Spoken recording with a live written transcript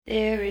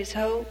There is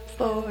hope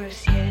for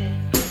us yet.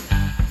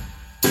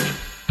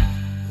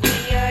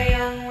 We are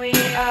young, we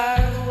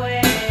are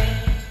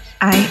wet.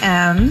 I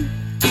am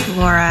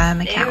Laura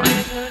McCowan.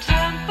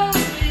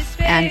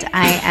 And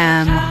I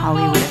am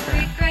Holly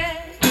Whitaker.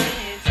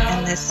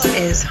 And this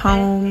is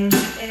Home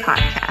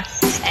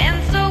Podcast.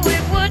 And so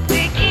it would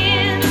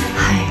begin.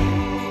 Hi.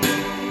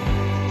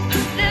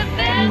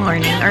 Good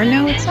morning. Or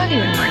no, it's not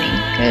even morning.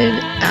 Good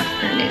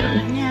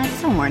afternoon. Yeah, it's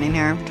still morning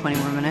here. 20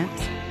 more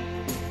minutes.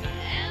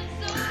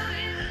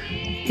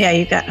 Yeah,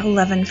 you got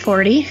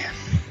 11:40.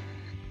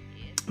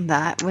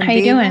 That would How be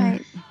you doing?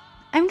 right.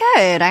 I'm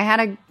good. I had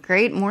a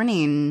great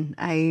morning.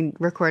 I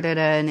recorded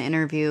an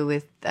interview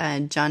with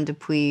John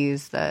Dupuis,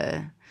 who's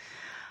the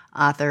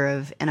author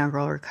of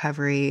Integral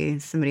Recovery,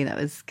 somebody that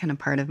was kind of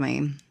part of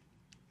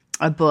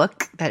a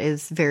book that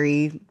is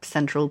very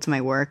central to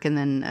my work, and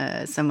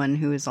then someone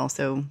who is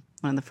also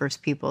one of the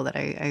first people that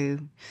I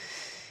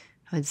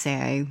would say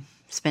I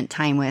spent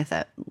time with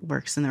that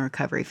works in the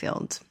recovery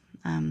field.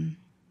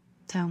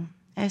 So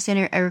I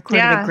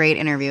recorded a great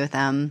interview with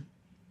them.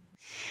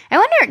 I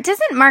wonder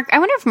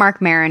if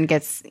Mark Maron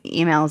gets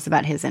emails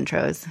about his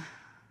intros. Do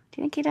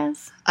you think he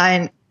does?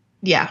 I'm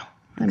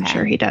Okay.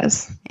 sure he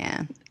does.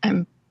 Yeah.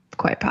 I'm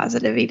quite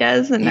positive he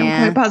does, and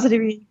I'm quite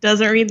positive he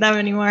doesn't read them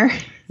anymore.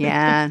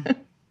 Yeah.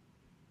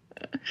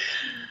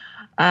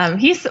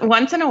 He's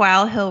once in a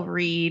while he'll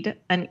read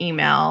an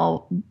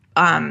email.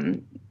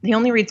 He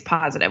only reads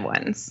positive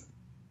ones.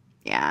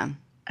 Yeah.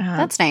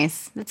 That's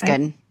nice. That's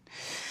good.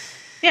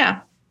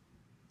 Yeah.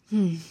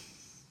 You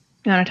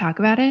want to talk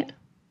about it?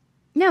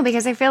 No,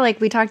 because I feel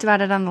like we talked about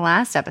it on the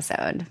last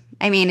episode.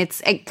 I mean,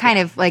 it's kind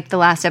of like the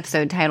last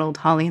episode titled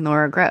Holly and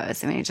Laura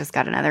Gross. I mean, I just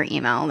got another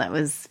email that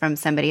was from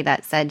somebody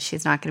that said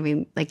she's not going to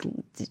be like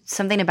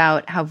something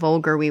about how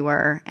vulgar we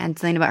were, and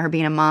something about her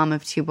being a mom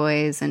of two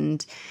boys,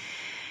 and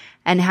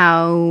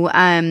how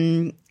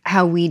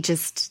we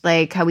just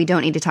like how we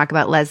don't need to talk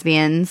about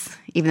lesbians,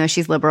 even though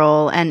she's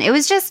liberal. And it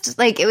was just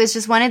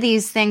one of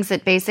these things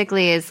that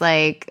basically is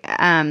like,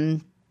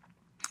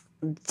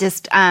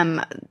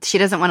 she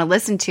doesn't want to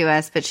listen to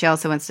us, but she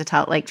also wants to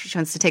she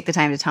wants to take the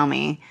time to tell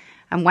me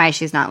why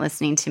she's not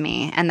listening to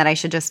me, and that I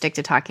should just stick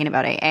to talking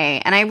about AA.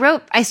 And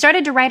I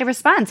started to write a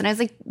response, and I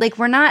was like,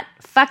 we're not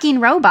fucking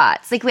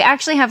robots. Like, we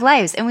actually have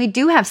lives, and we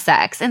do have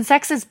sex, and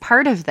sex is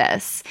part of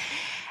this.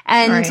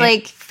 And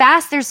there's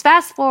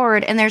fast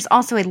forward, and there's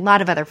also a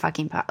lot of other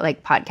fucking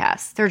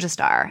podcasts. There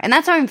just are. And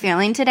that's how I'm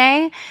feeling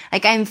today.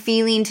 Like, I'm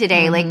feeling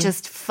today, like,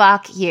 just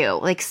fuck you.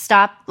 Like,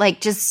 stop.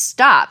 Like, just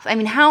stop. I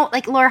mean,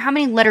 Laura, how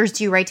many letters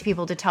do you write to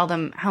people to tell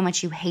them how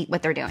much you hate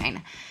what they're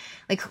doing?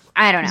 Like,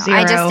 I don't know. 0.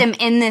 I just am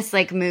in this,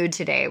 like, mood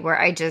today where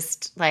I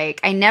just,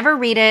 like, I never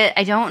read it.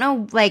 I don't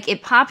know. Like,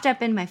 it popped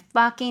up in my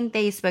fucking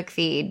Facebook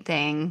feed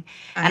thing.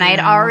 And I had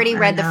already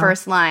read the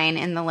first line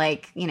in the,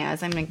 like, you know,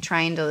 as I'm, like,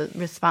 trying to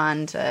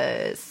respond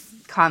to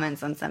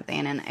comments on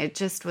something. And it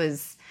just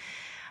was,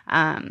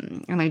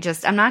 I'm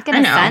not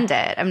going to send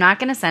it. I'm not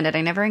going to send it.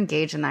 I never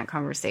engage in that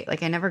conversation.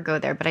 Like, I never go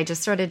there. But I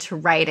just started to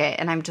write it.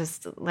 And I'm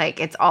just, like,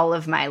 it's all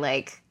of my,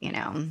 like, you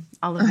know,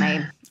 all of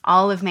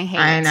my hate.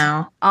 I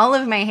know. All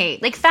of my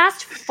hate. Like,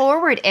 fast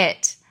forward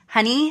it,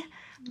 honey.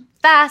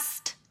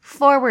 Fast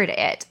forward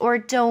it. Or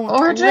don't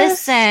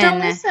listen.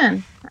 Don't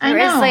listen. I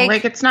know.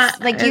 Like, it's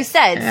not. Like you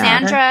said,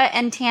 Sandra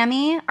and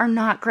Tammy are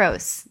not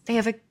gross. They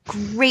have a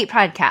great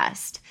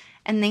podcast.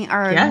 And they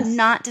are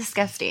not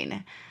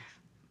disgusting.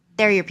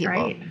 They're your people.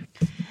 Right.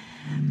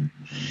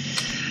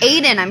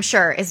 Aiden, I'm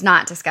sure, is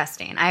not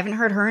disgusting. I haven't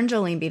heard her and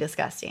Jolene be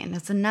disgusting.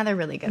 That's another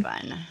really good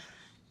one.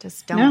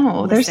 Just don't.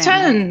 No, there's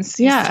tons.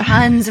 Yeah. There's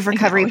tons of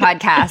recovery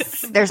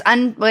podcasts. There's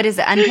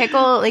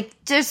Unpickle? Like,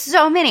 there's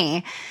so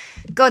many.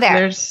 Go there.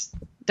 There's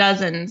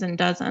dozens and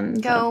dozens.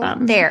 Go of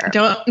them. there.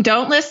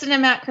 Don't listen to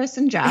Matt, Chris,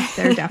 and Jeff.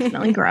 They're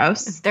definitely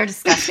gross. They're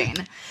disgusting.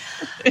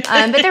 But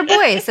they're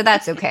boys, so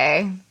that's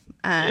okay.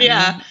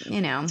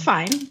 You know, it's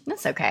fine.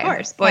 That's okay. Of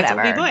course, boys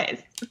whatever. Will be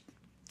boys.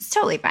 It's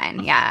totally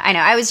fine. Yeah, I know.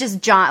 I was just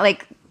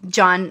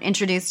John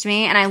introduced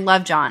me, and I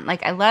love John.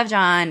 Like, I love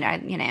John.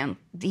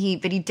 But he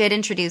did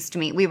introduce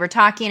me. We were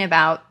talking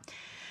about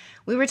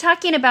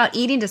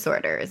eating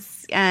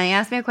disorders. He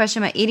asked me a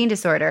question about eating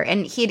disorder,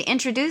 and he had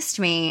introduced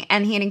me,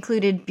 and he had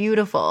included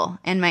beautiful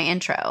in my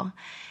intro.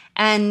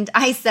 And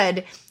I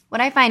said, what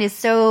I find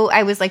is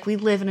I was like, we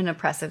live in an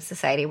oppressive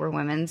society where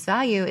women's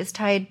value is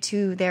tied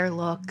to their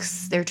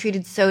looks. They're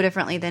treated so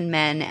differently than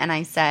men. And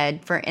I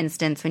said, for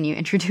instance, when you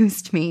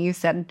introduced me, you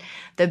said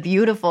the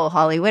beautiful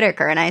Holly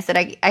Whitaker. And I said,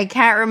 I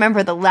can't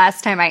remember the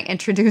last time I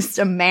introduced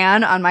a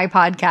man on my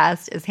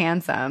podcast as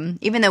handsome,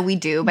 even though we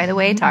do, by the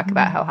way, talk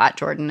about how hot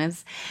Jordan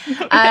is. We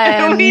do.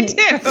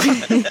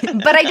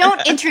 But I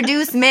don't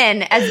introduce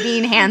men as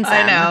being handsome.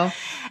 I know.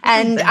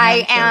 And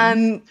I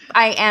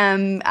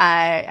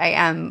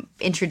am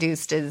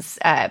introduced as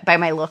by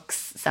my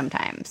looks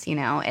sometimes, you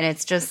know, and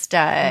it's just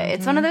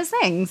it's one of those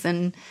things.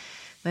 And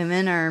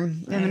Women are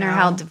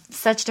held to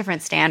such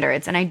different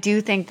standards, and I do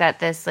think that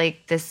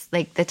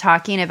the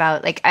talking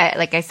about like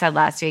I said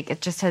last week, it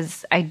just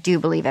has, I do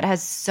believe it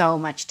has so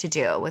much to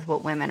do with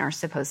what women are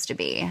supposed to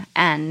be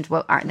and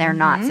what they're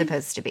not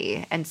supposed to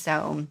be. And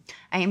so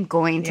I am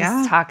going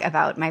to talk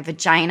about my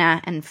vagina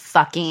and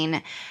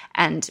fucking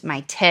and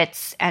my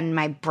tits and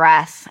my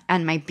breath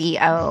and my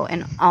BO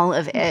and all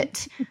of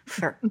it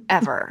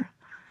forever.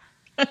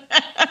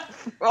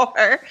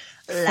 For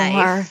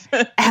life.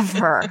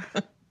 Forever.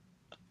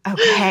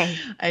 Okay.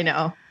 I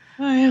know.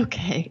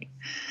 Okay.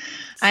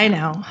 I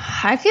know.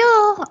 I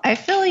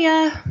feel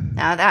yeah.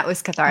 No, that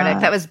was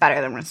cathartic. That was better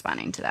than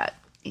responding to that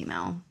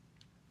email.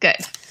 Good.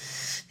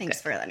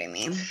 Thanks for letting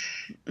me.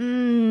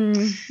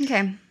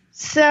 Okay.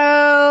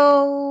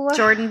 So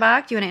Jordan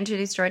Bach, do you want to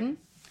introduce Jordan?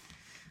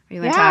 Or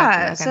you want to talk?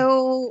 Okay.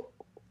 So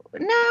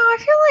no, I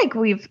feel like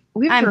we've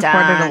recorded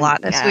a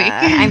lot this week.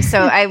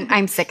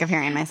 I'm sick of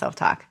hearing myself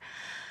talk.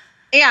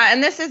 Yeah,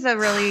 and this is a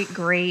really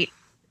great.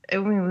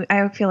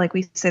 I feel like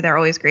we say they're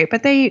always great,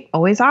 but they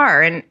always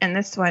are. And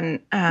this one,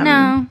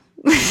 no.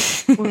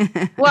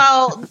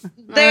 Well,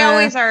 they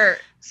always are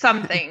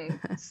something.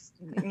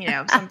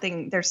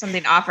 Something. There's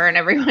something to offer, and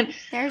everyone.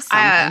 There's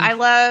something.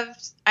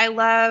 I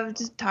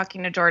loved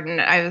talking to Jordan.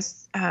 I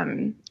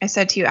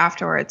said to you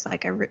afterwards,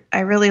 like I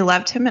really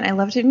loved him, and I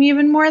loved him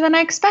even more than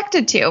I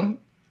expected to.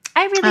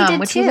 I really did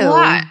which too. Was a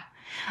lot.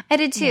 I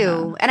did too.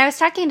 Yeah. And I was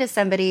talking to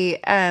somebody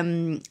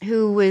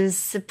who was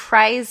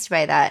surprised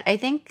by that. I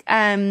think,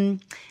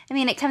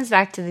 it comes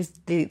back to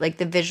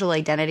the visual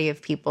identity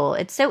of people.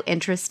 It's so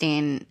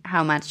interesting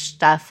how much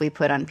stuff we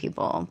put on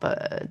people,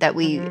 but that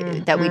we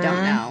don't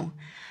know.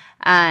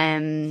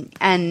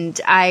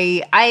 And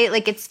I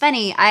like, it's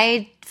funny.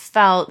 I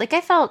felt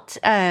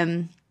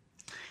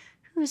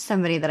who's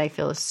somebody that I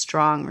feel a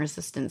strong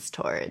resistance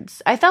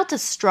towards. I felt a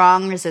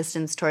strong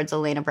resistance towards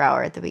Elena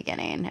Brower at the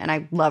beginning, and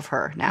I love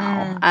her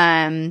now.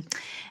 And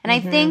I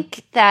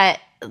think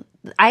that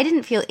I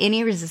didn't feel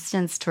any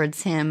resistance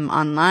towards him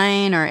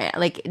online, or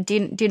like, do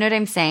you know what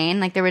I'm saying?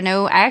 Like, there were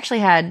I actually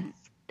had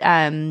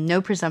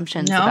no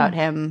presumptions about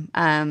him.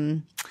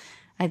 I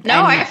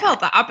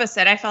felt the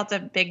opposite. I felt a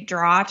big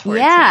draw towards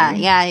him.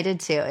 Yeah, I did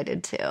too.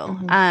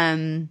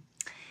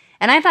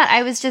 And I thought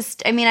I was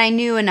I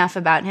knew enough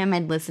about him.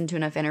 I'd listened to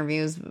enough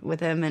interviews with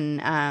him,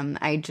 and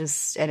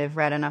I've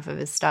read enough of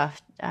his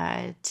stuff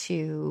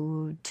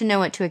to know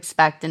what to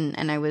expect,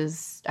 and I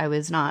was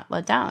not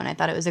let down. I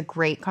thought it was a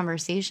great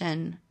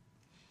conversation.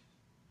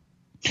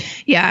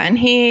 Yeah, and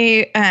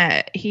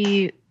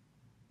he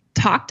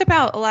talked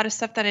about a lot of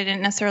stuff that I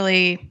didn't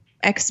necessarily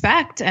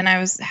expect, and I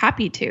was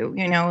happy to,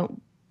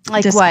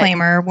 like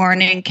disclaimer,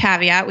 warning,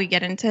 caveat, we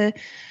get into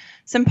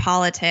some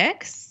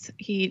politics.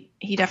 He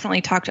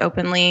definitely talked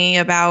openly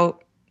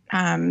about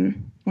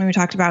when we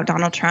talked about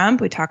Donald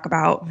Trump. We talk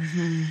about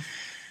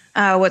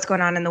what's going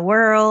on in the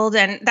world,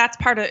 and that's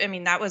part of.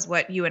 That was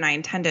what you and I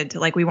intended to.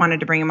 Like, we wanted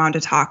to bring him on to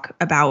talk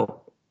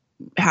about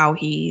how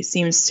he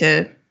seems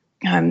to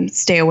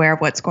stay aware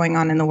of what's going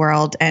on in the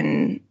world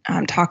and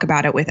talk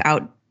about it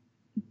without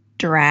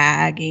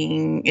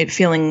dragging it,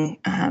 feeling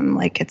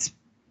like it's.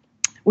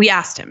 We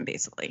asked him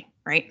basically,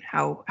 right,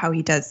 how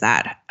he does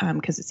that,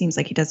 because it seems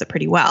like he does it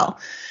pretty well.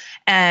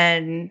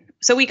 And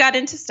so we got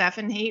into stuff,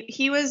 and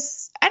he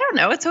was, I don't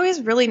know, it's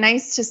always really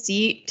nice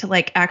to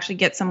like actually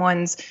get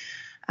someone's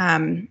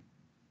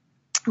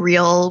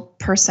real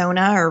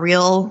persona or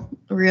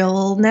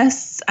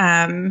realness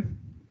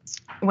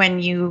when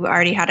you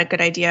already had a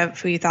good idea of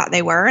who you thought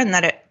they were, and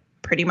that it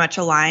pretty much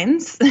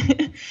aligns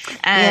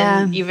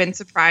and even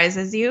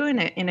surprises you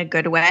in a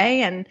good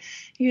way. And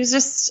he was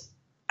just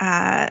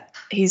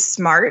he's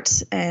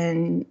smart,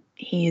 and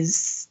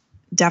he's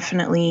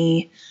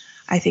definitely,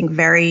 I think,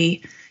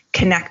 very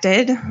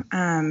connected,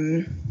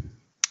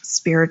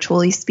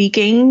 spiritually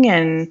speaking,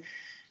 and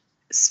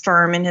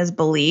firm in his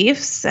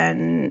beliefs,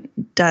 and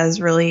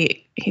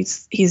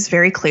he's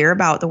very clear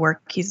about the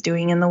work he's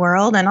doing in the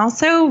world, and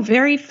also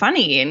very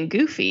funny and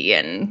goofy.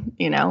 And,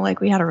 like,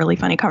 we had a really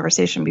funny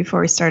conversation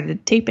before we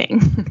started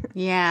taping.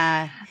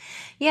 Yeah.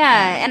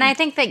 And I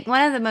think that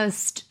one of the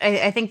most,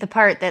 I think the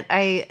part that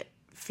I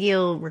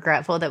feel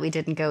regretful that we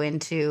didn't go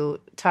into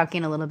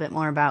talking a little bit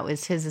more about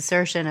was his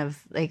assertion of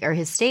or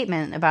his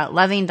statement about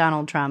loving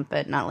Donald Trump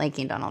but not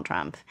liking Donald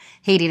Trump,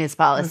 hating his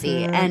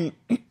policy. And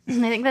I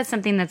think that's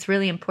something that's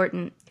really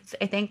important.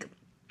 I think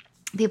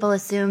people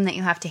assume that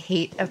you have to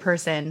hate a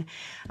person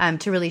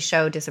to really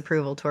show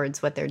disapproval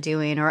towards what they're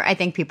doing, or I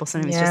think people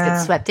sometimes just get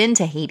swept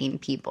into hating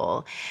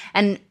people.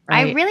 And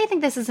I really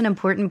think this is an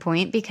important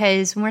point,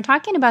 because when we're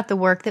talking about the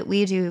work that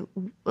we do,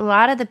 a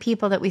lot of the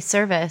people that we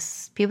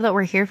service, people that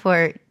we're here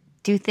for,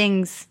 do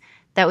things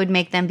that would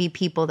make them be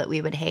people that we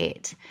would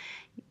hate.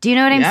 Do you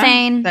know what I'm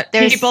saying?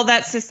 There's people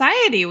that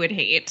society would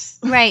hate.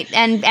 Right.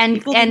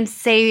 And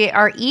say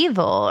are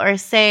evil, or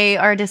say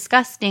are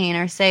disgusting,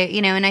 or say,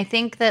 and I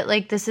think that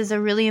this is a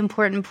really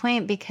important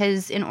point,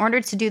 because in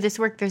order to do this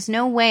work, there's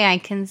no way I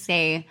can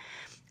say,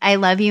 I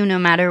love you no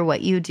matter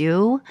what you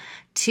do,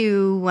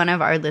 to one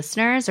of our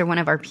listeners or one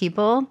of our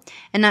people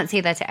and not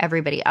say that to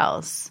everybody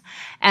else.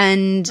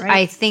 And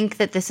I think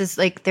that this is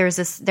like, there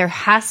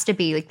has to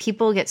be, like,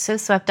 people get so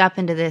swept up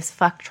into this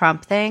fuck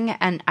Trump thing.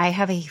 And I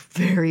have a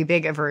very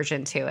big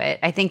aversion to it.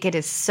 I think it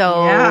is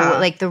so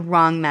like the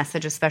wrong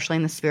message, especially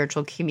in the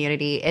spiritual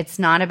community. It's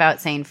not about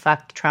saying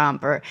fuck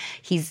Trump or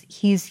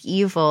he's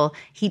evil.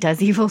 He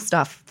does evil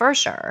stuff for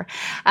sure.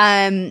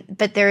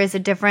 But there is a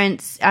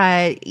difference.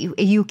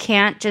 You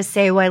can't just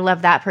say, well, I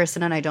love that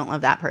person and I don't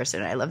love that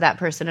person. I love that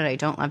person and I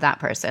don't love that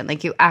person.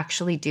 Like, you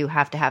actually do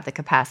have to have the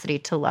capacity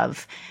to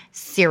love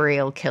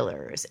serial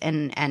killers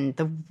and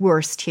the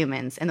worst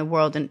humans in the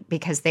world, and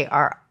because they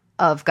are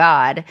of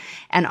God,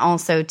 and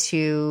also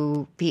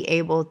to be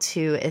able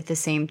to at the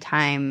same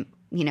time,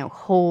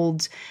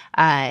 hold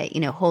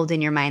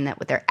in your mind that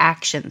what their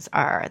actions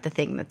are the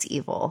thing that's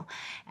evil.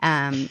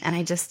 And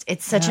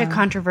it's such a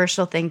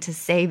controversial thing to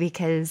say,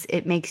 because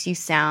it makes you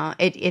sound,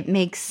 it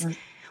makes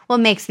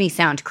me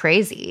sound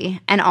crazy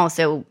and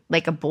also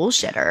like a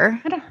bullshitter.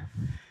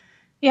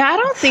 I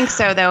don't think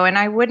so though. And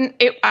I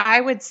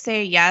would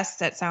say, yes,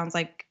 that sounds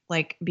like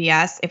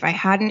BS if I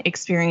hadn't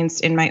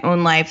experienced in my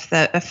own life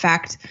the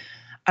effect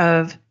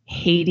of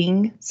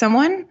hating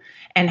someone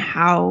and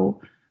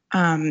how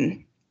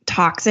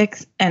toxic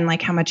and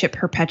like how much it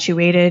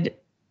perpetuated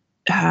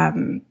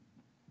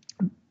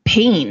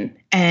pain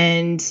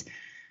and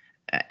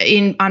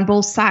on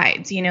both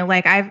sides,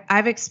 like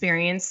I've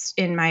experienced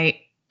in my,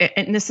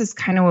 and this is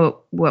kind of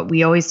what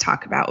we always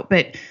talk about,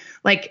 but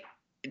like,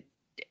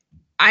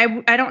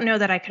 I don't know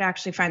that I could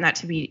actually find that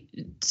to be,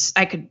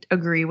 I could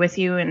agree with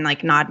you and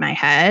like nod my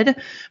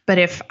head. But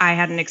if I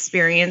hadn't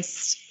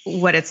experienced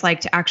what it's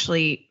like to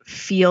actually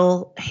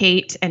feel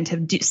hate and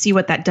to see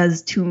what that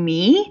does to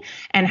me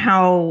and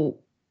how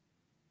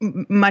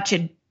much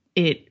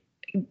it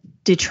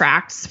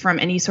detracts from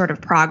any sort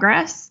of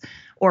progress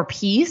or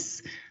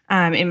peace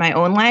in my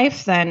own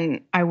life,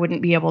 then I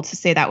wouldn't be able to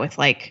say that with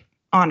like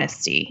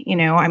honesty.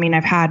 I mean,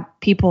 I've had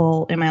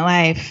people in my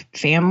life,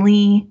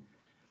 family,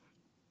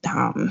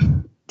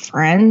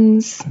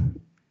 friends,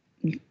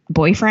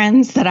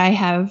 boyfriends that I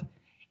have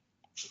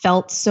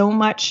felt so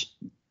much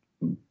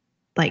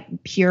like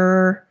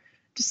pure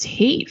just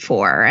hate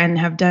for and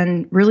have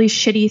done really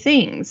shitty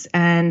things.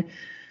 And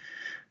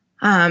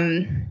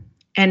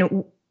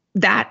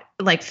that,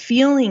 like,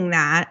 feeling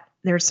that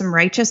there's some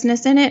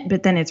righteousness in it,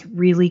 but then it's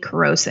really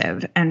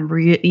corrosive and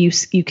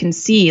you can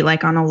see,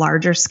 like, on a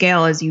larger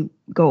scale as you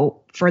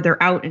go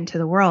further out into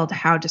the world,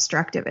 how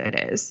destructive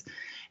it is.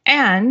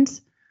 And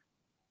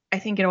I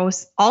think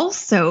it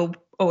also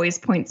always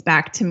points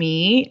back to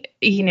me,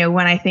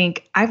 when I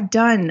think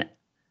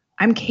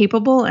I'm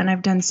capable and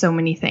I've done so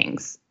many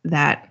things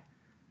that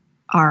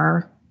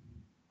are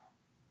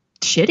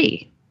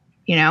shitty,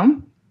 Yeah.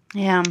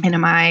 And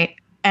am I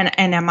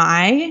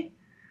an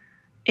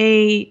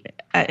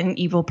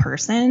evil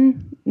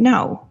person?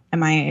 No.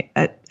 Am I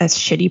a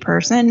shitty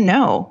person?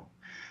 No.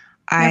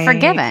 You're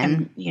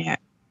forgiven.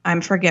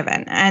 I'm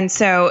forgiven. And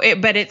so,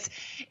 but it's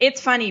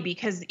funny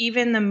because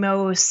even the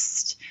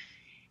most,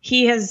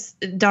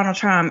 Donald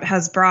Trump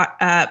has brought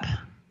up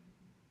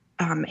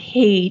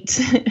hate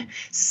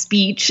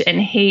speech and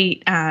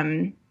hate,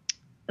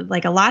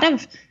 like a lot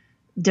of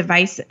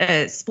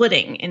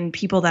splitting in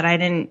people that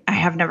I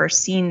have never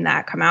seen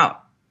that come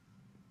out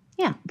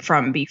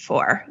from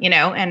before,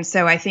 and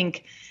so I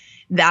think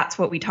that's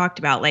what we talked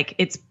about. Like,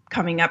 it's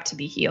coming up to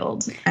be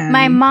healed.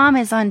 My mom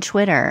is on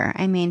Twitter.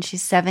 I mean,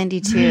 she's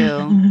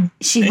 72.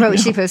 She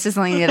posted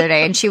something the other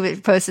day, and she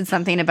posted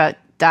something about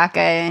DACA,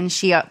 and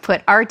she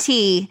put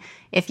RT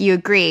if you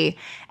agree.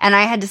 And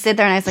I had to sit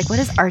there and I was like, what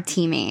does RT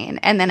mean?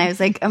 And then I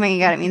was like, oh my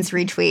God, it means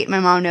retweet. My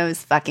mom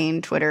knows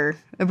fucking Twitter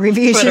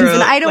abbreviations,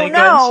 and I don't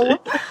know.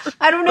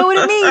 I don't know what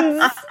it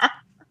means.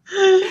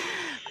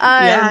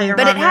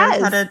 But it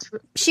has.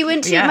 She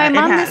went to, my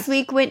mom this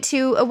week went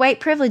to a white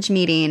privilege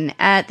meeting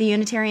at the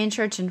Unitarian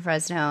Church in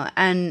Fresno.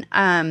 And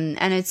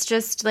it's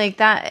just like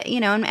that,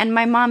 and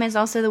my mom is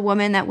also the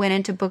woman that went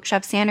into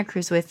Bookshop Santa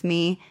Cruz with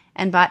me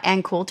and bought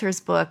Ann Coulter's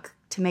book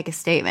to make a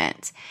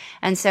statement.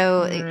 And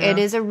so it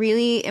is a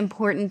really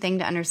important thing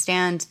to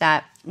understand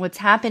that what's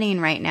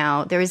happening right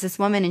now, there was this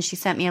woman and she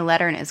sent me a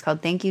letter and it's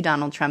called, "Thank you,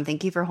 Donald Trump.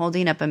 Thank you for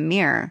holding up a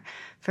mirror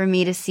for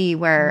me to see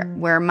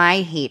where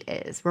my hate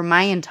is, where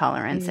my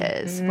intolerance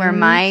is, where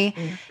my,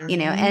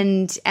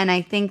 and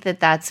I think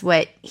that that's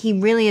what he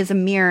really is, a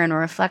mirror and a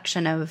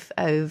reflection of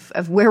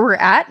where we're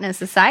at in a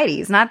society.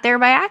 He's not there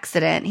by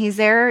accident. He's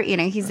there,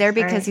 he's there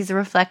because he's a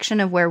reflection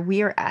of where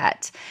we're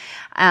at.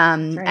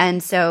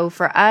 And so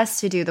for us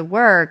to do the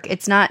work,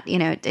 it's not,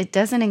 it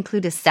doesn't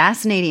include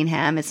assassinating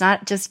him. It's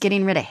not just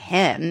getting rid of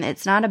him.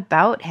 It's not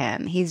about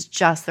him. He's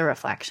just the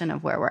reflection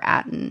of where we're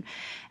at.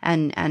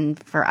 And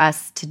for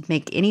us to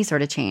make any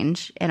sort of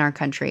change in our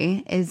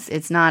country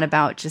it's not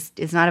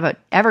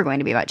ever going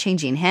to be about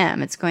changing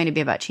him. It's going to be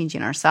about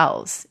changing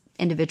ourselves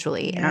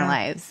individually in our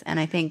lives.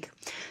 And I think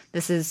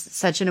this is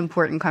such an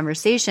important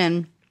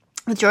conversation.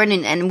 with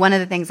Jordan, and one of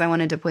the things I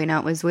wanted to point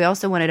out was we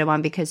also wanted him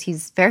on because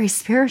he's very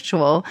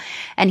spiritual,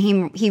 and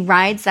he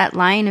rides that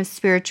line of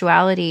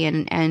spirituality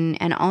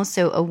and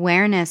also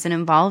awareness and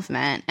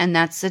involvement, and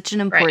that's such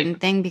an important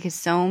thing because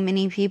so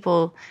many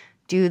people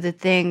do the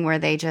thing where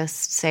they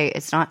just say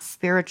it's not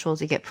spiritual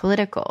to get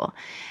political,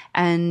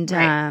 and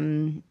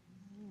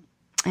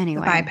anyway,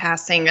 the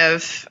bypassing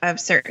of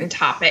certain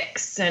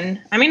topics,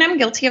 and I mean I'm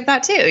guilty of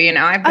that too.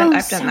 I've done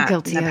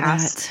that in the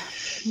past.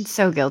 I'm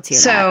so guilty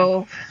of that.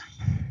 So.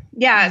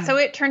 Yeah, so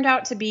it turned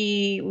out to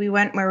be we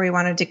went where we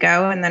wanted to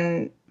go, and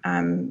then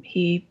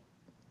he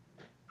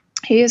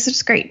is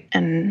just great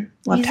and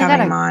loved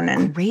having him on.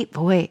 And great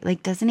voice,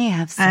 like doesn't he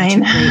have such a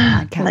great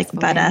podcast like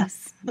voice? butter.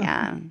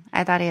 Yeah,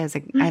 I thought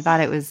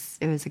it was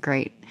a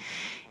great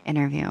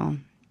interview.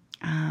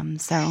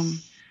 So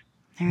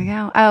there we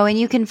go. Oh, and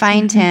you can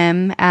find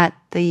him at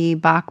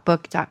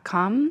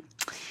thebachbook.com.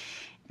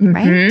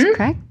 Right?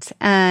 Correct?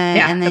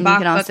 And then you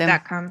can also,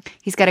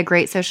 he's got a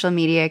great social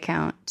media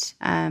account,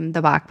 the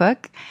Bach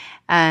Book,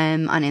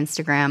 on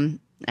Instagram.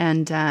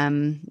 And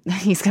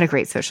he's got a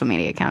great social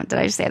media account. Did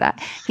I just say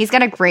that? He's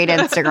got a great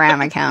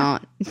Instagram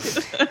account.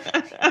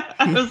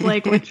 I was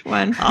like, which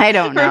one? I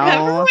don't know.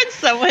 Remember when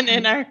someone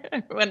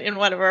in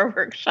one of our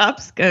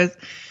workshops goes,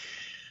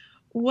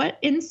 what?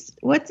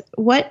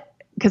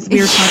 Because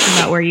we were talking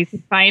about where you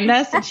could find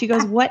us, and she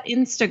goes, "What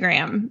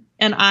Instagram?"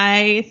 And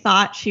I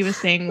thought she was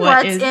saying,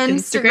 "What is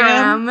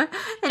Instagram?"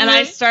 And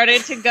I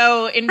started to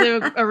go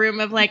into a room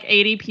of like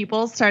 80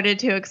 people, started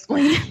to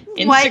explain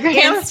Instagram. What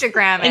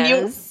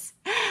Instagram is.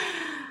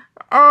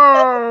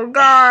 Oh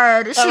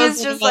God, she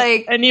was just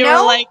like, and you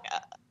were like,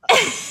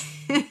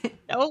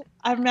 "No,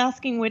 I'm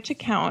asking which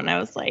account." And I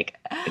was like,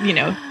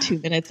 2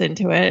 minutes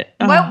into it.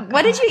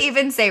 What did you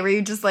even say? Were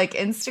you just like,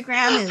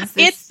 Instagram is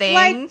this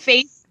thing? It's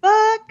like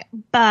Facebook,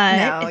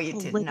 but no, you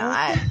did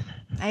not.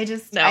 I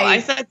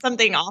said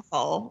something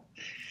awful.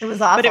 It was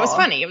awful, but it was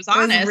funny. It was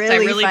honest. I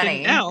really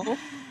funny. didn't know.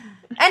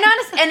 And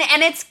honest,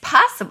 and it's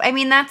possible. I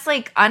mean, that's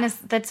like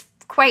honest. That's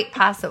quite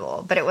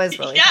possible. But it was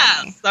really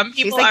funny. Some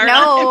people She's like, are.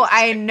 No,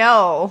 I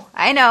know.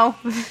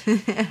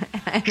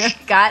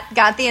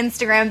 Got the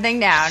Instagram thing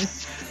down.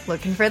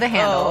 Looking for the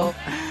handle.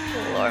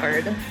 Oh,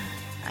 Lord.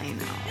 I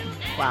know.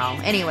 Wow.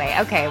 Anyway,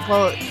 okay.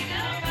 Well,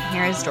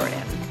 here's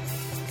Jordan.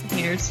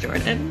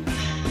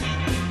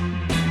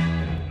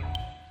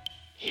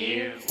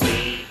 Here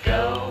we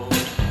go.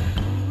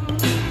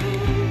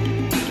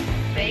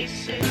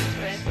 Faces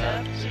pressed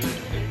up to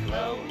the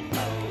glow.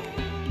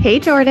 Hey,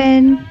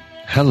 Jordan.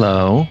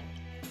 Hello.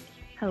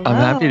 Hello. I'm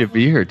happy to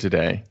be here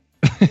today.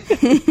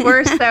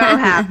 We're so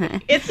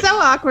happy. It's so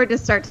awkward to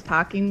start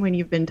talking when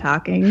you've been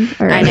talking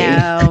already. I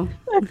know.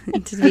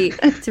 to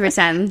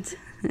pretend.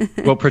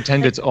 We'll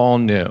pretend it's all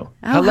new. Oh,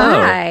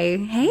 Hello. Hi.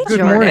 Hey, Good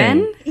Jordan.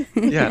 morning.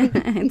 Yeah.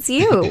 It's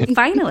you,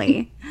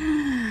 finally.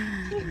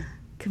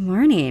 Good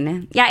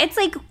morning. Yeah, it's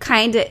like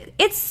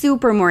it's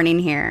super morning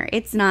here.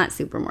 It's not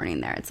super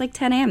morning there. It's like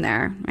 10 a.m.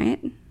 there, right?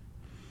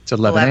 It's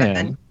 11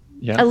 a.m.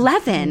 Yeah.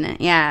 11,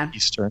 yeah.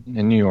 Eastern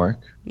in New York.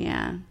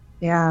 Yeah.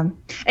 Yeah.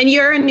 And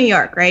you're in New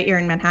York, right? You're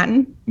in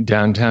Manhattan?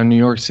 Downtown New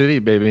York City,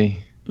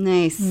 baby.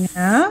 Nice.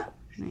 Yeah.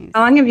 Nice.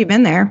 How long have you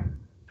been there?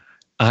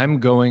 I'm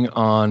going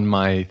on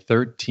my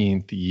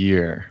 13th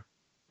year.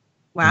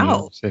 In New Wow.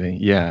 York City.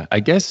 Yeah. I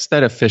guess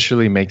that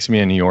officially makes me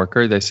a New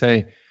Yorker. They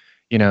say,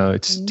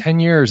 it's 10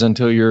 years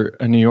until you're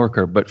a New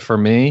Yorker. But for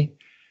me,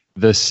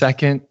 the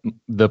second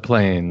the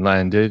plane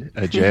landed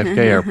at JFK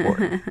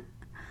Airport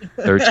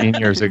 13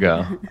 years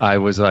ago, I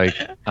was like,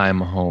 I'm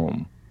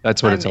home.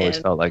 That's what it's always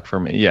felt like for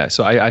me. Yeah.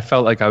 So I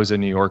felt like I was a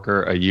New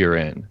Yorker a year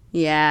in.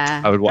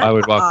 Yeah. I would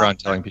walk around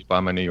telling people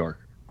I'm a New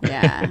Yorker.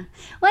 Yeah.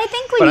 Well, I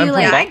think But when I'm you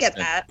from like, I get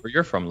Boston, that. where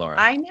you're from, Laura.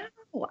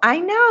 I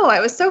know.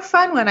 It was so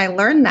fun when I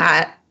learned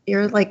that.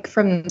 You're like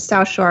from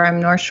South Shore. I'm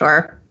North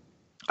Shore.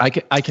 I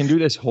can do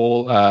this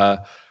whole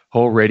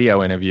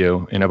radio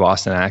interview in a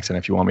Boston accent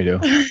if you want me to.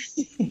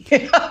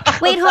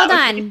 wait, hold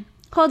on.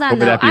 Would Though.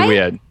 that be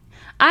weird?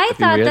 I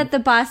thought weird? that the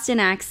Boston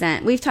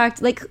accent, we've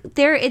talked, like,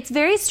 it's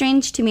very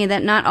strange to me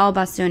that not all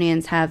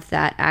Bostonians have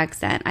that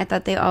accent. I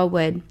thought they all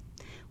would.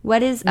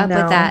 What is up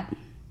with that?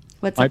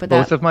 What's up with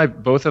both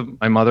that? Both of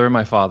my mother and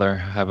my father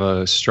have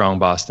a strong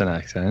Boston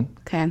accent.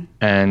 Okay.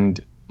 And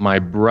my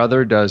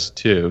brother does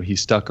too. He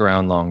stuck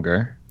around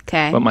longer.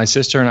 Okay. But my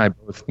sister and I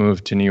both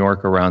moved to New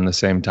York around the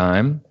same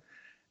time.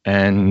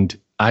 And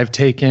I've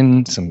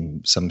taken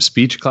some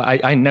speech class.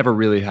 I never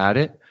really had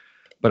it,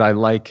 but I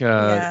like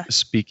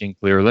speaking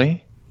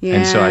clearly. Yeah.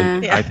 And so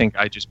I think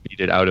I just beat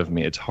it out of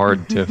me. It's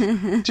hard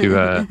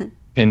to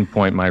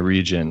pinpoint my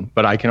region,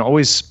 but I can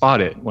always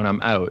spot it when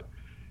I'm out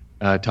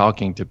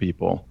talking to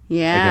people.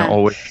 Yeah. I can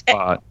always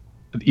spot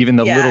even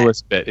the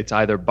littlest bit. It's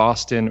either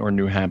Boston or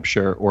New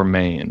Hampshire or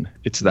Maine.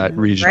 It's that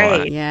regional. Right.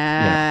 accent.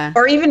 Yeah.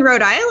 Or even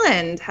Rhode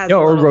Island has a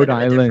or little Rhode bit of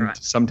a Island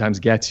different- sometimes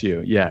gets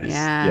you. Yes.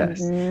 Yeah.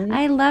 Yes.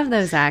 I love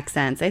those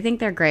accents. I think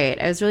they're great.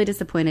 I was really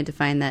disappointed to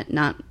find that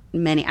not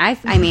many. I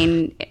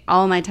mean,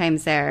 all my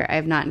times there,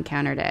 I've not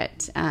encountered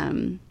it.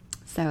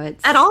 So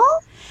it's At all?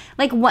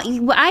 like what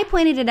I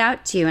pointed it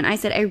out to you, and I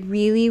said, I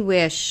really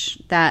wish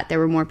that there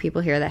were more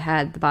people here that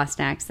had the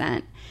Boston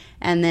accent.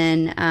 And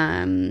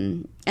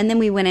then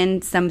we went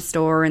in some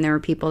store and there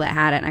were people that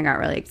had it, and I got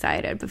really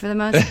excited. But for the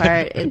most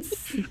part,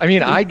 it's. I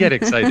mean, I get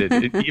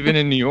excited. Even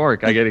in New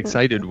York, I get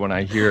excited when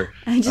I hear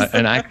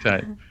an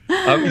accent.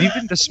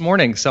 Even this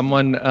morning,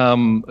 someone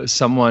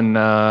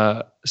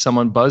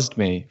buzzed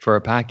me for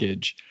a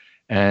package,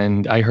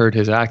 and I heard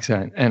his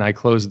accent, and I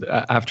closed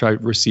after I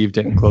received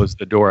it and closed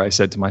the door. I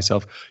said to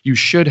myself, "You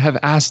should have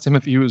asked him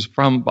if he was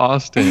from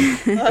Boston."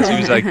 So he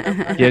was like,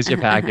 "Here's your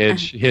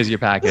package. Here's your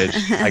package.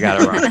 I got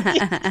it wrong."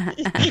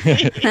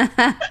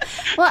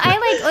 Well,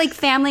 I like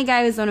Family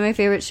Guy was one of my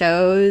favorite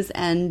shows,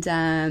 and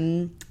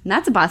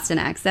that's a Boston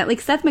accent. Like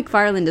Seth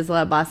MacFarlane does a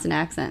lot of Boston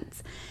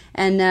accents.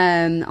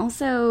 And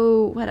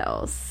also, what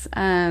else?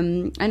 I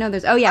know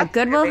there's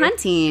Good Will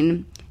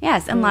Hunting.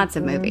 Yes, and lots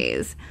of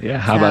movies. Yeah,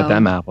 how about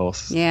them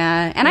apples?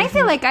 Yeah, and I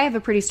feel like I have a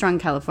pretty strong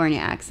California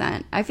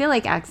accent. I feel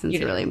like accents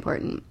are really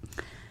important.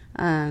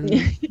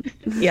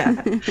 Yeah.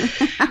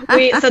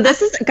 So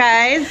this is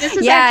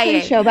actually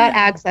a show about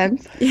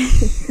accents.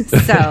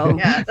 So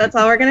yeah, that's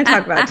all we're going to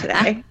talk about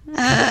today.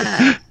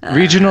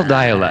 Regional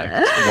dialect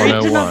 101.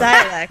 Regional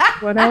dialect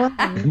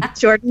 101.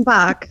 Jordan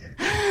Bach.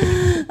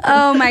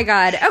 Oh my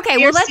God. Okay,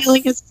 You're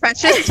stealing his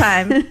precious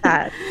time with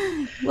that.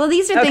 Well,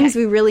 these are things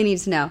we really need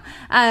to know.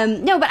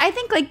 No, but I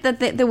think like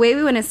the way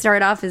we want to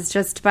start off is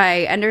just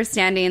by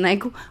understanding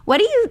like what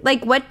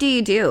do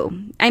you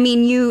do? I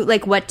mean, you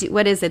like what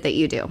is it that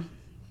you do?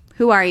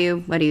 Who are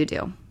you? What do you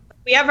do?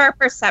 We have our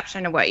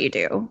perception of what you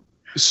do.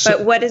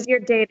 But what is your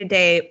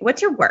day-to-day?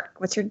 What's your work?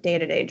 What's your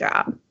day-to-day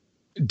job?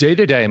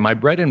 Day-to-day, my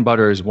bread and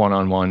butter is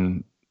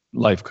one-on-one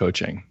life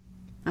coaching.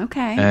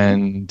 Okay.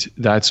 And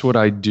that's what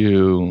I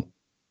do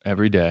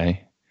every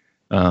day.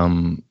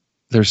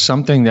 There's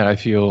something that I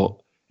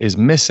feel is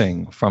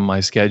missing from my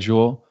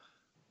schedule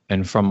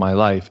and from my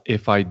life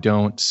if I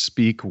don't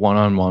speak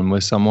one-on-one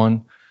with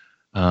someone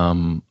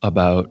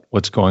about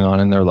what's going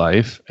on in their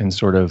life and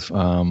sort of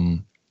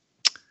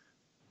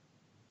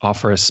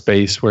offer a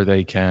space where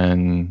they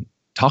can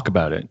talk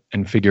about it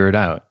and figure it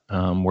out,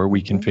 where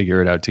we can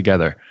figure it out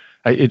together.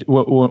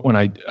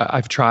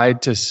 I've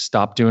tried to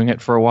stop doing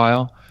it for a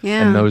while,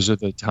 and those are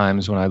the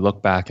times when I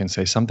look back and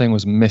say something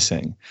was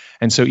missing.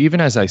 And so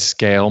even as I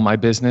scale my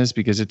business,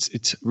 because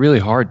it's really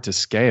hard to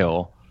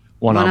scale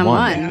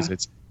one-on-one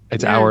because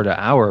it's hour to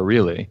hour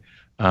really.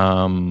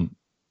 And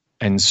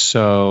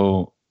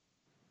so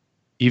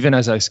even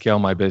as I scale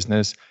my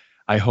business,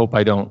 I hope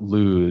I don't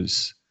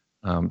lose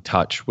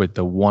touch with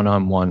the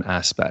one-on-one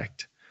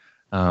aspect,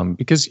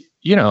 because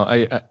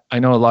I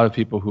know a lot of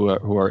people who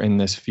are in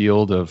this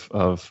field of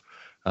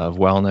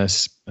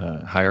wellness,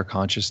 higher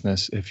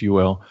consciousness, if you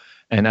will,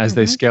 and as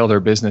they scale their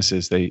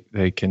businesses,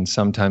 they can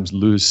sometimes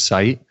lose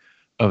sight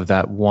of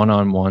that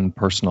one-on-one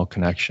personal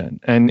connection.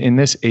 And in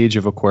this age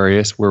of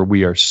Aquarius, where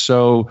we are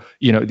so,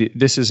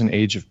 this is an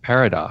age of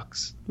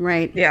paradox,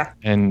 right? Yeah,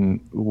 and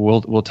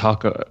we'll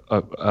talk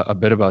a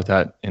bit about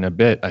that in a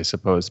bit, I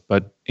suppose.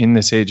 But in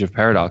this age of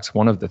paradox,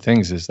 one of the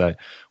things is that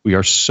we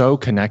are so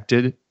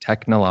connected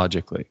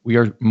technologically. We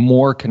are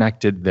more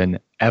connected than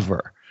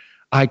ever.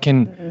 I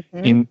can,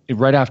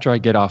 right after I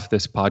get off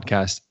this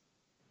podcast,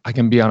 I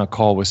can be on a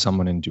call with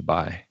someone in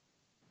Dubai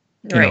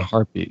in a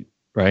heartbeat,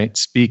 right?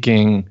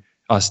 Speaking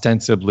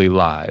ostensibly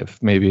live,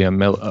 maybe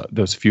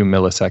those few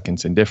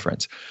milliseconds in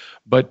difference.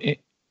 But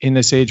in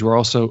this age, we're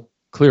also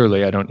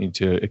clearly, I don't need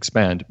to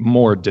expand,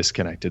 more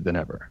disconnected than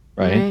ever,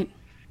 right?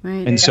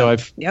 Right. And so I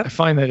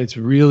find that it's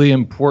really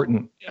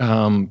important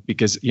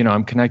because,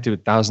 I'm connected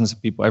with thousands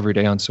of people every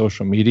day on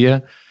social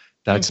media.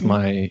 That's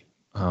my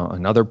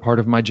another part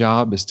of my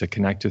job is to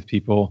connect with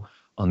people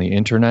on the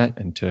internet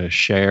and to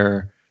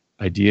share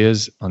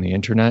ideas on the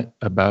internet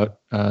about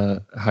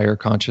higher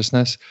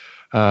consciousness.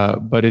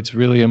 But it's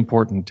really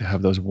important to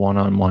have those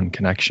one-on-one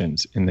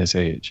connections in this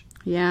age.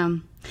 Yeah.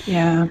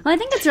 Yeah. Well, I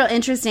think it's real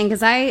interesting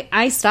because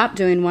I stopped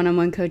doing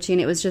one-on-one coaching.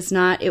 It was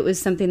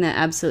something that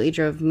absolutely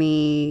drove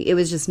me. It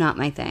was just not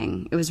my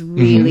thing. It was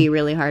really,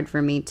 really hard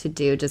for me to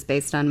do just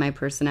based on my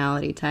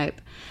personality type.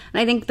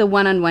 And I think the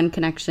one-on-one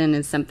connection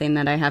is something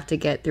that I have to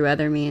get through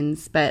other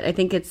means. But I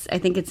think it's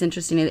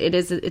interesting.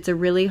 It's a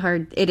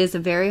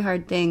very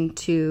hard thing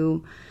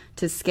to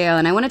scale.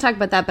 And I want to talk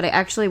about that, but I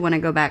actually want to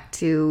go back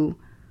to,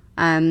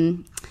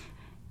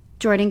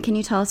 Jordan, can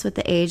you tell us what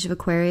the age of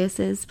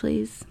Aquarius is,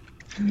 please?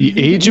 The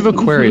age of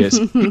Aquarius.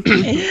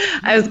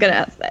 I was going to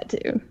ask that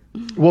too.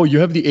 Well, you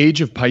have the age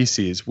of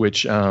Pisces,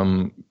 which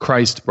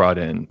Christ brought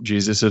in.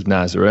 Jesus of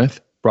Nazareth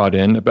brought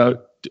in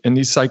and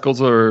these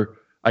cycles are,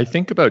 I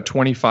think, about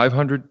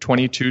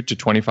 22 to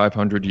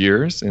 2,500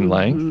 years in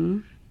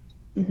length.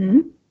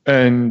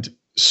 And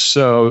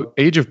so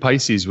age of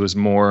Pisces was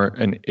more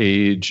an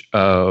age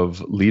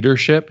of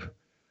leadership,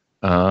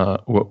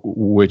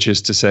 which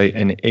is to say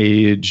an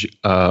age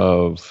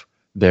of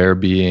there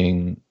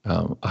being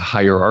a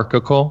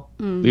hierarchical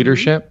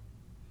leadership,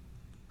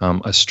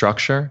 a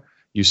structure.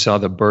 You saw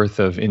the birth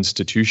of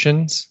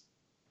institutions.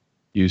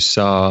 You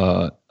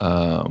saw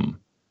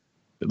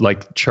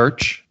like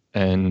church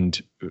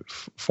and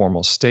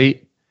formal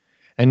state.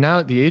 And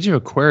now the age of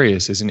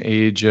Aquarius is an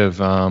age of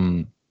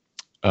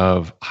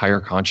higher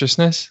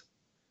consciousness.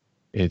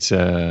 It's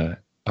a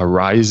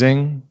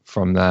rising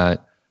from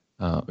that.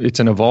 It's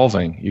an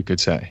evolving, you could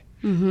say.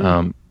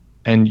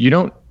 And you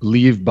don't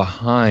leave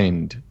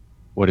behind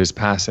what is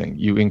passing.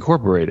 You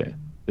incorporate it.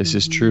 This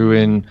is true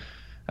in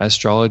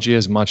astrology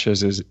as much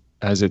as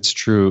it's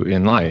true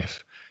in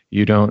life.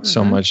 You don't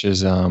so much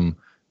as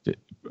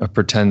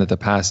pretend that the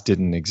past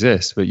didn't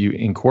exist, but you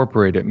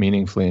incorporate it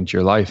meaningfully into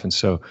your life. And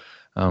so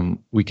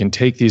we can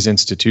take these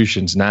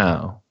institutions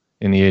now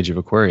in the age of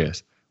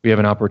Aquarius. We have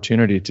an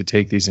opportunity to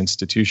take these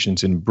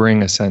institutions and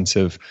bring a sense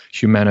of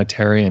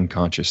humanitarian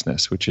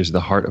consciousness, which is the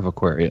heart of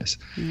Aquarius,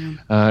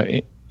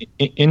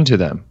 into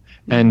them,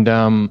 and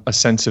a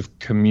sense of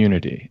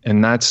community.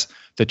 And that's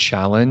the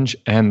challenge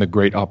and the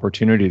great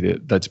opportunity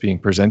that's being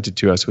presented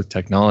to us with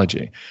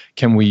technology.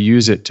 Can we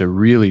use it to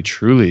really,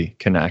 truly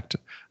connect,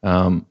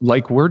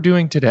 like we're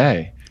doing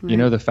today? Right. You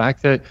know, the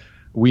fact that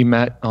we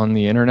met on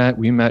the internet,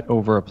 we met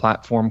over a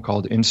platform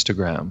called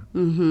Instagram.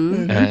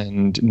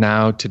 And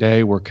now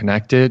today we're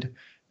connected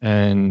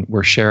and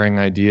we're sharing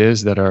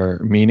ideas that are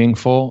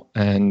meaningful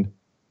and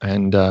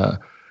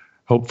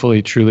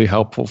hopefully truly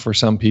helpful for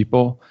some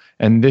people.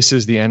 And this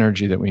is the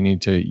energy that we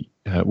need to,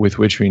 with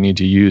which we need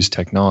to use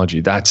technology.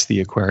 That's the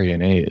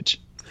Aquarian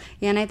age.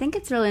 Yeah, and I think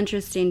it's real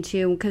interesting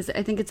too, because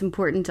I think it's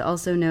important to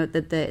also note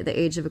that the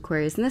age of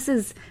Aquarius, and this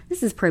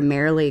is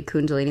primarily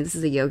Kundalini, this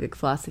is a yogic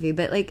philosophy,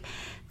 but like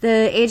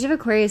the age of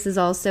Aquarius is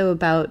also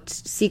about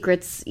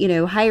secrets. You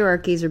know,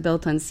 hierarchies are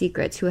built on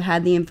secrets. Who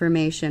had the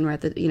information were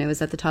at the,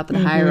 was at the top of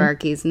the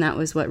hierarchies, and that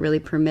was what really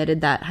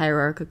permitted that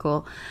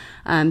hierarchical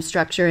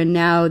structure. And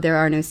now there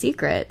are no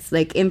secrets.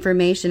 Like,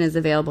 information is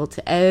available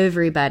to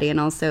everybody, and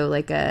also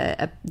like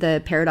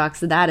the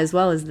paradox of that as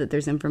well is that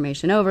there's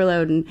information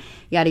overload and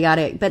yada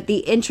yada. But the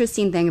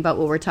interesting thing about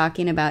what we're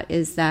talking about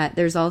is that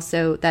there's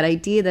also that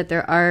idea that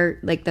there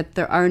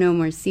are no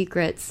more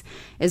secrets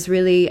is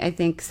really, I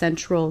think,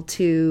 central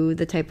to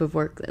the type of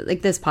work,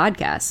 like this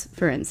podcast,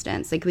 for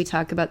instance. Like, we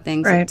talk about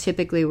things that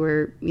typically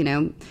were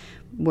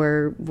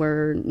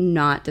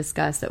not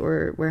discussed, that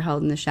were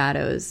held in the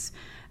shadows.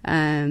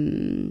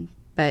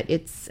 But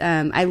it's,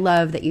 I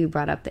love that you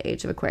brought up the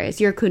age of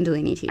Aquarius. You're a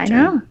Kundalini teacher. I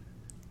know.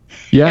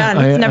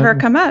 Yeah, it's never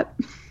come up.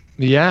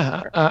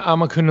 Yeah,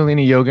 I'm a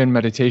Kundalini yoga and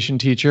meditation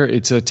teacher.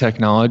 It's a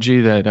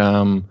technology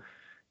that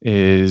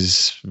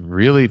is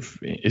really,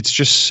 it's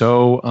just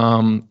so,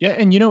 and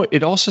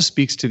it also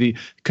speaks to the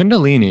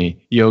Kundalini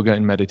yoga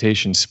and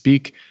meditation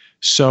speak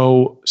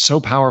so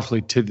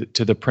powerfully to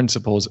the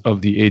principles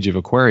of the age of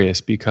Aquarius,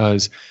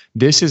 because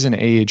this is an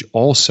age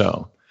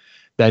also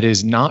that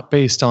is not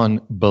based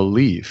on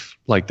belief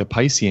like the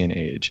Piscean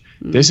age.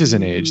 This is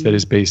an age that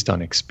is based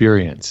on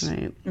experience.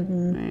 Right.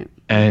 Right.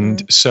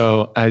 And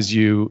so as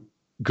you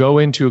go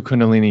into a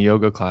Kundalini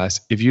yoga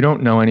class, if you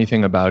don't know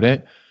anything about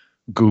it,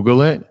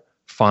 Google it,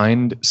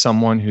 find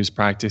someone who's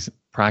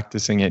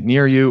practicing it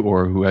near you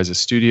or who has a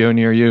studio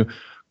near you.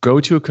 Go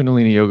to a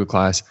Kundalini yoga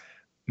class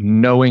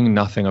knowing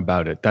nothing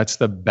about it. That's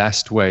the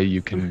best way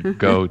you can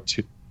go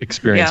to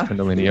experience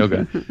Kundalini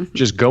yoga.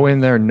 Just go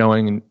in there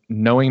knowing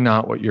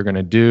not what you're going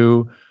to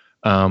do,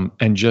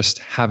 and just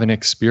have an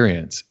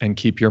experience and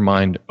keep your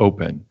mind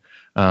open.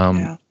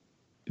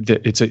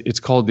 It's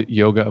called the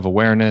yoga of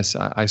awareness.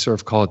 I sort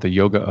of call it the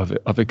yoga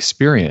of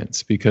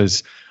experience,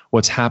 because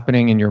what's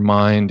happening in your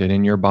mind and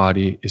in your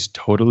body is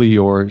totally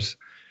yours.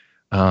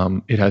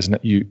 It has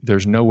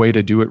there's no way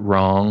to do it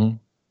wrong,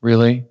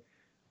 really.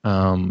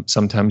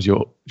 Sometimes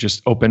you'll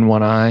just open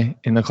one eye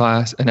in the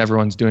class and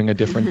everyone's doing a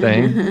different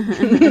thing.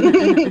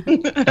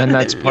 And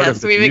that's part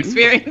of we've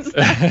experienced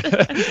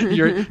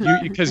that.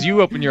 Because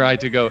you open your eye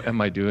to go, am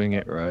I doing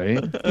it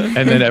right?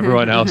 And then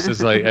everyone else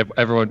is like,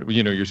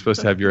 you're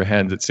supposed to have your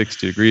hands at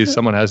 60 degrees.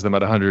 Someone has them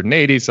at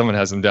 180. Someone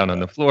has them down on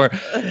the floor.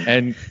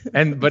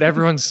 But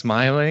everyone's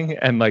smiling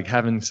and like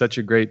having such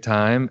a great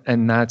time.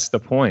 And that's the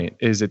point,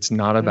 is it's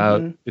not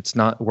about,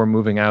 we're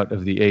moving out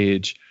of the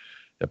age,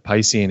 the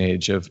Piscean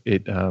age of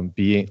it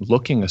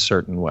looking a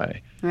certain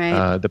way.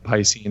 Right. The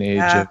Piscean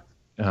age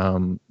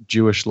of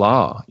Jewish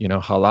law,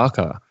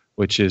 halakha,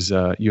 which is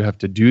you have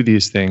to do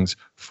these things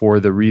for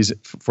the reason,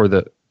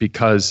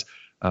 because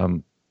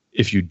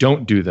if you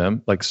don't do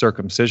them, like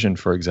circumcision,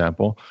 for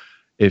example,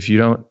 if you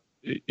don't,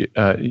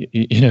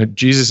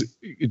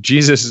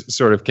 Jesus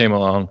sort of came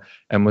along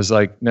and was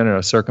like,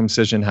 no,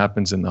 circumcision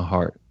happens in the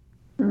heart.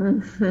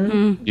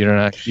 Mm-hmm. You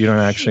don't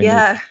actually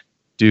need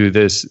do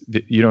this.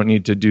 You don't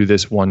need to do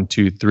this 1,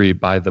 2, 3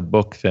 by the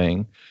book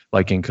thing,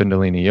 like in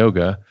Kundalini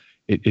yoga.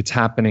 It's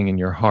happening in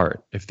your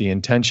heart. If the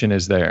intention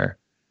is there,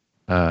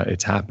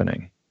 it's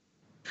happening.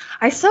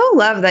 I so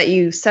love that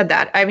you said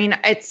that. I mean,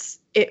 it's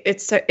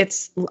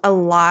a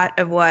lot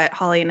of what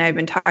Holly and I have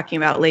been talking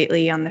about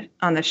lately on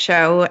the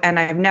show, and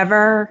I've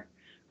never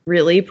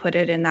really put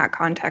it in that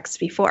context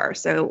before.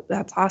 So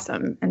that's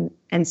awesome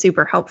and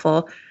super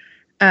helpful.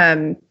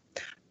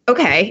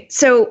 Okay,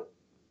 so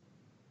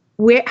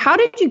how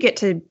did you get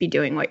to be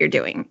doing what you're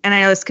doing? And I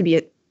know this could be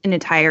an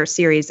entire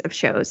series of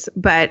shows,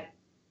 but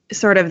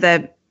sort of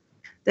the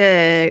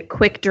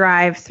quick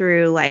drive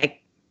through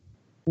like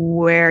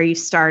where you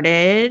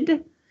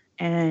started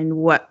and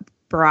what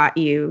brought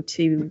you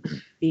to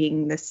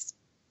being this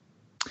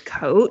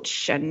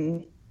coach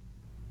and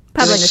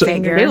public doing the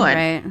thing figure, you're doing.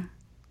 right?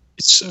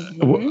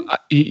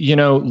 You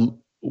know,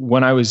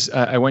 when I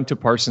went to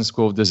Parsons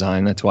School of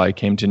Design, that's why I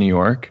came to New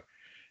York.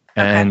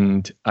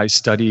 And I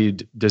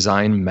studied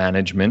design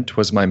management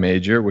was my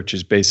major, which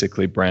is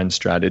basically brand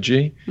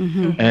strategy.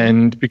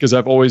 And because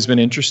I've always been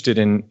interested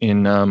in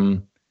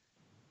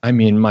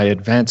my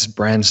advanced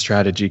brand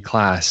strategy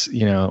class,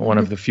 you know, one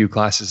of the few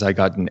classes I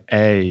got an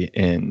A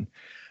in,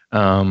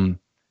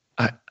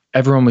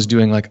 everyone was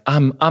doing like,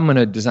 I'm going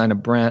to design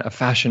a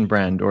fashion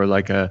brand, or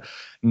like a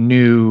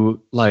new,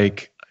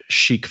 like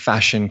chic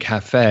fashion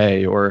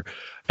cafe,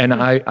 and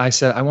I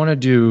said, I want to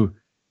do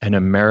an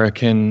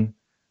American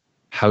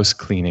house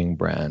cleaning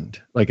brand,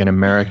 like an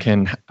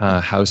American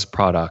house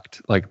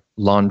product, like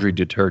laundry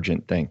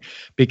detergent thing,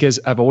 because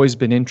I've always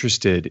been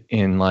interested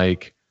in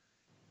the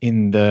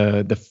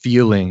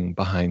feeling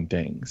behind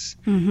things.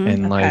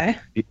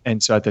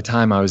 And so at the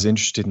time I was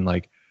interested in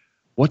like,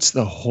 what's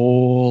the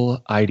whole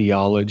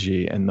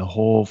ideology and the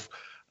whole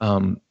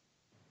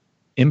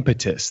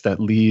impetus that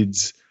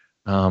leads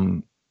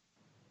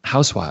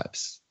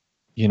housewives,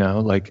 you know,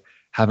 like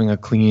having a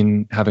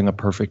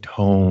perfect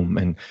home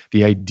and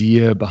the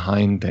idea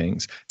behind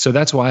things. So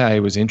that's why I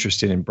was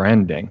interested in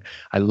branding.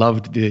 I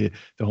loved the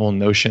whole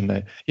notion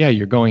that, yeah,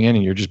 you're going in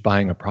and you're just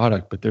buying a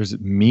product, but there's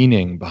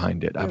meaning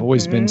behind it. I've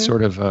always been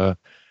sort of a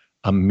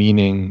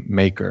meaning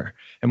maker.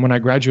 And when I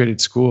graduated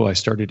school, I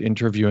started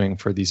interviewing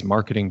for these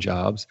marketing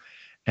jobs.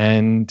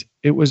 And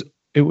it was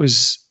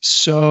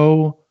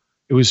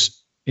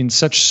in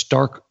such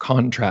stark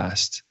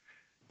contrast,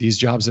 these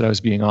jobs that I was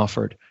being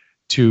offered,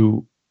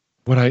 to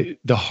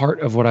the heart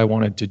of what I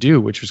wanted to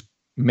do, which was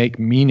make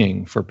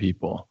meaning for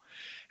people.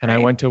 And I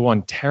went to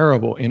one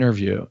terrible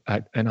interview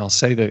and I'll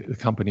say the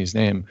company's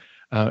name,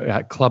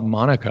 at Club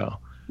Monaco.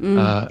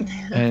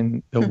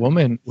 And the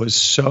woman was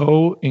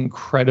so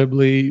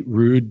incredibly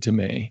rude to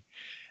me.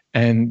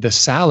 And the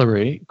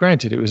salary,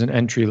 granted, it was an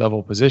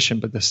entry-level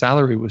position, but the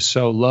salary was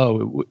so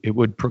low, it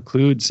would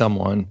preclude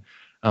someone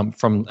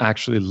from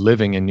actually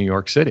living in New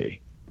York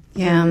City.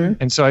 Yeah.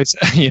 And so I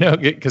said, you know,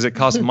 because it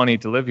costs money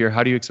to live here,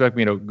 how do you expect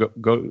me to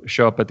go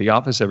show up at the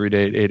office every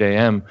day at 8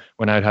 a.m.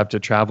 when I'd have to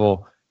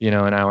travel, you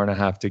know, an hour and a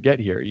half to get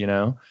here, you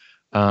know?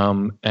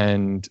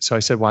 And so I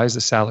said, why is the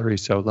salary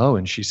so low?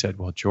 And she said,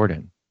 well,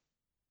 Jordan,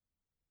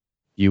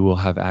 you will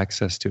have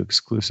access to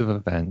exclusive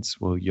events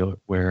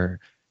where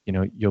you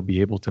know, you'll be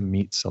able to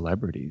meet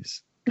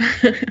celebrities.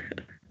 And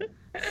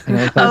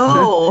I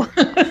thought,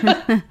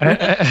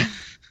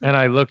 and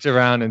I looked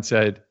around and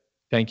said,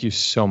 thank you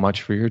so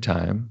much for your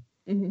time.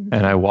 And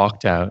I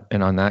walked out,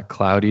 and on that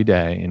cloudy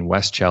day in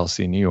West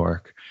Chelsea, New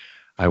York,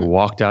 I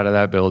walked out of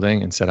that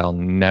building and said, I'll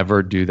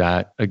never do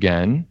that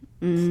again.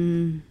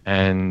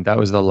 And that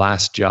was the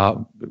last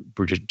job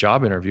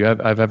interview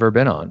I've ever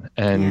been on.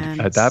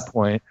 And at that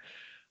point,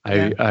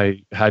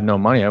 I had no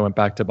money. I went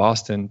back to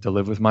Boston to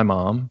live with my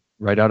mom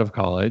right out of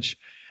college.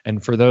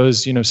 And for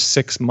those,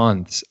 6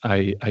 months,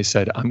 I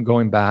said, I'm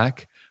going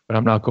back, but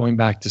I'm not going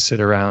back to sit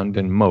around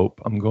and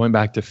mope. I'm going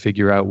back to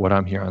figure out what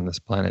I'm here on this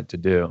planet to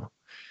do.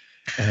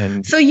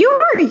 And so you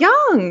were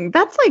young.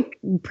 That's like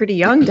pretty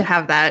young to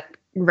have that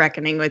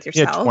reckoning with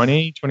yourself. Yeah,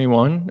 20,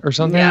 21 or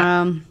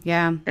something.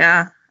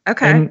 Yeah.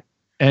 Okay.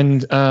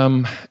 And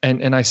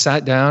I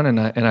sat down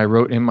and I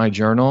wrote in my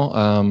journal.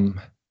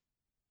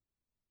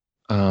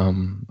 I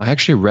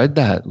actually read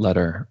that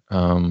letter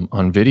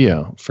on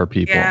video for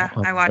people. Yeah,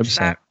 I watched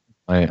that.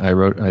 I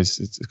wrote.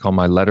 It's called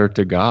My Letter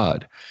to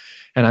God,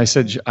 and I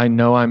said, I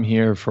know I'm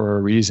here for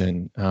a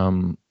reason.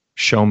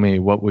 Show me,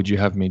 what would you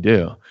have me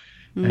do?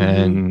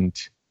 And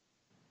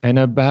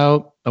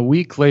about a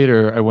week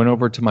later, I went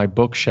over to my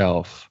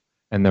bookshelf,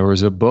 and there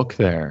was a book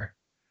there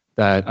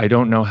that I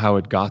don't know how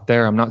it got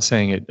there. I'm not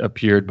saying it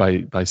appeared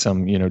by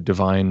some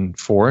divine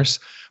force,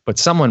 but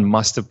someone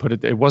must have put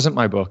it. It wasn't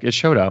my book. It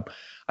showed up.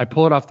 I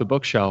pull it off the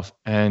bookshelf,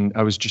 and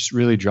I was just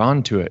really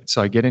drawn to it.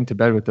 So I get into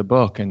bed with the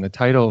book, and the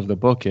title of the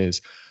book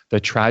is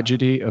The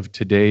Tragedy of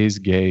Today's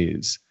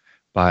Gays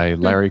by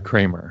Larry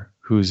Kramer,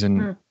 who's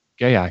a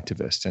gay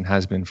activist and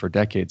has been for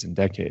decades and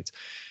decades.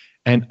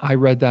 And I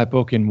read that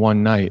book in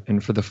one night,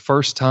 and for the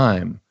first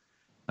time,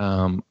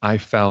 I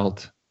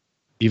felt,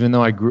 even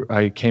though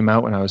I came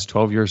out when I was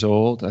 12 years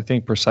old, I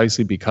think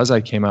precisely because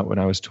I came out when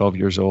I was 12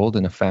 years old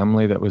in a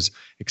family that was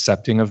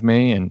accepting of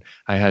me, and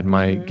I had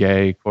my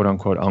gay, quote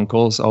unquote,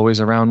 uncles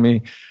always around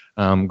me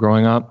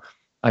growing up,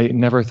 I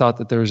never thought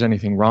that there was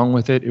anything wrong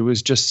with it. It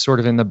was just sort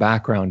of in the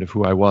background of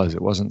who I was.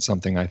 It wasn't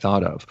something I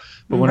thought of.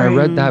 But when I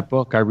read that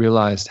book, I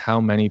realized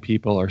how many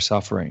people are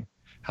suffering,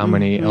 how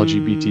many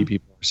LGBT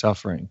people are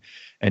suffering.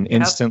 And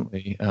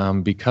instantly,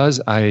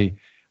 because I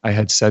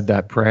had said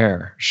that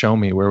prayer, show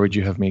me, where would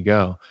you have me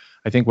go?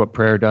 I think what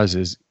prayer does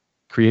is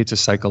creates a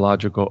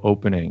psychological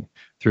opening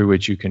through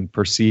which you can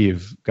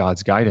perceive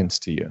God's guidance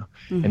to you.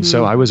 And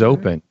so I was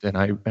open,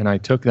 and I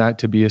took that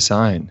to be a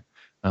sign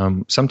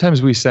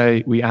Sometimes we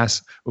say, we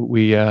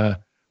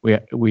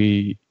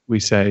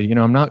say, you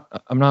know,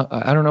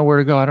 I don't know where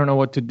to go. I don't know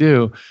what to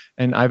do.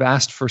 And I've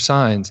asked for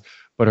signs,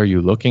 but are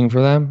you looking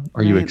for them?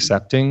 Are you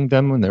accepting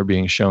them when they're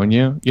being shown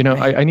you? You know,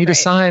 I need a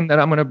sign that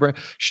I'm going to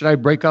should I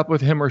break up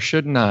with him or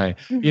shouldn't I?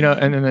 You know,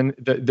 and then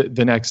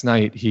the next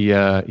night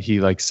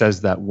he like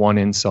says that one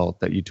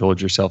insult that you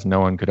told yourself no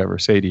one could ever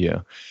say to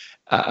you.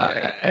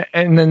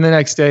 And then the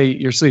next day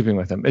you're sleeping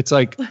with him. It's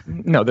like,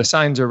 no, the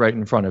signs are right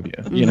in front of you,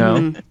 you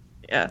know?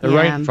 Yeah. They're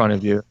right in front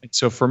of you.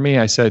 So for me,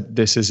 I said,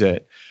 this is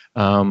it.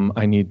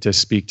 I need to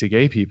speak to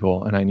gay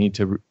people, and I need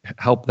to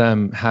help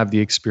them have the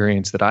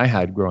experience that I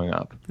had growing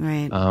up.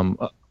 Right.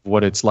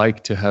 What it's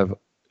like to have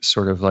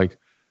sort of like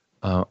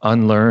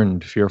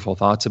unlearned fearful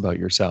thoughts about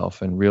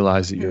yourself and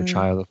realize that you're a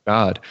child of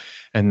God.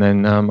 And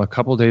then a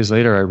couple days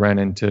later, I ran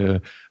into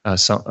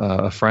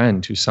a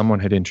friend who someone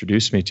had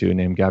introduced me to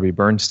named Gabby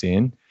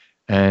Bernstein.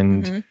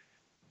 And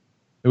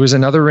it was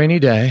another rainy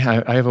day.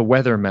 I have a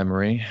weather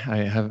memory.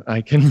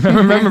 I can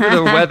remember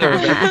the weather.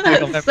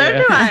 So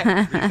do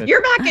I.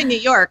 You're back in New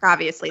York,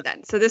 obviously,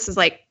 then. So this is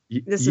like,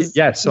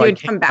 So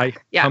you'd come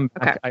back. I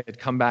had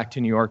come back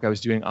to New York. I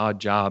was doing odd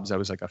jobs. I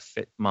was like a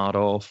fit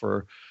model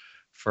for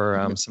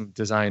some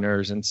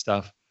designers and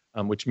stuff,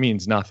 which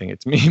means nothing.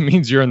 It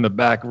means you're in the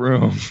back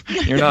room.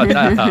 You're not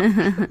that.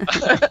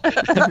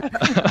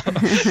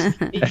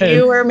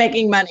 You were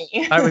making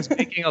money. I was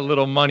making a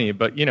little money,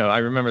 but you know, I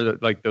remember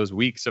that like those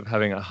weeks of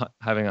having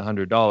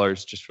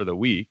 $100 just for the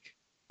week,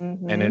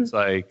 and it's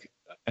like,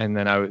 and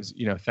then I was,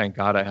 you know, thank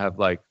God I have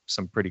like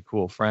some pretty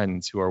cool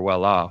friends who are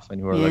well off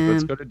and who are like,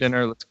 let's go to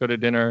dinner,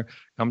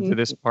 come to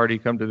this party.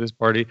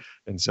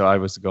 And so I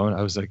was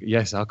like,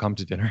 yes, I'll come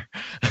to dinner.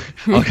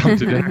 I'll come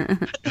to dinner.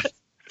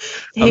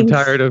 I'm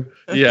tired of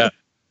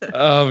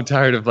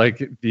like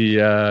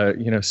the,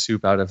 you know,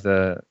 soup out of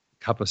the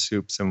cup of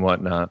soups and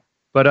whatnot.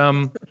 But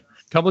a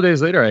couple of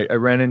days later, I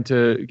ran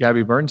into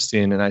Gabby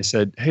Bernstein and I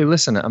said, hey,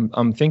 listen,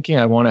 I'm thinking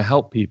I want to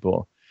help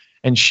people.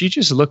 And she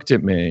just looked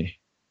at me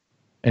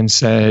and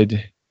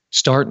said,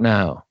 start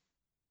now.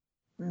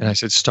 And I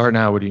said, start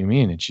now? What do you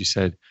mean? And she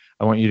said,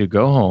 I want you to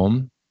go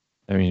home.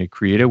 I mean, to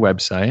create a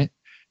website,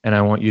 and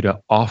I want you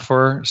to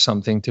offer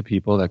something to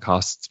people that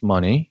costs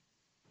money.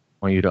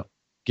 I want you to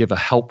give a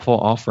helpful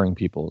offering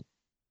people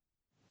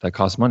that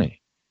costs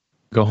money.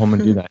 Go home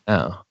and do that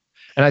now.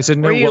 And I said,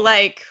 no. Were you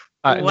like,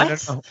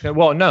 what? No.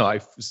 Well, no,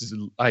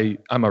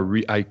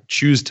 I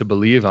choose to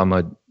believe I'm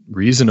a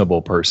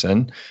reasonable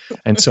person.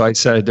 And so I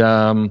said,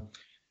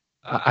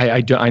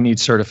 I need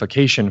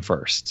certification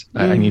first.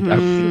 I need,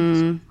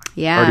 already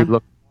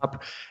looked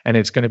up, and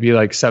it's going to be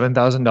like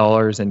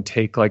 $7,000 and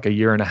take like a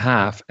year and a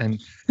half. And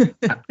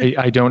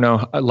I don't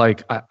know,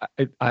 like,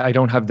 I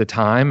don't have the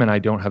time and I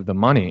don't have the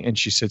money. And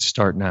she said,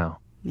 start now.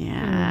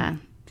 Yeah.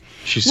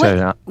 She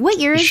said, what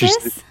year is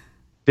this?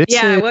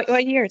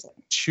 What year is it?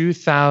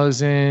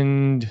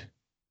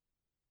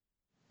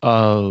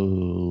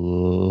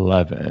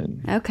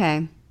 2011.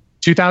 Okay.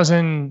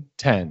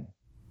 2010.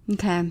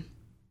 Okay.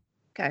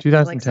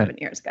 2010. Like 7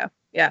 years ago.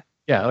 Yeah.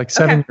 Yeah, like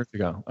 7 years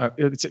ago.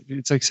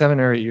 It's like 7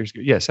 or 8 years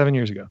ago. Yeah, 7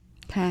 years ago.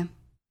 Okay.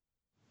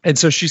 And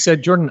so she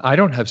said, Jordan, I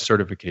don't have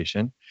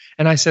certification.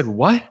 And I said,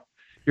 what?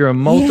 You're a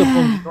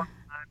multiple New York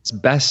Times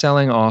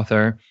best-selling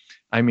author.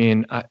 I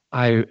mean,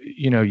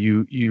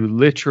 you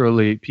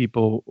literally,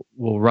 people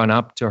will run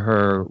up to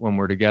her when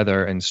we're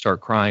together and start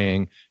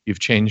crying. You've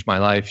changed my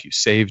life. You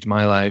saved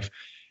my life.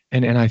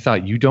 And I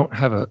thought, you don't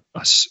have a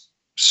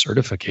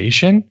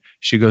certification?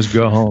 She goes,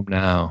 go home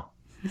now.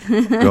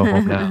 Go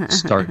home now.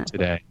 Start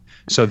today.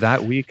 So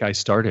that week I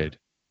started,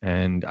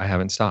 and I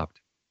haven't stopped.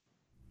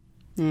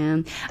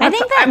 Yeah.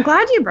 I'm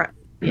glad you brought.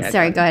 Yeah,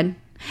 sorry, go ahead.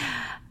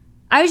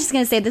 I was just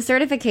going to say the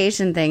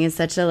certification thing is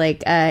such a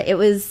it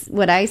was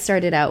what I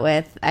started out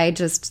with.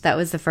 That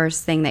was the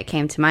first thing that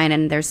came to mind.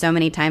 And there's so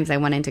many times I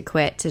wanted to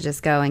quit to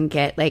just go and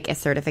get like a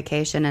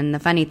certification. And the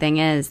funny thing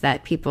is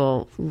that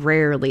people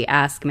rarely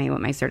ask me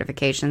what my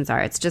certifications are.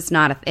 It's just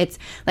not, it's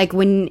like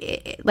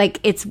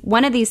it's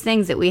one of these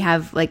things that we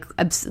have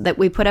that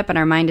we put up in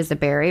our mind as a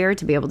barrier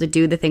to be able to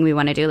do the thing we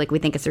want to do. Like we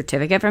think a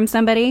certificate from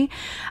somebody,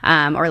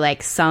 or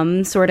like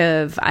some sort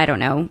of, I don't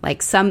know,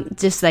 like some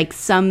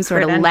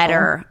sort of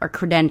letter or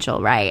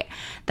credential, right?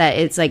 That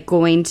it's like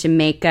going to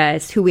make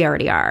us who we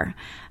already are.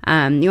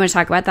 You want to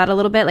talk about that a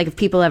little bit? Like if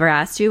people ever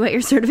asked you what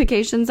your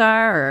certifications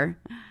are, or?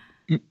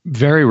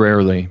 Very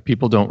rarely.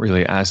 People don't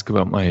really ask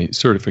about my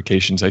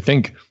certifications. I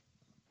think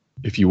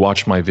if you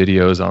watch my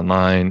videos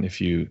online,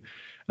 if you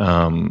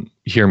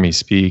hear me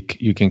speak,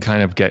 you can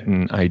kind of get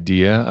an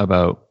idea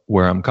about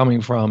where I'm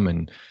coming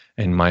from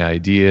and my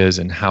ideas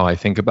and how I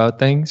think about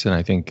things. And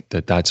I think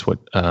that's what,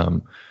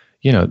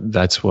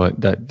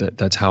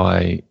 that's how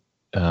I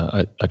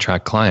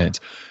attract clients.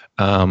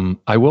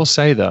 I will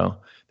say though,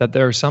 that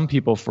there are some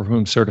people for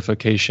whom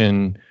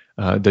certification,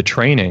 the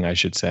training, I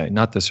should say,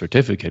 not the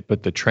certificate,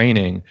 but the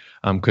training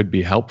could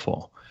be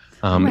helpful.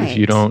 Right.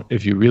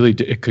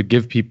 It could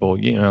give people,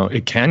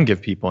 it can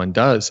give people and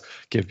does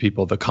give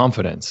people the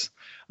confidence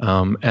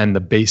and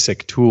the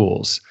basic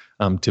tools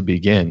to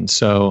begin.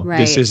 So Right.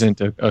 this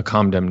isn't a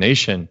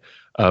condemnation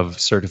of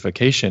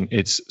certification.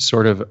 It's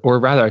sort of, or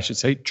rather, I should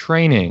say,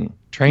 training.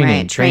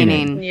 Right,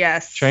 training.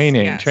 Yes.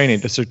 Training.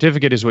 Yes. The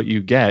certificate is what you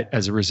get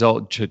as a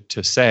result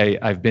to say,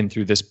 I've been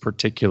through this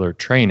particular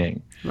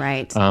training.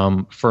 Right.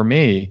 For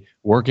me,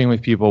 working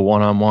with people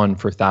one-on-one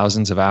for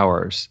thousands of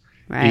hours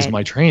is Right.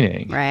 my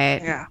training.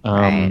 Right. Yeah.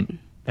 Right.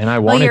 And I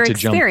Well, wanted your to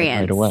jump in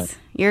experience, right away.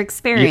 your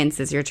experience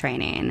is your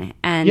training,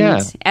 and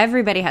Yeah.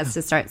 everybody has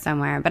to start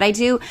somewhere. But I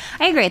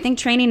agree. I think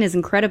training is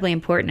incredibly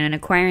important in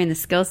acquiring the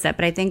skill set.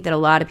 But I think that a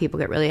lot of people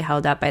get really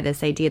held up by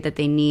this idea that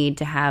they need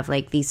to have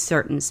like these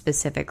certain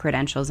specific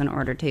credentials in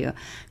order to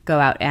go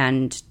out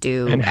and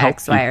do And help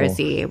X, Y, or people.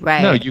 Z.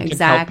 Right? No, you can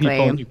exactly. help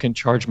people and you can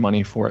charge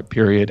money for it,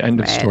 period. End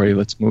of Right. story.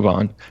 Let's move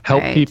on.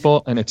 Help Right.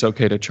 people, and it's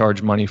okay to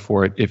charge money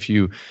for it if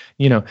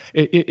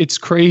it's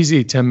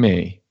crazy to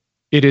me.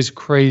 It is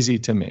crazy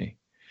to me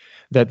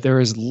that there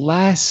is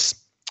less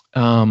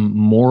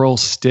moral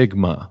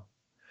stigma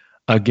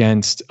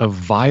against a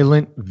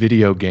violent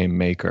video game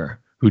maker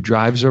who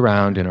drives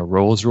around in a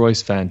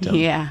Rolls-Royce Phantom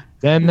Yeah.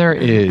 than there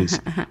is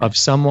of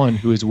someone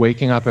who is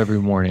waking up every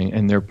morning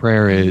and their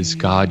prayer is,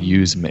 God,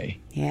 use me.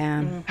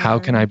 Yeah. How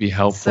can I be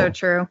helpful? So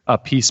true. A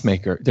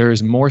peacemaker. There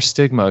is more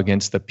stigma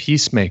against the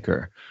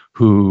peacemaker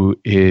who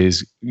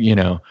is,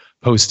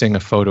 posting a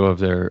photo of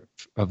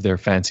their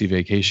fancy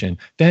vacation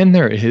than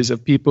there is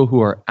of people who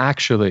are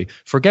actually,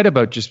 forget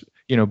about just,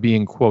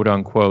 being quote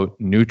unquote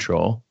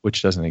neutral,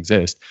 which doesn't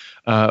exist,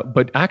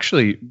 but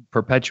actually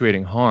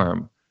perpetuating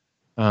harm.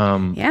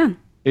 Yeah.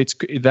 It's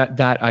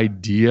that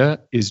idea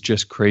is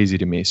just crazy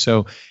to me.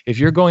 So if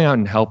you're going out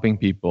and helping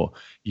people,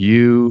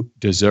 you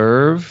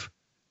deserve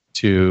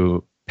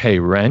to pay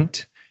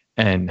rent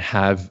and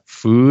have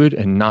food,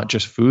 and not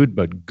just food,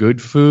 but good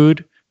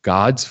food,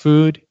 God's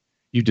food.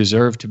 You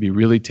deserve to be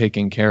really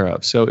taken care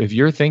of. So if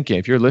you're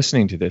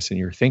listening to this and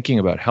you're thinking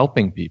about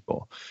helping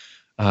people,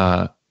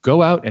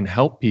 go out and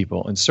help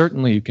people. And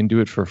certainly you can do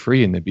it for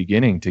free in the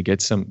beginning to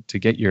get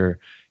your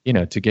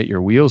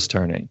wheels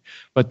turning.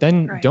 But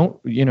then Right. don't,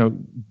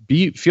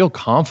 feel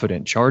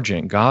confident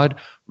charging. God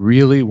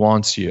really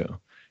wants you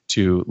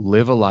to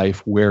live a life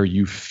where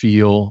you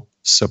feel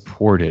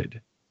supported,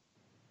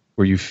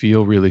 where you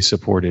feel really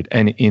supported.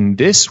 And in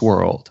this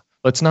world,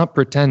 let's not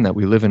pretend that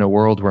we live in a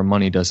world where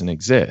money doesn't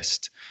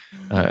exist.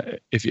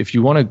 If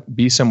you want to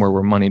be somewhere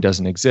where money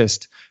doesn't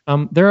exist,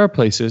 there are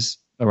places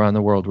around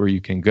the world where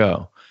you can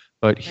go.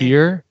 But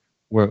here,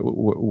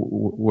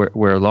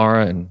 where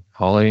Laura and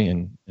Holly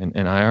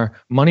and I are,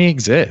 money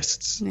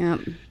exists. Yeah.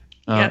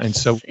 Yes, and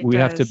so it we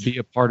have to does. be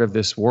a part of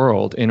this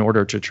world in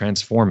order to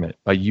transform it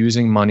by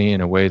using money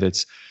in a way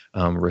that's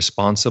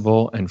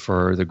responsible and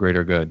for the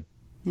greater good.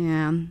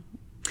 Yeah.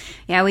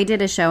 Yeah, we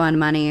did a show on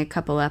money a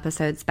couple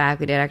episodes back.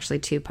 We did actually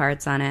 2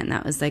 parts on it, and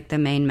that was like the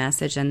main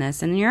message in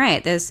this. And you're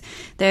right. There's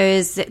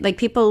like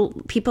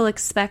people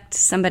expect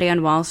somebody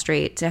on Wall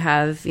Street to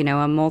have,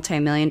 a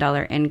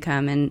multi-million-dollar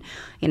income, and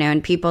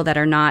and people that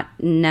are not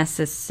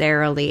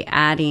necessarily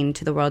adding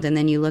to the world. And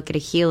then you look at a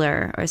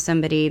healer or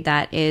somebody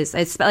that is,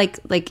 it's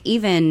like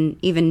even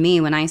me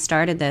when I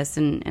started this,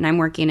 and I'm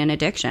working in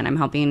addiction. I'm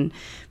helping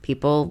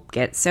people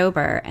get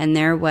sober, and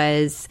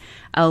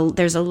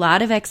there's a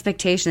lot of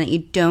expectation that you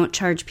don't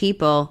charge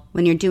people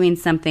when you're doing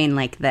something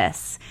like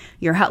this.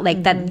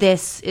 That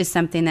this is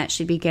something that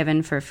should be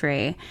given for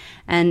free.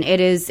 And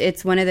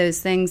it's one of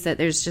those things that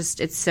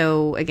it's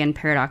so, again,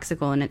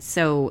 paradoxical, and it's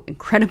so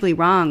incredibly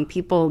wrong.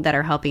 People that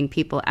are helping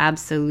people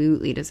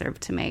absolutely deserve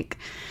to make.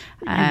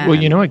 Well,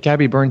 you know what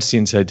Gabby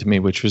Bernstein said to me,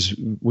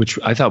 which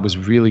I thought was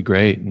really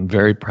great and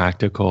very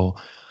practical.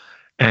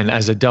 And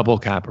as a double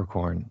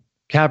Capricorn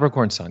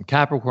sun,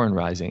 Capricorn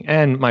rising,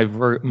 and my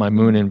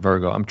moon in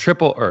Virgo, I'm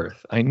triple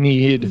Earth. I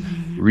need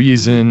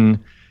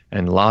reason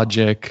and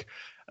logic,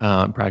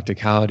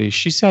 practicality.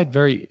 She said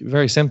very,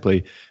 very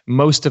simply,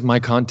 most of my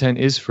content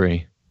is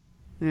free.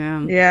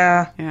 Yeah.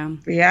 Yeah. Yeah.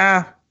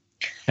 Yeah.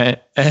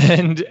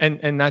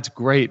 And that's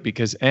great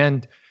because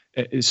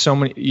so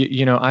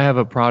many, I have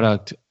a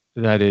product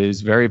that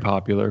is very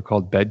popular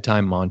called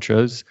Bedtime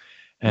Mantras,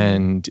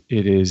 and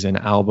it is an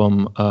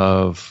album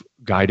of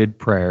guided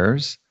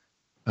prayers.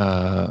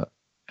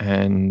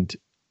 And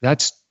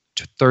that's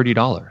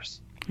 $30.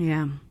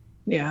 Yeah.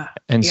 Yeah.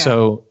 And Yeah.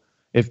 so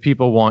if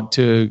people want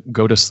to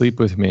go to sleep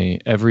with me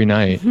every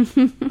night,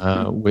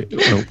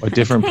 with a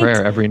different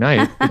prayer every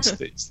night, that's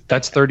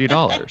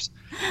 $30.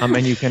 And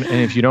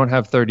if you don't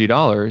have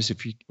 $30,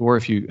 if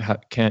you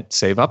can't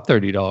save up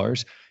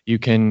 $30, you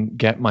can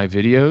get my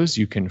videos.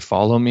 You can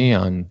follow me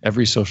on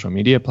every social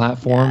media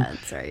platform, Yeah,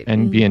 that's right.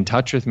 and be in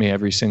touch with me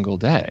every single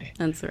day.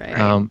 That's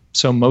right.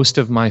 So most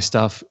of my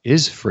stuff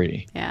is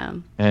free. Yeah.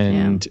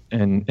 And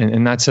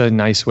that's a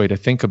nice way to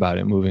think about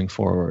it moving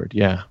forward.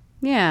 Yeah.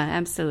 Yeah,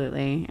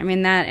 absolutely. I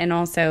mean, that, and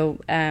also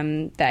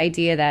the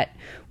idea that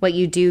what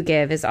you do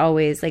give is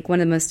always, like,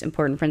 one of the most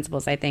important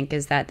principles, I think,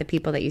 is that the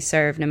people that you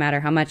serve, no matter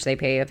how much they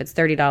pay you, if it's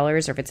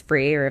 $30 or if it's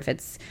free or if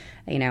it's,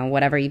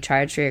 whatever you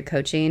charge for your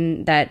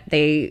coaching, that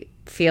they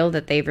feel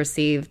that they've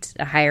received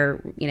a higher,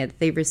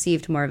 they've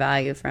received more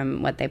value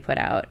from what they put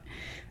out.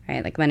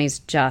 right? Like money's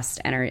just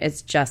energy.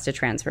 It's just a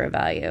transfer of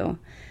value.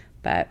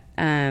 But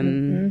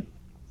yeah.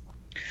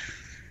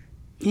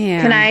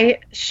 Can I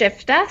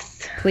shift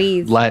us?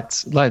 Please.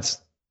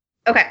 Let's.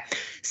 Okay.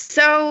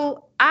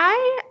 So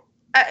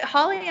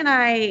Holly and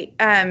I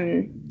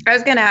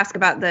was going to ask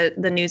about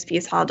the news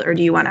piece, Hald, or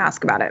do you want to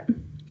ask about it?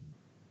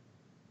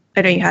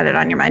 I know you had it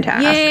on your mind to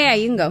ask. Yeah,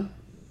 you can go.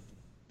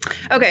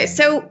 Okay.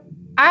 So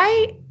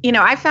I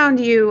found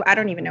you, I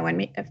don't even know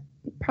when,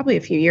 probably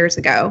a few years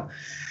ago.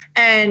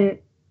 And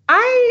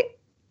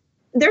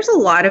there's a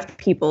lot of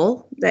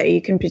people that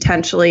you can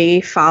potentially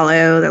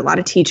follow. There are a lot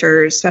of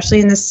teachers, especially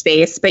in this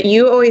space, but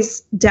you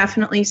always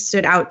definitely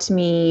stood out to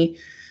me.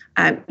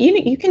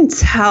 You can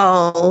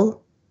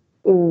tell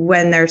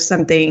when there's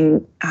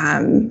something,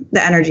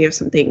 the energy of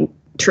something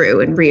true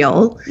and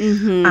real.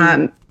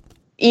 Mm-hmm.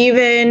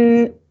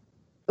 Even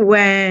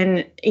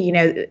when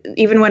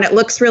it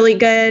looks really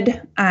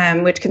good,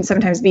 which can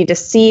sometimes be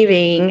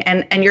deceiving,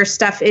 and your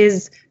stuff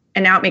is,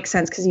 and now it makes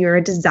sense because you're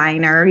a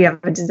designer, you have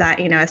a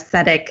design,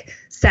 aesthetic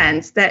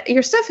sense that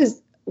your stuff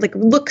is like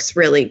looks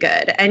really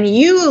good and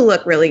you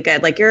look really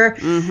good. Like you're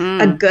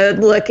a good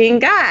looking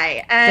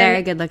guy. And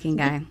very good looking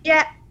guy.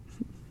 Yeah.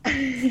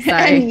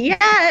 And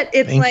yet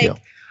it's Thank you.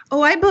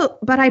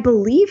 But I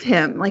believe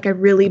him. Like I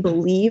really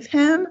believe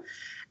him.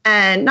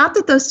 And not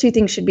that those two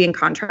things should be in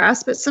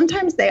contrast, but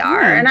sometimes they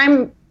are. And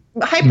I'm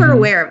hyper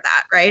aware of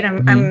that, right?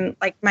 I'm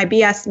like, my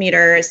BS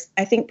meter is,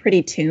 I think,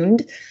 pretty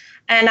tuned.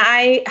 And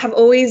I have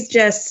always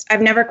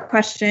I've never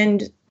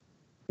questioned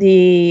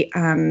the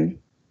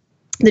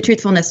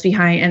truthfulness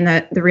behind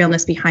and the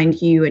realness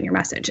behind you and your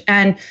message.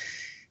 And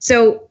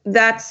so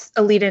that's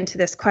a lead into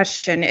this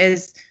question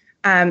is,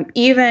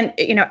 even,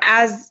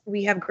 as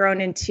we have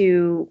grown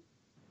into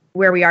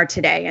where we are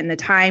today and the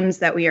times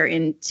that we are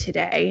in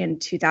today in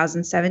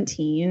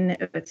 2017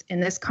 in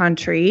this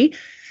country,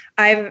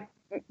 I've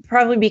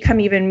probably become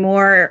even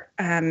more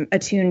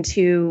attuned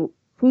to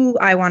who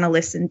I want to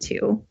listen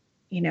to,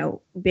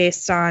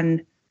 based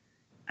on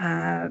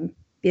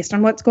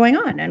what's going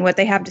on and what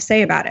they have to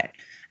say about it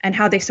and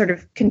how they sort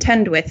of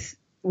contend with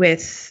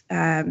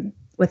the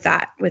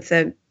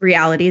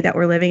reality that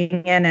we're living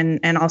in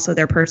and also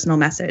their personal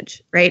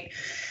message. Right.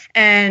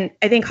 And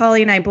I think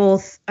Holly and I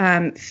both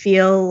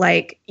feel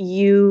like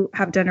you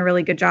have done a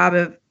really good job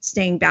of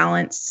staying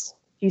balanced.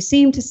 You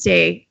seem to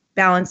stay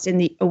balanced in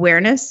the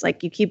awareness,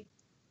 like you keep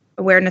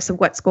awareness of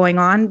what's going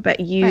on, but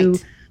you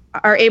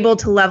are able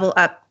to level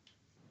up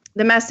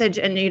the message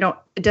and it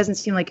doesn't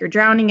seem like you're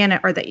drowning in it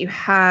or that you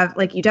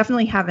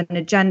definitely have an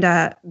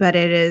agenda, but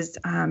it is,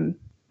 I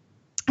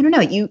don't know,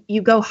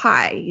 you go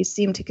high. You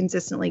seem to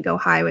consistently go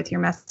high with your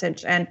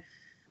message. And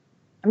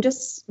I'm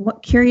just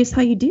curious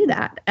how you do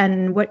that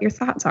and what your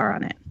thoughts are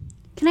on it.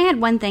 Can I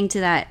add one thing to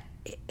that?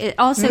 It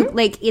also,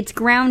 it's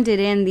grounded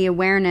in the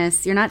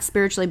awareness. You're not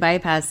spiritually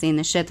bypassing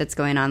the shit that's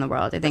going on in the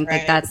world. I think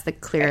that's the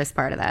clearest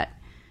part of that.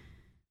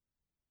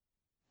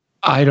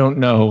 I don't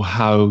know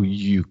how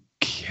you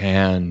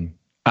can.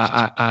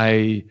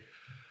 I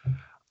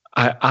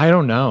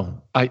don't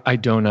know. I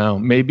don't know.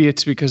 Maybe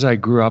it's because I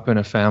grew up in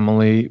a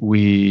family.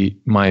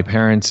 My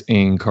parents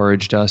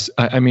encouraged us.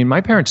 I mean,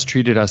 my parents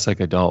treated us like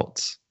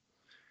adults.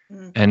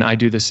 And I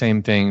do the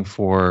same thing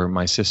for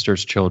my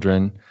sister's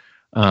children.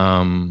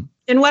 In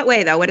what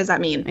way, though? What does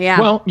that mean? Yeah.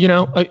 Well,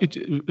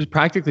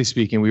 practically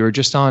speaking, we were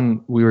just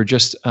on a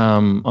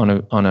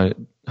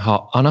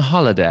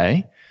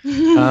holiday.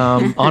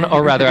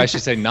 Or rather, I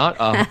should say, not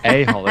a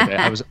holiday.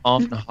 I was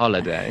on a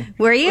holiday.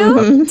 Were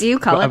you? Do you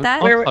call it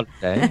that?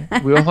 Holiday.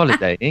 We were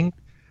holidaying.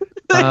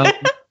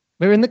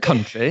 We were in the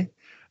country.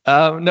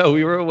 No,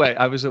 we were away.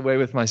 I was away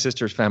with my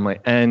sister's family,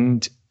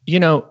 and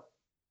little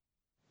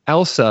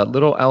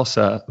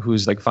Elsa,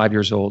 who's like 5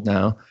 years old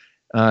now,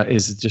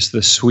 is just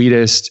the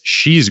sweetest.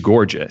 She's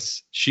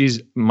gorgeous.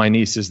 My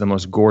niece is the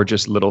most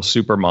gorgeous little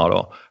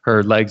supermodel.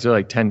 Her legs are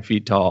like 10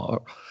 feet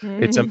tall.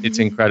 It's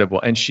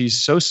incredible. And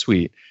she's so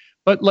sweet.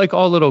 But like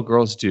all little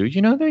girls do,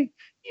 they,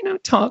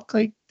 talk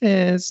like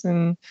this.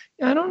 And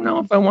I don't know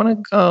if I want to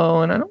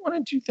go and I don't want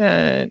to do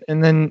that.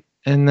 And then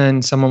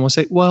someone will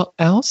say, well,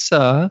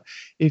 Elsa,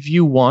 if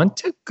you want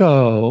to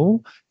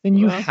go, then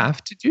you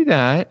have to do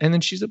that. And then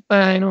she's like,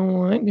 but I don't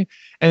want to.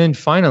 And then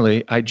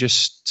finally, I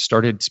just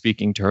started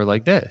speaking to her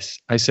like this.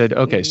 I said,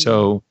 okay,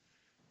 so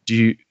do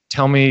you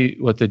tell me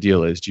what the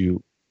deal is?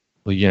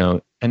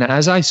 And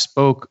as I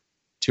spoke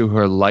to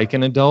her like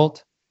an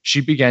adult,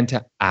 she began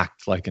to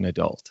act like an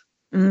adult.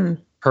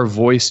 Her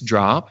voice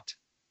dropped.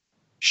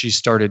 She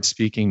started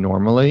speaking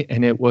normally.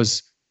 And it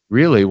was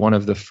really one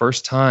of the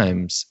first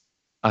times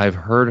I've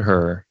heard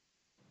her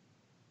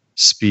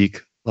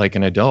speak like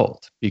an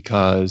adult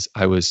because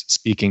I was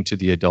speaking to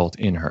the adult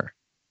in her.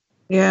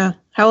 Yeah.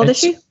 How old is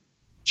she?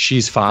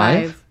 She's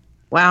 5.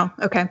 Wow.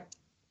 Okay.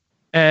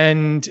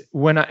 And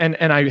when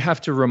I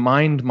have to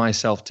remind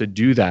myself to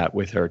do that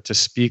with her, to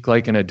speak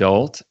like an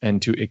adult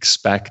and to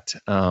expect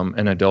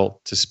an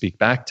adult to speak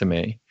back to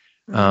me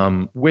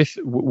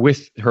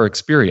with her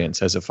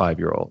experience as a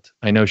 5-year-old.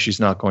 I know she's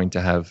not going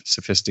to have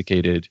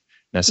sophisticated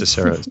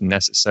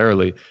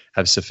necessarily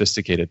have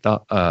sophisticated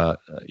thought,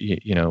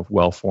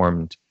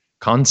 well-formed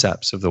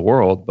concepts of the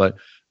world. But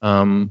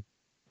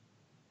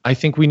I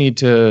think we need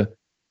to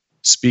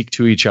speak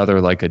to each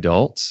other like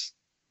adults.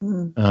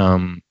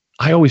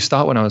 I always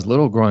thought when I was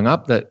little growing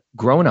up that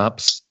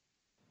grown-ups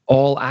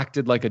all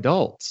acted like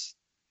adults.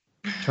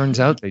 Turns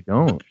out they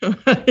don't.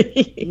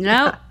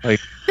 No. Like,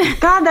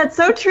 God, that's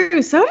so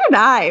true. So did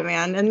I,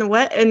 man. And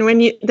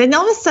then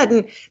all of a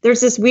sudden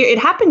there's this weird, it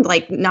happened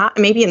like not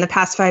maybe in the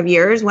past 5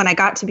 years when I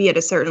got to be at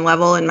a certain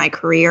level in my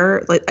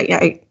career. Like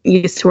I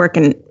used to work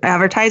in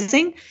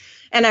advertising,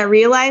 and I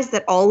realized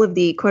that all of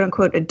the quote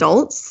unquote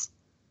adults,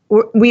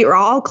 we were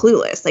all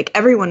clueless. Like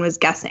everyone was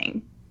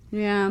guessing.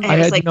 Yeah. And I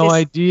had like no this,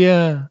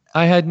 idea.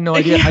 I had no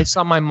idea. I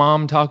saw my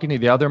mom talking to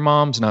the other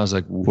moms, and I was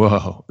like,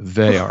 "Whoa,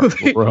 they are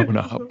grown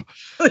up.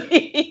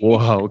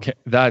 Whoa, okay.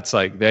 That's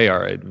like they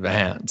are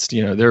advanced.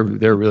 You know,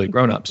 they're really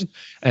grown ups."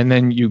 And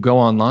then you go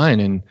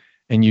online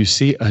and you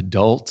see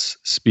adults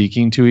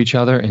speaking to each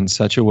other in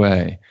such a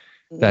way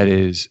that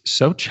is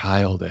so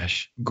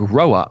childish.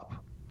 Grow up.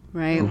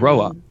 Right. Grow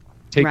up.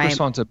 Take Right.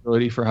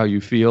 responsibility for how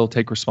you feel.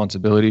 Take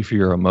responsibility for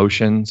your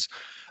emotions.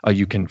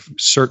 You can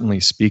certainly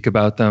speak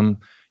about them.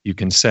 You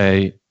can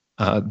say,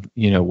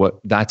 what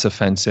that's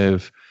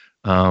offensive.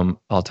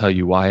 I'll tell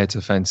you why it's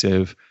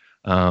offensive.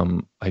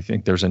 I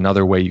think there's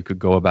another way you could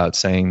go about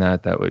saying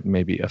that would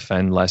maybe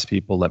offend less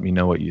people. Let me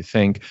know what you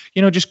think.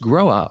 Just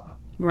grow up.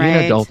 Right. Be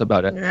an adult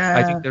about it. Yeah.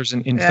 I think there's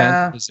an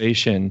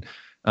infantilization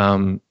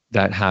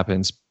that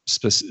happens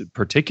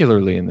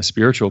particularly in the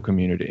spiritual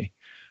community.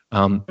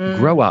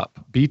 Grow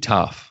up. Be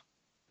tough.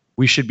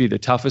 We should be the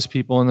toughest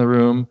people in the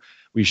room.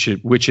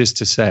 Which is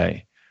to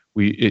say,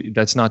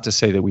 that's not to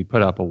say that we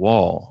put up a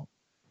wall.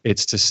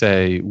 It's to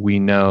say we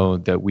know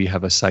that we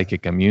have a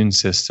psychic immune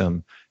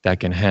system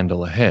that can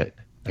handle a hit,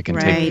 that can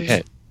take a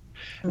hit.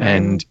 Right.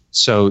 And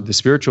so the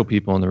spiritual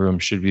people in the room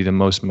should be the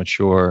most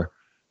mature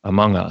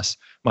among us.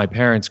 My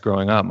parents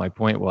growing up at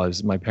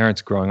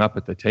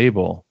the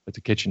table, at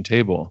the kitchen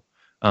table,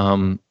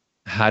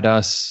 had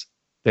us,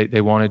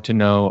 they wanted to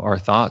know our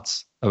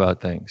thoughts about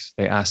things.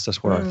 They asked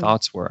us what our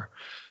thoughts were.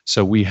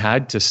 So we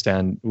had to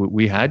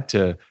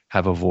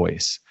have a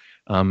voice.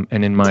 And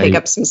in my take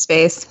up some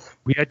space.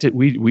 We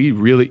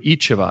really,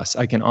 each of us,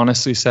 I can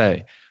honestly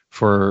say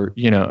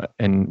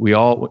and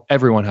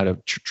everyone had a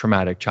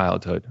traumatic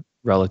childhood,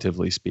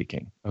 relatively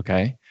speaking.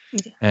 Okay.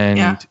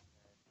 And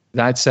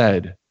that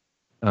said,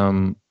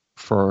 my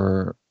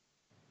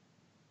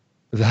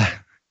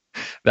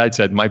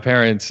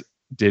parents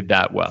did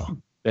that well.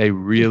 They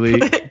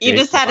really. You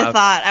just had a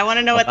thought. I want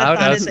to know what the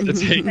thought is. To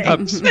take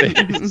up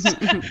space.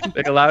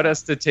 They allowed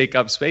us to take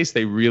up space.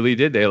 They really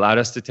did. They allowed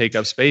us to take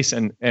up space.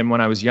 And when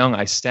I was young,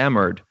 I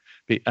stammered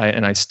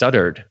and I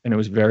stuttered, and it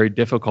was very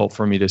difficult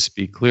for me to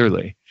speak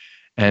clearly.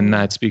 And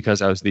that's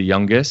because I was the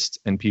youngest,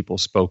 and people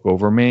spoke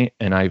over me,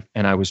 and I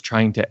was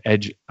trying to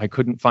edge. I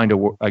couldn't find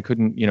I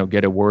couldn't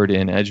get a word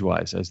in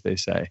edgewise, as they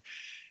say.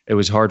 It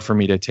was hard for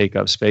me to take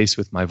up space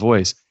with my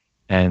voice.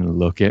 And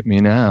look at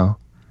me now.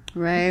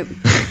 Right.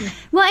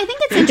 Well, I think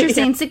it's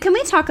interesting. So, can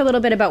we talk a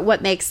little bit about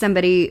what makes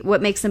somebody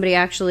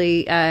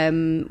actually,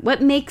 what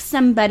makes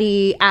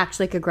somebody act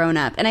like a grown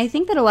up? And I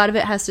think that a lot of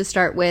it has to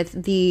start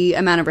with the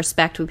amount of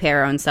respect we pay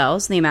our own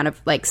selves, the amount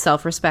of like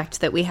self-respect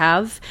that we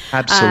have.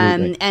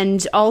 Absolutely.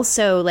 And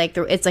also like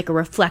it's like a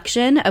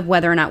reflection of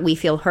whether or not we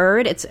feel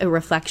heard. It's a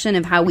reflection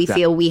of how we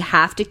feel we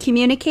have to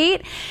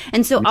communicate.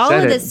 And so all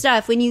of this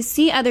stuff, when you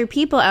see other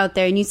people out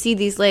there and you see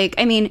these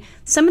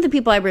some of the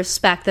people I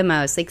respect the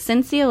most, like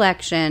since the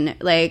election,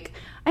 like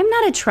I'm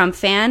not a Trump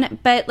fan,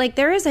 but like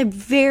there is a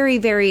very,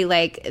 very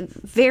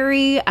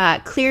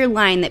clear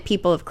line that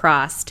people have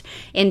crossed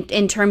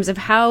in terms of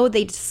how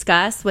they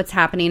discuss what's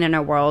happening in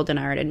our world and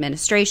our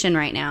administration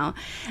right now.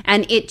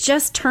 And it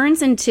just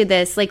turns into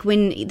this, like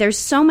when there's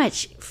so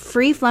much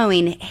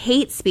free-flowing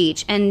hate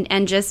speech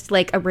and just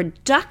like a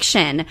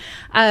reduction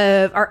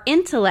of our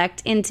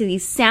intellect into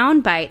these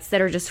sound bites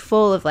that are just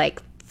full of like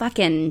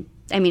fucking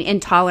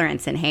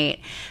intolerance and hate.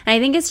 And I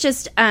think it's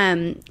just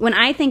when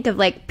I think of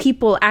like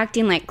people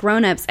acting like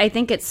grown-ups, I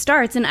think it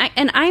starts and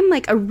I'm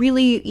like a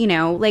really,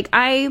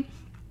 I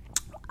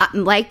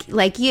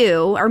like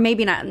you, or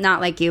maybe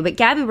not like you, but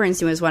Gabby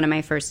Bernstein was one of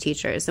my first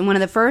teachers. And one of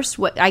the first,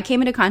 I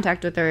came into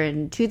contact with her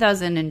in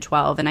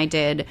 2012, and I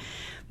did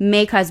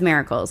May Cause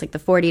Miracles, like the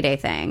 40-day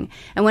thing.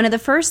 And one of the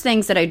first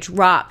things that I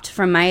dropped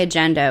from my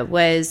agenda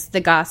was the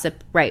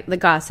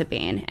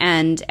gossiping,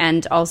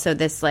 and also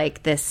this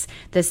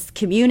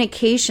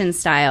communication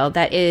style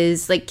that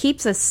is like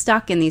keeps us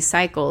stuck in these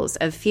cycles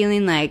of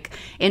feeling like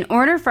in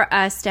order for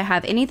us to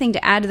have anything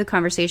to add to the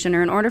conversation,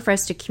 or in order for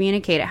us to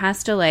communicate, it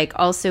has to like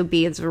also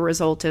be as a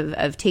result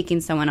of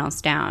taking someone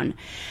else down.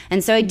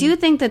 And so I do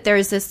think that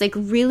there's this like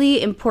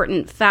really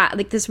important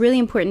this really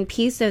important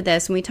piece of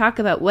this when we talk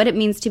about what it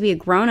means to be a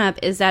grown grown-up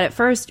is that at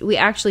first we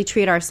actually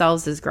treat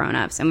ourselves as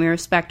grown-ups and we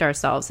respect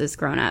ourselves as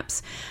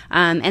grown-ups.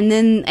 And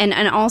then,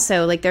 and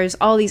also, like, there's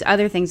all these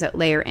other things that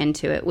layer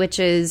into it, which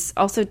is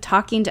also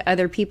talking to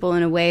other people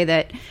in a way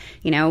that,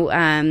 you know,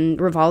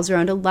 revolves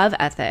around a love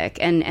ethic,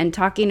 and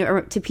talking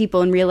to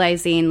people and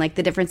realizing, like,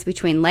 the difference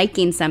between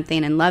liking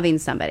something and loving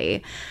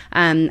somebody.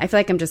 I feel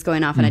like I'm just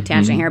going off on a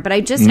tangent here, but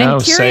I'm curious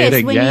say it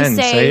again, when you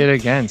say it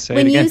again.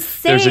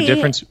 There's a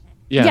difference.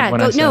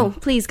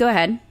 Please go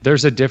ahead.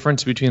 There's a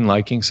difference between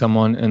liking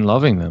someone and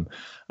loving them.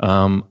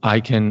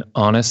 I can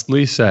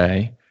honestly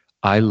say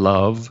I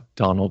love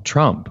Donald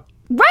Trump.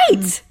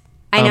 Right.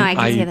 I know. I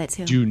can say that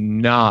too. I do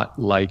not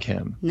like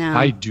him. No.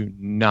 I do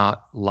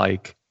not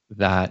like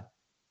that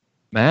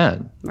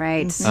man.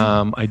 Right.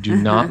 I do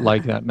not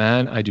like that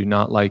man. I do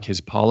not like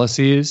his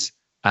policies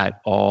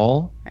at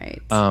all.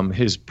 Right.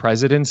 His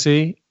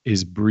presidency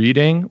is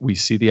breeding, we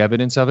see the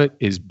evidence of it,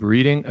 is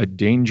breeding a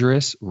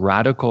dangerous,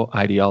 radical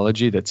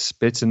ideology that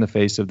spits in the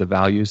face of the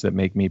values that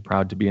make me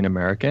proud to be an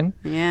American.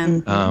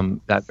 Yeah.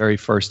 That very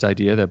first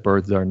idea that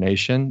birthed our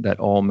nation, that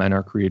all men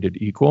are created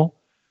equal.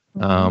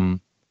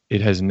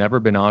 It has never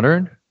been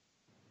honored.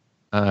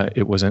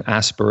 It was an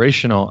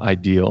aspirational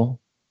ideal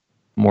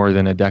more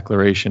than a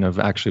declaration of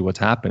actually what's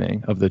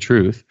happening, of the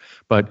truth.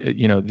 But,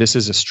 you know, this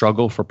is a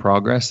struggle for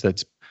progress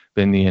that's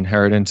been the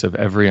inheritance of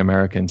every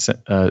American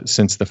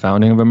since the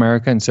founding of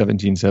America in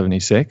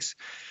 1776.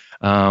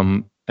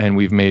 And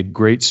we've made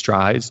great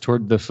strides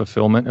toward the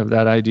fulfillment of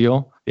that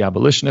ideal. The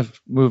abolitionist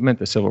movement,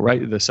 the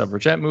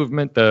suffragette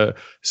movement, the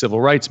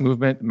civil rights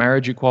movement,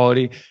 marriage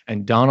equality.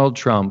 And Donald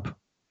Trump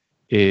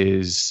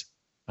is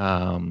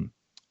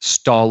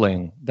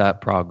stalling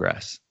that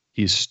progress.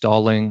 He's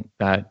stalling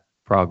that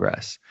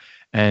progress.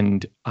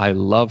 And I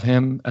love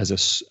him as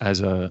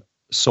a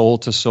soul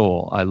to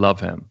soul. I love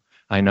him.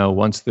 I know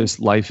once this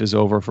life is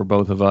over for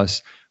both of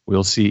us,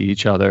 we'll see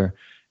each other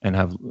and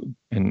have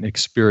and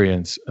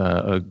experience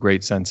a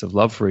great sense of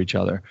love for each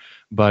other.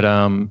 But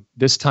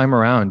this time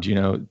around, you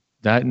know,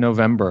 last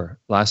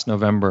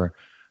November,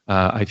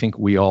 I think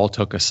we all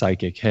took a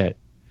psychic hit.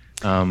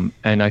 And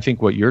I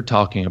think what you're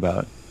talking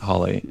about,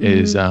 Holly,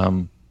 is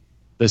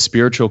the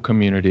spiritual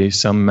community,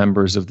 some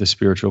members of the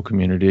spiritual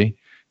community,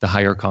 the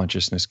higher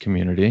consciousness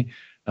community,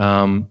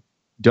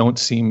 don't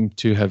seem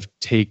to have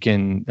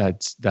taken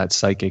that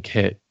psychic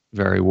hit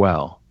very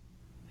well.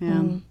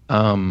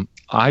 Yeah.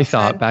 I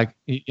thought back,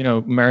 you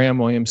know, Marianne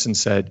Williamson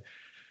said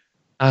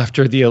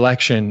after the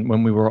election,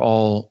 when we were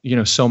all, you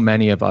know, so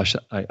many of us,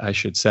 I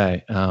should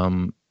say,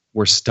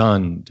 were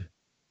stunned.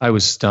 I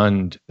was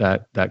stunned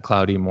that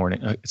cloudy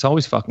morning. It's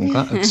always fucking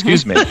cloudy.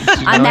 Excuse me.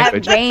 On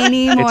that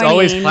rainy morning. It's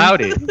always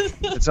cloudy.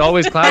 It's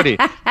always cloudy.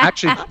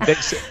 Actually,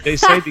 they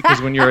say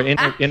because when you're in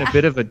a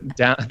bit of a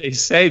down, they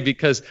say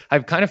because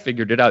I've kind of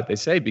figured it out. They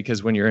say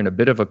because when you're in a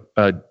bit of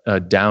a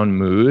down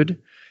mood,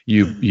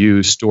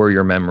 you store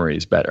your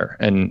memories better.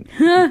 And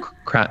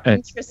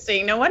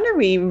interesting. No wonder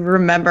we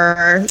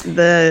remember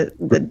the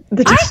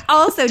I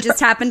also just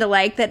happen to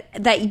like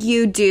that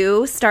you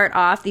do start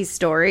off these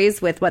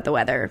stories with what the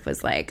weather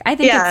was like. I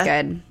think it's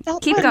good.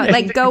 Keep going.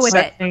 Like, go with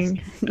it.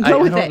 I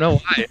don't know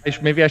why.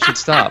 Maybe I should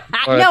stop.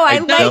 No, I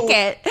like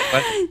it.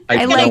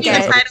 I like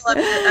it. The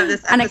title of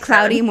this On a episode.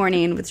 cloudy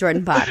morning with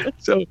Jordan Bach.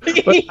 So,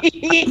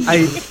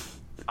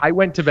 I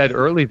went to bed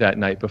early that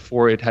night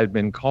before it had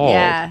been called.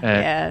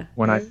 And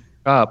when I woke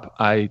up,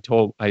 I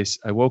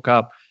woke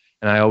up,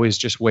 and I always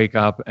just wake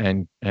up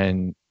and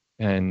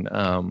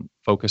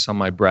focus on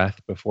my breath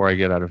before I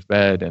get out of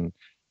bed. And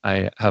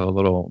I have a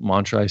little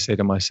mantra I say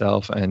to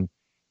myself. And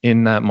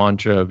in that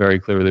mantra very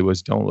clearly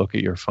was, don't look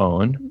at your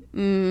phone.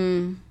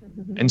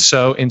 And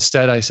so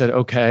instead I said,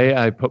 okay,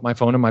 I put my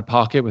phone in my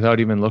pocket without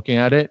even looking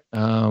at it,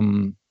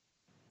 and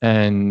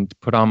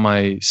put on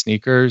my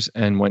sneakers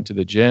and went to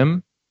the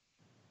gym.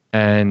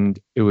 And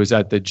it was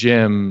at the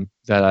gym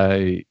that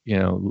I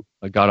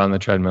got on the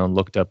treadmill and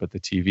looked up at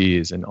the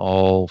TVs, and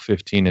all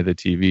 15 of the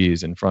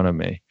TVs in front of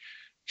me,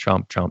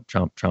 Trump, Trump,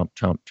 Trump, Trump,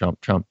 Trump, Trump,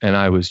 Trump. And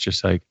I was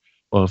just like,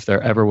 well, if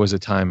there ever was a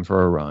time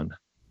for a run,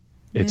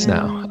 it's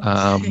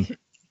now.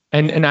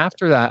 And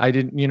after that, I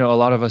didn't, a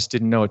lot of us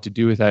didn't know what to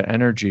do with that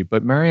energy.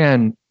 But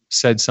Marianne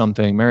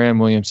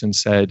Williamson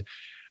said,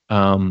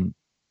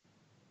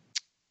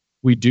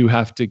 we do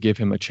have to give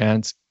him a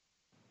chance,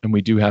 and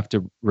we do have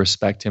to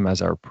respect him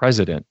as our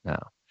president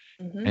now.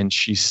 And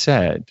she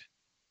said,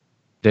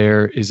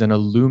 there is an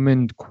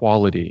illumined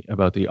quality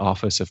about the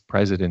office of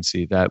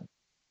presidency that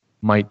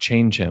might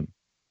change him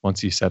once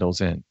he settles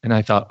in. And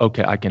I thought,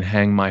 okay, I can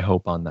hang my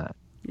hope on that.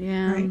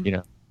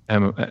 Yeah.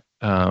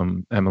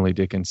 Emily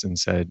Dickinson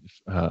said,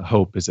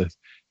 hope is a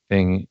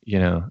thing,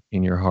 in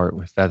your heart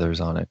with feathers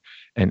on it.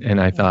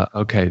 And I thought,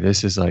 okay,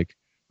 this is like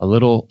a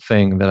little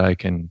thing that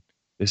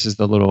this is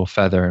the little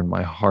feather in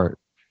my heart,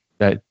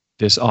 that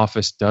this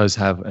office does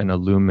have an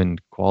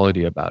illumined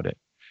quality about it.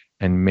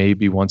 And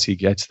maybe once he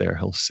gets there,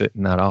 he'll sit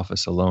in that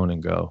office alone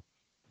and go,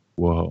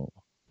 whoa,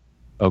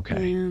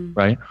 okay,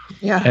 right?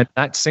 Yeah. And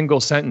that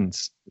single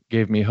sentence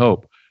gave me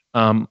hope.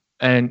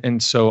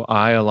 And so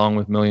I, along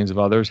with millions of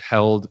others,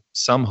 held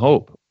some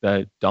hope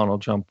that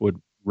Donald Trump would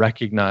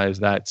recognize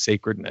that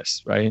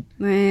sacredness, right?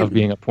 Of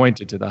being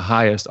appointed to the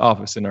highest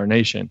office in our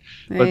nation.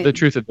 But the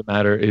truth of the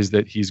matter is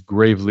that he's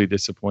gravely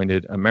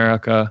disappointed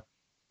America,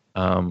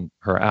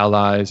 her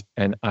allies,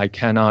 and I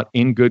cannot,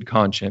 in good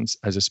conscience,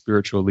 as a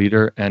spiritual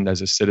leader and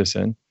as a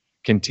citizen,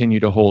 continue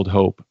to hold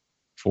hope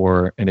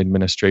for an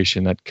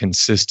administration that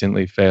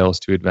consistently fails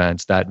to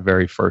advance that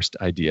very first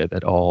idea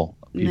that all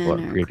people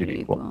are created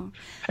equal.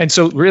 And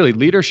so really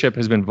leadership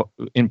has been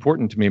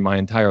important to me my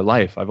entire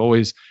life. I've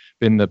always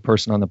been the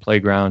person on the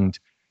playground,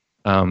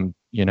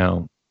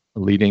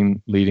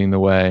 leading the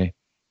way.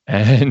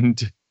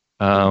 And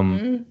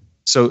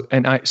so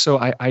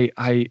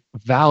I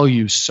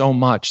value so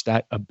much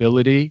that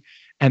ability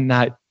and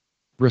that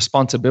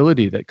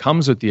responsibility that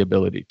comes with the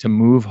ability to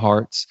move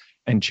hearts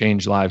and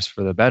change lives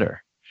for the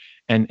better.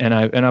 And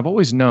I've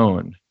always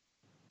known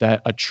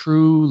that a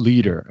true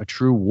leader, a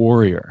true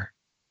warrior,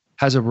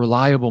 has a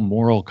reliable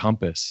moral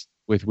compass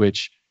with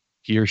which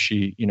he or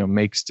she,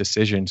 makes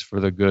decisions for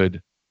the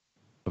good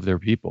of their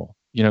people.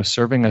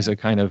 Serving as a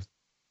kind of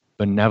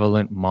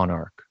benevolent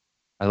monarch.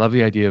 I love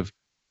the idea of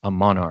a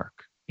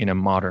monarch in a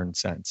modern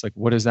sense. Like,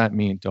 what does that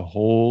mean to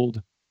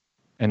hold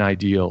an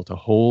ideal, to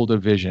hold a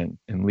vision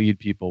and lead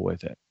people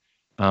with it?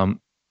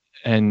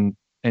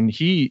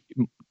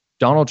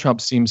 Donald Trump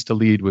seems to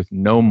lead with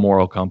no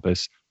moral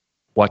compass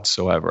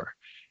whatsoever.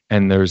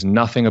 And there's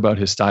nothing about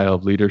his style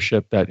of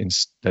leadership that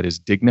is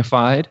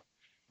dignified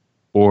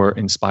or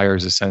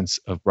inspires a sense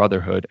of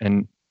brotherhood.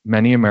 And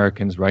many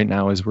Americans right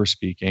now, as we're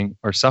speaking,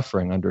 are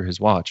suffering under his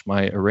watch.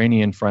 My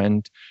Iranian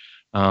friend,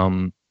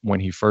 when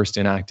he first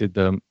enacted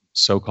the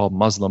so-called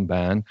Muslim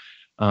ban,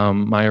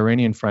 my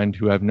Iranian friend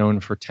who I've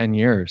known for 10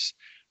 years,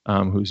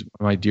 who's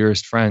my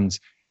dearest friends,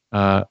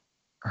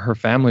 her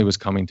family was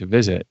coming to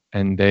visit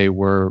and they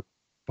were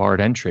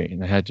barred entry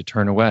and they had to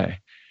turn away.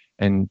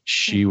 And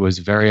she was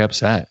very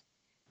upset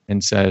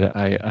and said,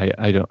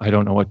 I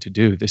don't know what to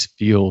do. This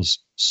feels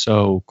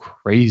so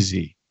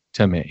crazy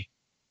to me.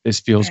 This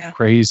feels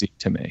crazy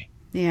to me.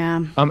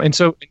 Yeah. And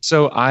so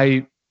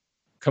I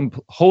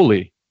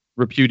wholly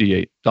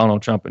repudiate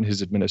Donald Trump and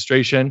his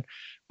administration.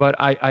 But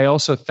I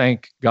also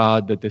thank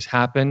God that this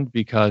happened,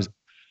 because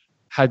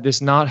had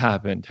this not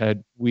happened,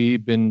 had we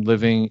been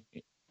living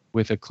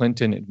with a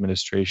Clinton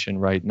administration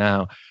right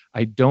now,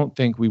 I don't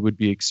think we would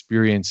be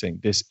experiencing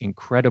this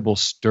incredible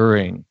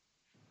stirring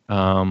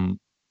of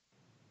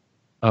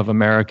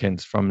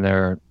Americans from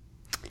their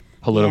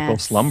political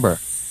slumber.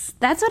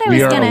 That's what I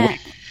was going to...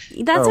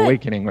 That's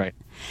awakening, right?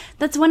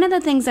 That's one of the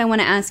things I want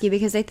to ask you,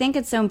 because I think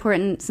it's so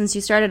important, since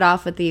you started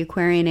off with the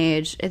Aquarian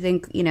age. I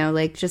think,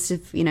 just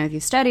if you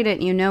studied it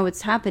and you know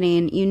what's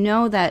happening, you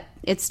know that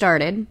it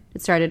started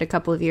a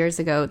couple of years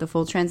ago, the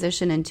full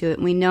transition into it.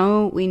 We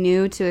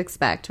knew to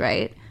expect,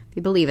 right? If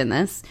you believe in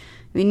this,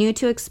 we knew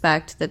to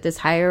expect that this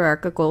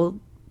hierarchical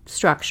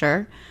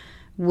structure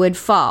would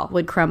fall,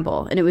 would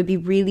crumble, and it would be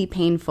really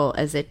painful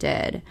as it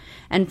did.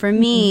 And for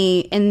me,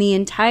 in the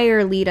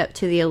entire lead up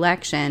to the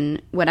election,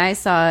 what I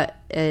saw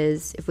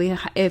is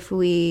if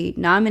we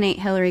nominate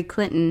Hillary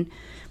Clinton,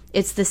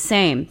 it's the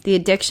same. The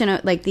addiction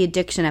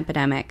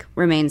epidemic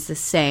remains the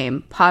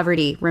same.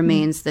 Poverty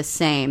remains the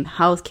same.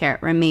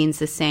 Healthcare remains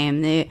the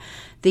same. The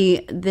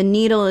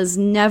needle is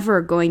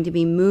never going to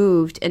be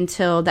moved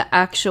until the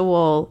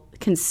actual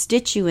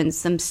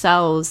constituents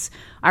themselves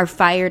are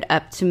fired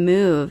up to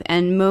move,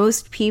 and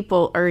most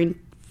people are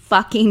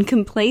fucking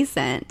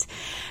complacent.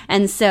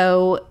 And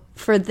so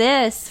for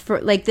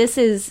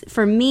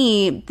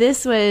me,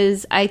 this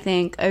was, I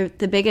think,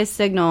 the biggest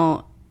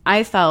signal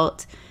I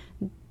felt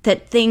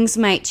that things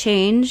might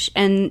change.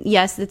 And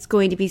yes, it's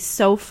going to be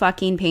so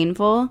fucking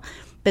painful,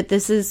 but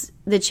this is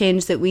the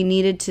change that we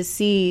needed to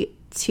see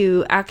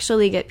to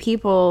actually get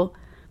people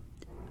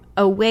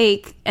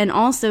awake, and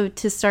also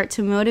to start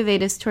to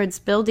motivate us towards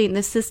building.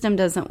 The system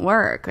doesn't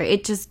work.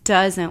 It just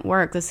doesn't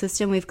work. The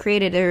system we've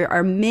created, there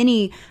are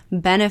many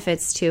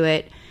benefits to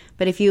it,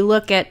 but if you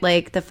look at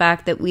the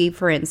fact that we,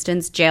 for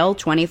instance, jail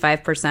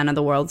 25% of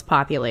the world's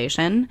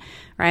population,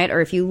 right?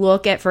 Or if you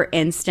look at, for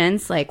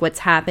instance, what's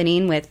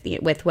happening with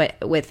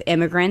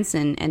immigrants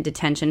and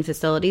detention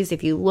facilities,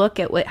 if you look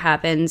at what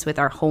happens with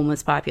our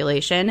homeless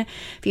population,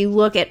 if you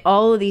look at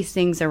all of these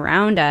things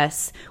around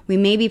us, we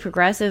may be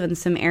progressive in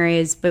some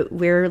areas, but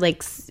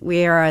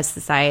we are a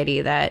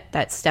society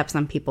that steps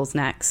on people's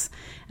necks,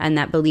 and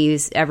that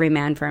believes every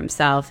man for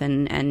himself,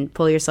 and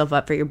pull yourself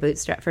up from your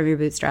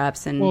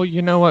bootstraps. And well,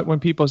 you know what?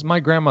 My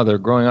grandmother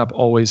growing up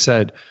always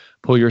said,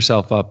 "Pull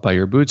yourself up by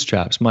your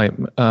bootstraps."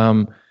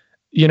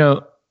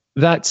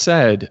 That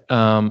said,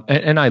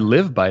 and I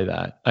live by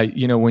that.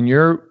 When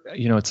you're,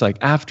 it's like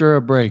after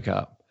a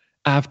breakup,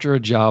 after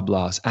a job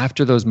loss,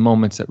 after those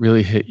moments that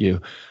really hit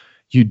you,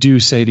 you do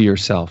say to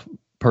yourself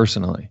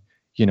personally,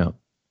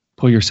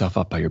 pull yourself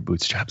up by your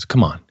bootstraps.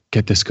 Come on,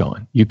 get this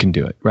going. You can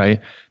do it,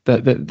 right?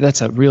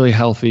 That's a really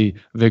healthy,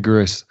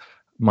 vigorous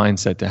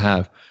mindset to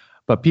have.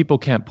 But people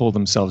can't pull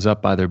themselves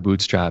up by their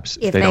bootstraps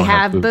if they don't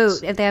have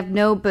boots. If they have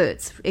no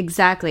boots,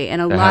 exactly.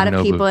 And a lot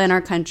of people in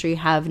our country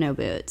have no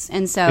boots,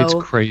 and so it's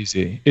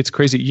crazy. It's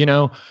crazy.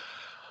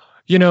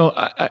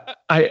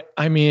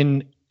 I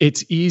mean,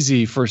 it's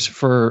easy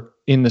for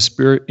in the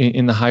spirit,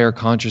 in the higher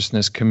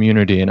consciousness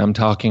community, and I'm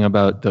talking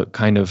about the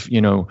kind of,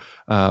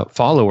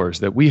 followers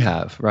that we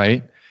have,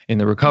 right? In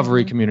the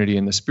recovery community,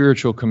 in the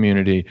spiritual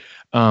community,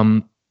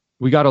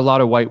 we got a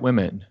lot of white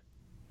women.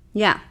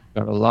 Yeah.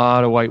 Got a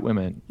lot of white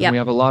women. Yep. And we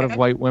have a lot of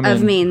white women.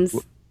 Of means.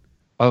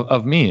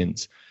 Of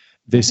means.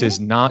 This is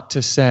not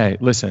to say,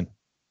 listen,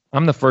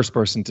 I'm the first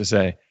person to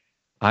say,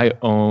 I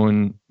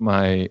own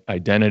my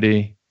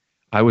identity.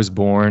 I was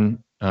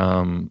born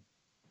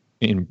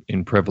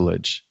in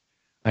privilege.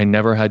 I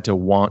never had to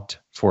want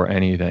for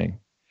anything.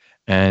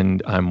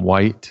 And I'm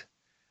white.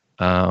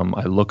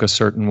 I look a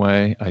certain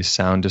way. I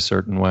sound a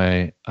certain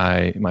way.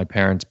 My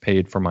parents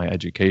paid for my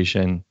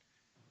education.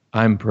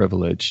 I'm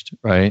privileged,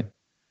 right?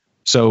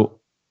 So,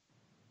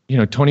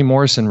 Toni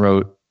Morrison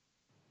wrote,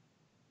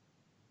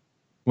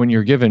 when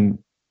you're given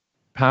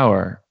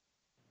power,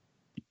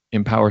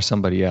 empower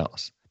somebody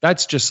else.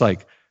 That's just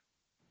like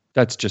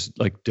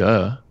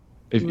duh.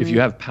 If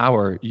you have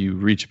power, you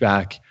reach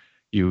back,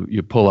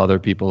 you pull other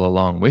people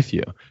along with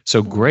you.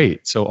 So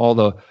great. So all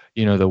the,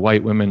 the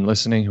white women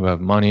listening who have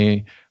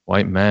money,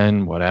 white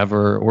men,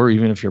 whatever, or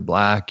even if you're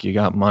black, you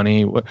got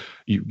money,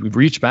 you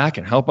reach back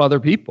and help other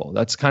people.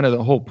 That's kind of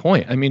the whole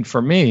point. I mean,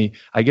 for me,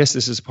 I guess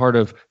this is the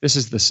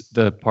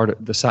part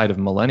of the side of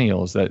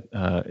millennials that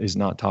is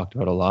not talked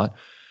about a lot.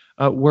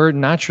 We're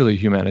naturally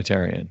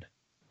humanitarian.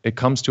 It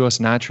comes to us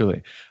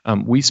naturally.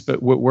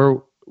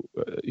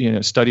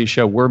 Studies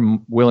show we're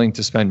willing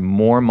to spend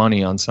more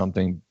money on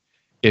something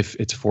if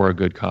it's for a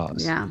good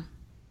cause. Yeah.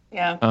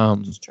 Yeah,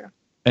 that's true.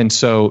 And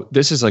so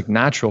this is like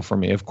natural for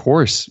me. Of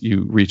course,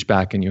 you reach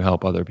back and you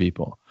help other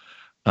people.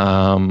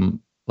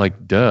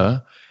 Like, duh.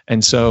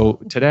 And so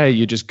today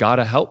you just got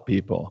to help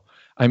people.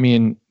 I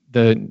mean,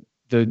 the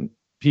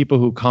people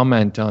who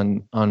comment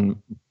on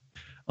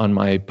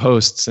my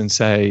posts and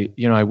say,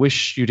 I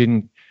wish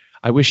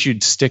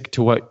you'd stick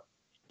to what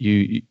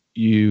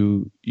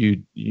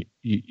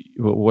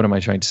what am I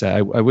trying to say?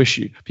 I wish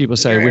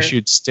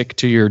you'd stick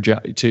to your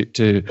job,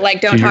 to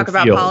like, don't talk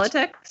about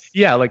politics.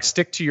 Yeah, like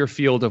stick to your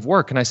field of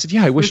work. And I said,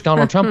 yeah, I wish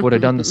Donald Trump would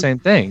have done the same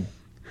thing.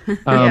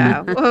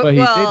 Yeah. Well,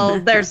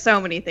 didn't. There's so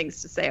many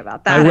things to say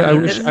about that.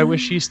 I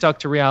wish he stuck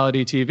to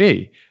reality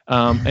TV.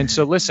 And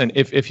so listen,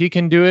 if he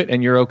can do it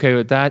and you're okay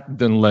with that,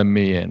 then let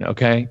me in,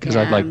 okay? Because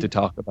I'd like to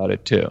talk about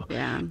it too.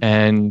 Yeah.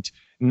 And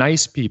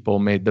nice people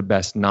made the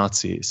best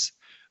Nazis.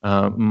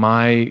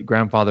 My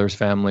grandfather's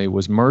family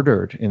was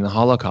murdered in the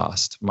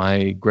Holocaust.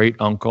 My great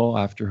uncle,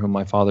 after whom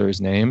my father is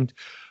named,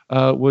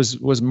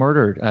 was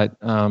murdered at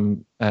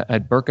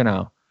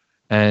Birkenau,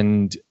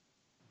 and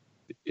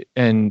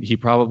he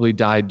probably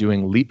died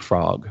doing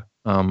leapfrog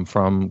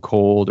from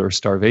cold or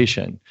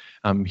starvation.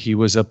 He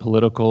was a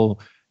political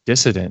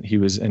dissident. He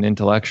was an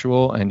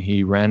intellectual, and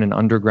he ran an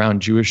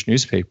underground Jewish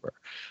newspaper.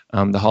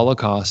 The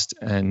Holocaust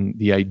and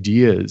the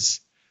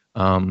ideas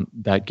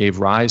that gave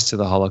rise to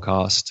the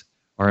Holocaust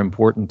are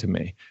important to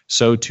me.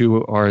 So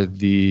too are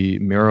the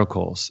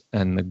miracles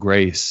and the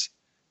grace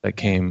that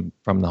came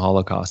from the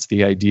Holocaust.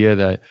 The idea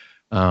that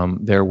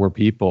there were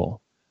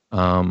people,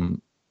 the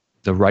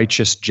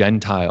righteous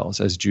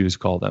Gentiles, as Jews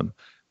call them,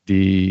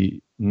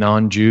 the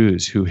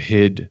non-Jews who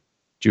hid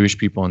Jewish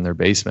people in their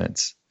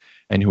basements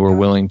and who were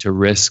willing to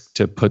risk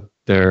to put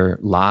their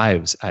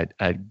lives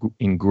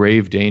in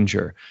grave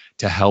danger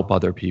to help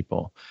other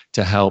people,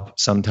 to help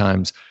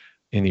sometimes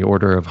in the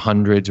order of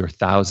hundreds or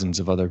thousands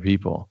of other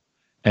people.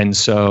 And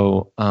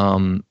so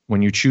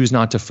when you choose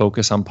not to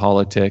focus on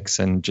politics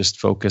and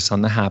just focus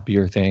on the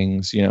happier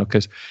things,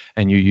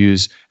 and you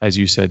use, as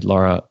you said,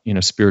 Laura,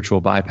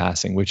 spiritual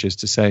bypassing, which is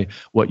to say,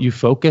 what you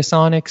focus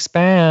on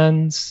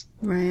expands.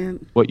 Right.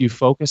 What you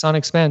focus on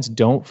expands.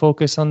 Don't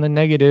focus on the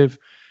negative.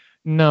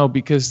 No,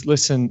 because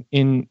listen,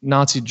 in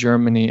Nazi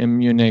Germany, in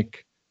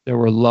Munich, there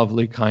were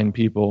lovely, kind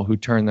people who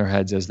turned their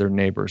heads as their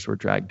neighbors were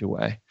dragged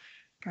away.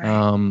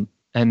 Right.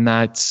 And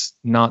that's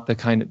not the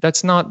kind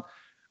of,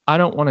 I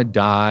don't want to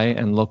die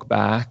and look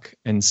back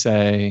and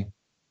say,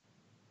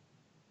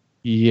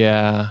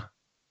 yeah,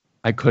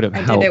 I could have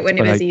helped. I did it when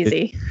it was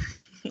easy.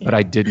 But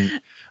I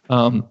didn't.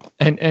 And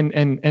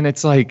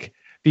it's like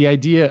the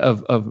idea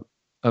of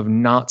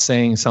not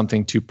saying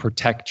something to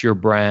protect your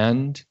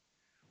brand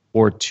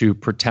or to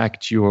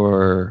protect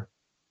your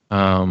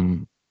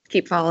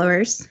keep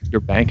followers,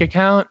 your bank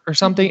account or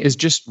something is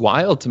just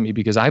wild to me,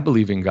 because I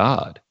believe in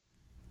God.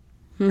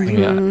 Mm-hmm.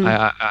 I mean,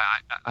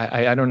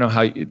 I don't know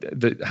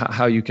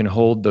how you can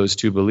hold those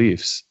two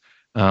beliefs.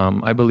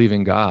 I believe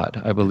in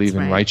God. I believe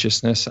in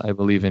righteousness. I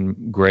believe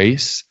in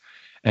grace.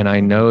 And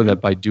I know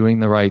that by doing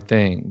the right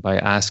thing, by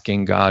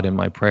asking God in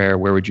my prayer,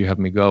 where would you have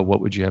me go?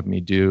 What would you have me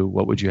do?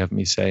 What would you have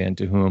me say, and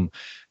to whom?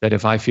 That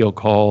if I feel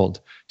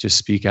called to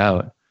speak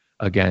out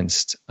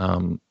against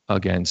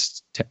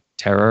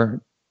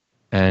terror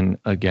and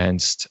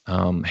against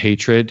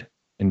hatred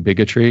and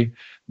bigotry,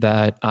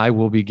 that I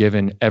will be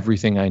given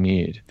everything I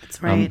need.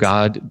 That's right.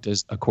 God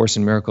does. A Course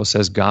in Miracles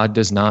says God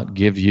does not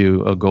give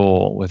you a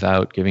goal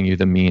without giving you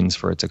the means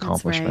for its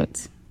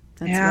accomplishment.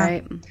 That's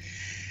right.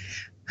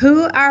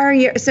 Who are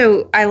you?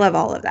 So I love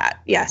all of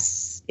that.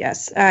 Yes.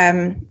 Yes.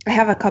 I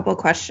have a couple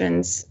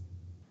questions.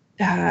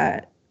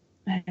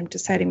 I'm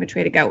deciding which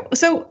way to go.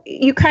 So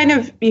you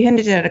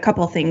hinted at a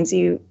couple of things.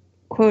 You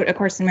quote A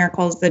Course in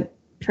Miracles, the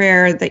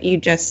prayer that you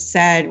just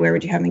said, where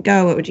would you have me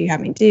go? What would you have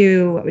me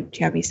do? What would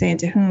you have me say? And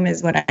to whom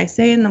is what I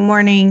say in the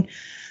morning,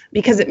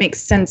 because it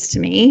makes sense to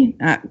me,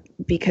 not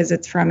because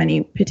it's from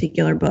any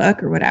particular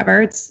book or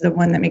whatever. It's the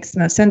one that makes the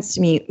most sense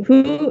to me.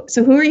 Who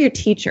are your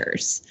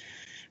teachers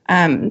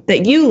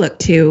that you look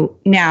to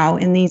now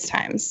in these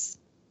times?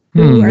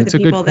 Who are the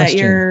people that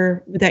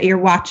you're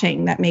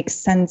watching that makes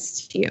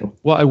sense to you?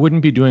 Well, I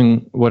wouldn't be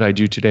doing what I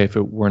do today if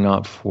it were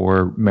not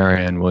for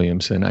Marianne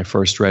Williamson. I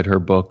first read her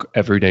book,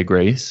 Everyday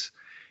Grace,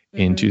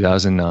 in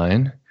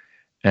 2009.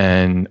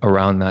 And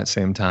around that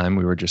same time,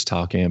 we were just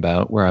talking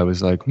about where I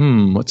was like,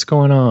 what's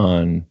going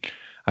on?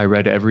 I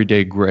read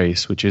Everyday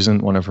Grace, which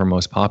isn't one of her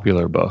most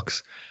popular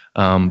books.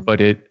 But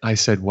I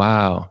said,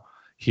 wow,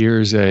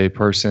 here's a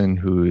person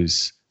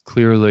who's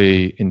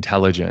clearly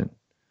intelligent,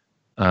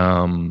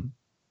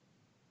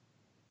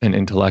 and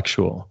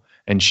intellectual.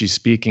 And she's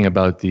speaking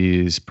about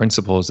these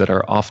principles that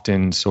are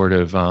often sort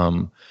of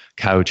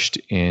couched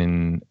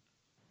in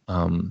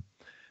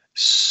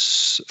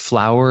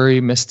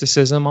flowery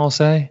mysticism, I'll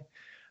say.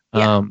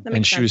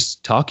 And she was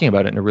talking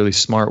about it in a really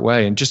smart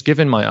way. And just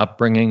given my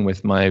upbringing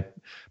with my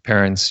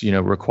parents,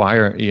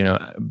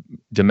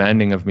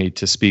 demanding of me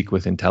to speak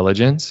with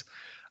intelligence,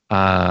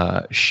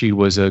 she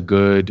was a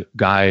good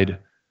guide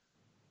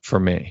for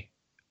me.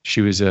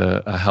 She was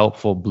a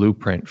helpful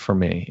blueprint for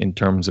me in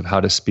terms of how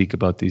to speak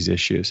about these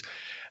issues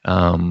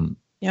of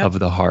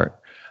the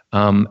heart,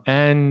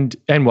 and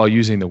while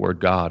using the word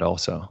God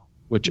also,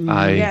 which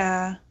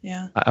I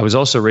was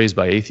also raised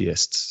by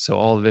atheists, so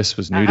all of this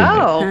was new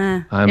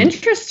to me.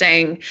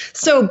 Interesting.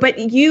 So, but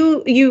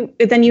you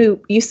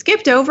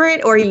skipped over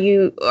it, or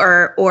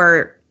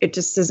it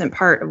just isn't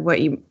part of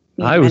what you.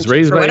 I was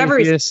raised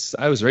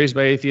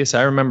by atheists.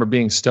 I remember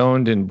being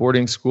stoned in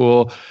boarding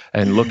school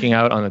and looking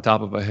out on the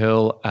top of a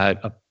hill at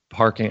a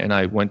parking. And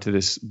I went to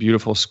this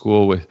beautiful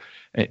school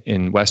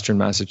in Western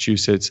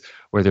Massachusetts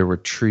where there were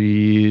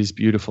trees,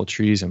 beautiful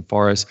trees and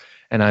forests.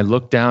 And I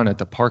looked down at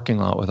the parking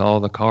lot with all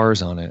the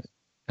cars on it.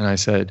 And I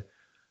said,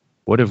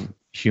 what have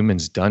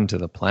humans done to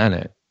the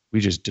planet? We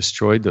just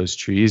destroyed those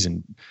trees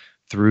and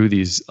threw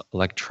these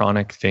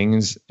electronic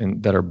things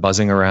that are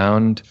buzzing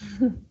around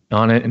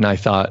on it. And I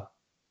thought,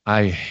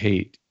 I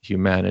hate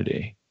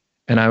humanity.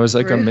 And I was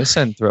like a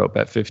misanthrope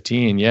at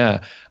 15.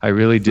 Yeah, I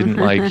really didn't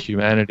like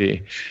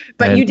humanity.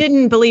 But you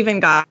didn't believe in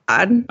God.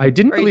 I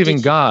didn't believe in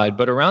God,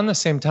 but around the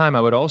same time,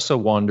 I would also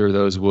wander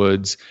those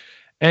woods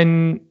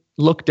and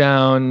look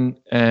down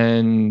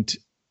and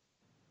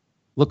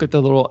look at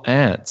the little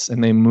ants,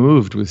 and they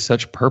moved with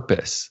such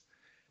purpose.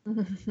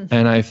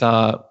 And I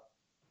thought,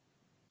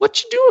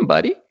 what you doing,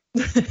 buddy?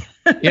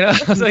 I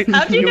was like,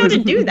 how'd you know to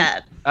do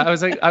that? I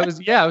was like,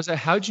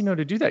 how'd you know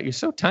to do that? You're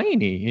so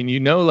tiny, and you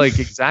know, like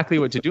exactly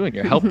what to do, and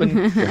you're helping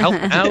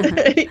out.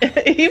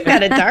 You've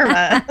got a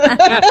dharma.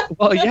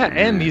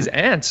 And these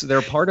ants,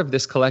 they're part of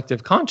this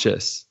collective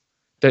conscious.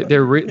 They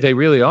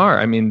really are.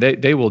 I mean,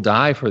 they will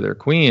die for their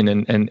queen,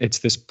 and it's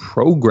this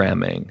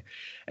programming.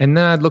 And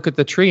then I'd look at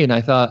the tree, and I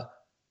thought,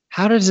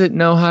 how does it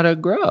know how to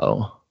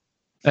grow?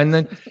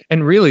 And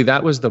really,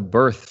 that was the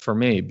birth for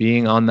me,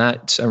 being on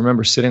that. I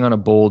remember sitting on a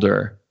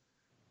boulder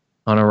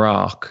on a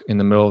rock in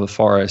the middle of the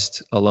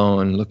forest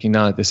alone, looking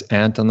down at this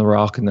ant on the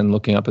rock and then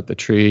looking up at the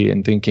tree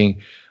and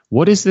thinking,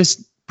 what is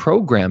this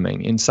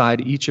programming inside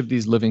each of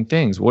these living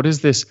things? What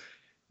is this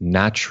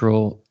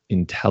natural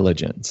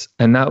intelligence?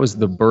 And that was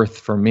the birth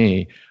for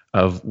me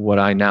of what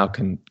I now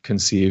can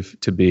conceive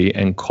to be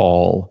and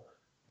call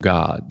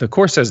God. The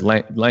Course says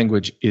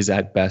language is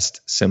at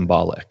best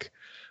symbolic.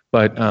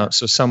 But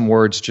so some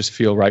words just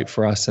feel right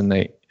for us, and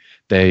they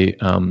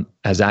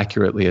as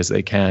accurately as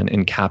they can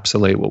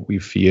encapsulate what we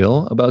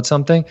feel about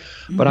something.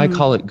 But I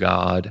call it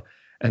God,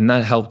 and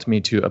that helped me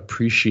to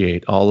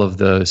appreciate all of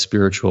the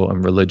spiritual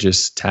and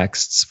religious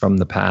texts from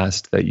the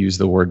past that use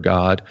the word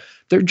God.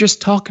 They're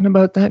just talking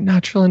about that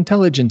natural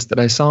intelligence that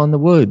I saw in the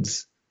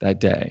woods that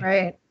day.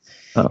 Right.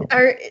 Oh.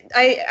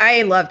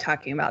 I love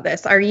talking about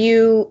this. Was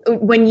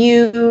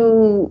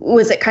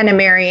it kind of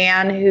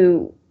Marianne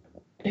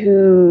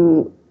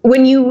who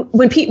when you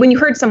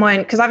heard someone,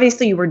 because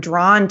obviously you were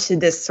drawn to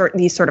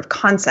these sort of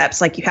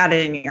concepts, like you had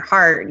it in your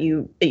heart,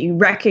 you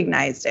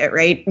recognized it,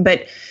 right?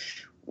 But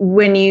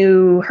when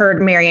you heard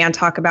Marianne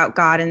talk about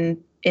God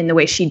in the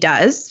way she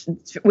does,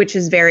 which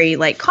is very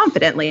like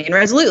confidently and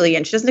resolutely,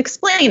 and she doesn't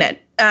explain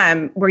it,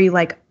 were you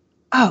like,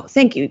 oh,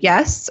 thank you,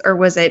 yes? Or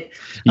was it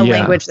a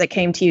language that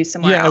came to you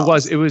somewhere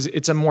else? It was.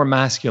 It's a more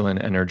masculine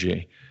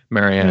energy,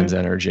 Marianne's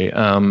energy,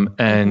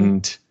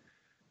 and.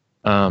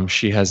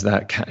 She has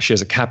a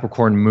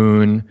Capricorn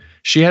moon.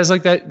 She has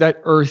like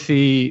that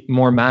earthy,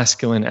 more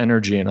masculine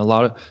energy, and a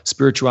lot of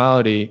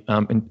spirituality,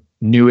 and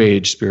new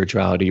age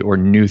spirituality or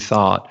new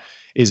thought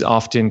is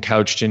often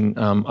couched in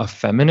a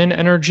feminine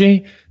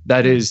energy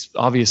that is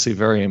obviously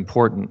very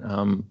important.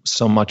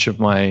 So much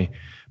of my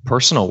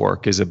personal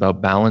work is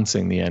about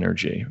balancing the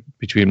energy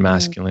between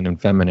masculine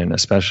and feminine,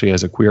 especially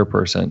as a queer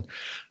person,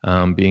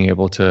 being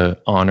able to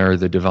honor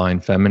the divine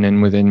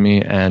feminine within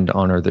me and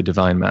honor the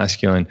divine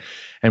masculine.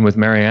 And with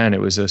Marianne,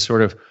 it was a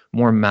sort of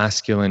more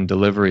masculine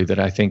delivery that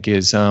I think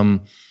is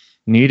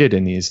needed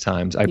in these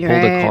times. I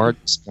pulled a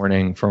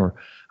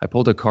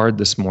card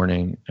this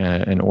morning,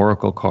 an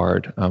oracle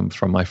card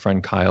from my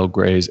friend Kyle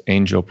Gray's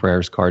Angel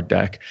Prayers card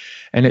deck,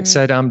 and it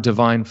said,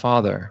 Divine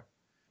Father.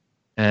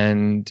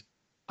 And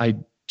I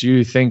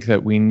do think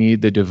that we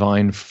need the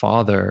Divine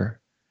Father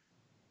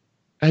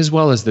as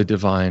well as the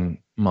Divine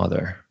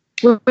Mother.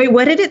 Wait,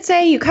 what did it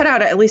say? You cut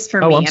out, at least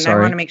for me, I'm and sorry.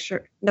 I want to make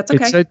sure. That's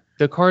okay.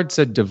 The card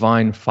said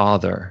Divine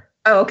Father.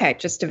 Oh, okay.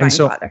 Just Divine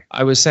Father.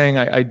 I was saying,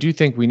 I do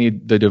think we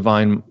need the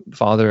Divine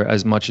Father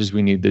as much as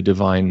we need the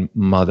Divine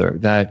Mother,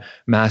 that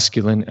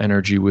masculine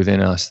energy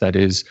within us that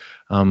is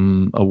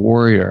a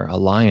warrior, a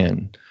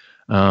lion,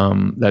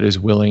 that is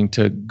willing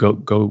to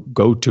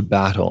go to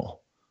battle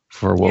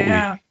for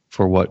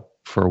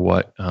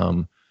what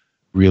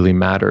really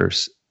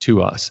matters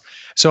to us.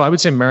 So I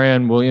would say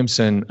Marianne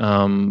Williamson,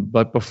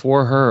 but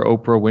before her,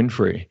 Oprah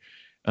Winfrey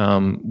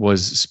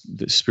was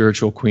the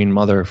spiritual queen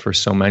mother for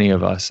so many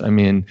of us. I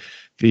mean,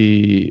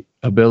 the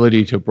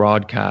ability to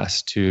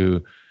broadcast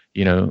to,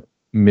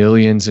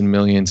 millions and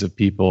millions of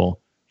people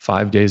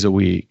 5 days a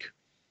week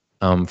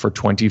for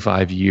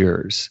 25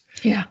 years,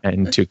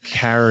 and to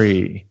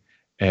carry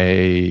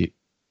a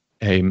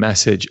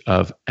message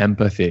of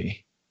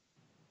empathy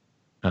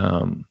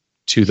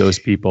to those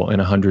people in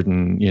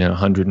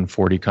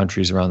 140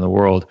 countries around the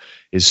world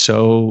is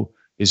so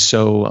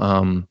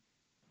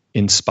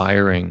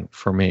inspiring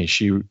for me.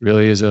 She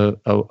really is a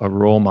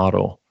role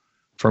model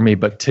for me.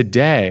 But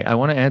today,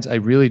 I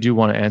really do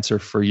want to answer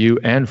for you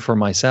and for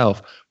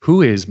myself.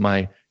 Who is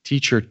my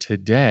teacher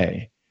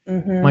today?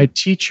 Mm-hmm. My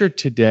teacher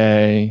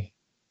today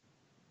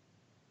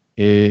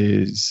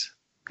is.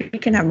 You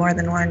can have more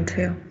than one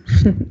too.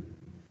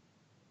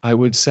 I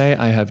would say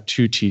I have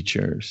two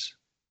teachers.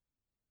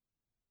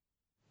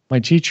 My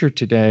teacher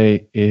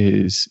today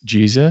is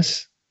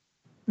Jesus,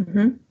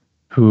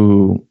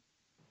 who,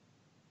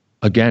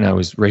 again, I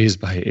was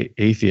raised by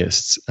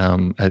atheists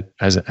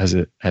as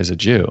a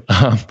Jew.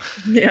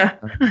 Yeah.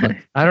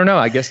 I don't know.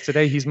 I guess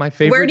today he's my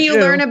favorite. Where do you Jew.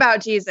 learn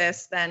about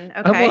Jesus then?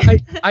 Okay.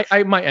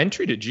 Well, my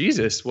entry to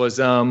Jesus was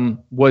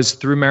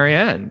through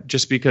Marianne,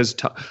 just because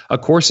A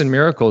Course in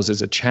Miracles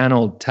is a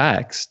channeled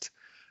text,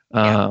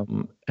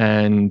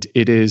 and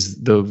it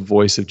is the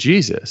voice of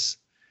Jesus.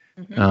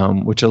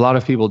 Which a lot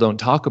of people don't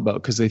talk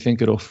about because they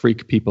think it'll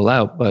freak people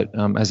out. But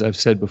as I've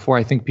said before,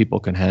 I think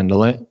people can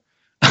handle it.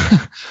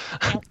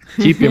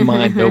 Keep your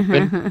mind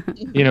open.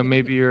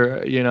 Maybe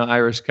you're,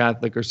 Irish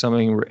Catholic or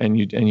something, and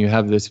you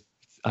have this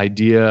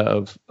idea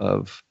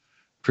of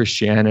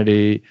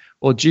Christianity.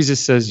 Well,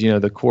 Jesus says,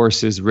 the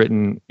Course is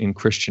written in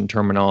Christian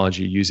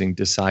terminology using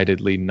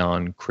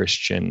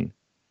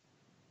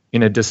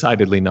in a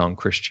decidedly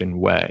non-Christian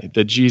way.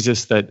 The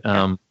Jesus that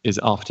is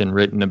often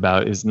written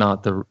about is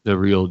not the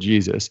real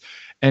Jesus.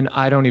 And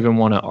I don't even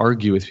want to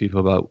argue with people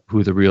about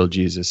who the real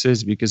Jesus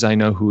is, because I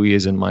know who he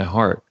is in my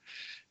heart.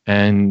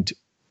 And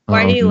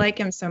why do you like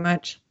him so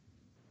much?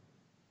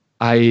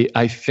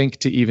 I think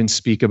to even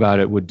speak about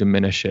it would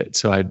diminish it.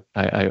 So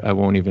I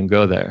won't even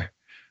go there.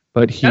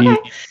 But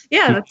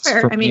that's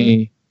fair.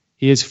 He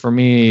is for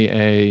me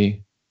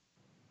a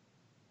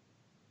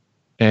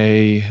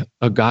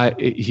guy.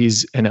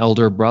 He's an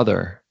elder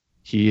brother.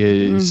 He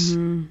is.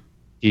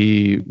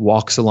 He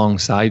walks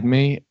alongside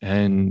me,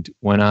 and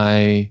when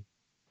I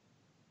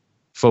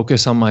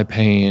focus on my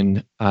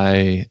pain,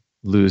 I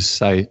lose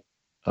sight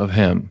of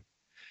him.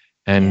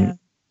 And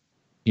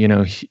he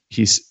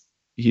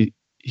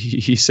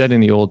said in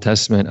the Old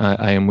Testament,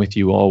 "I am with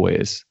you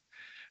always,"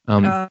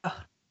 and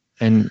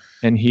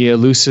he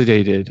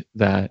elucidated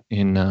that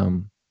in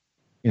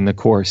the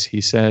Course. He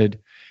said.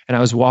 And I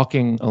was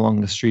walking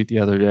along the street the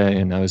other day,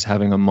 and I was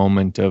having a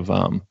moment of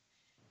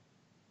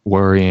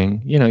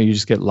worrying. You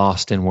just get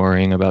lost in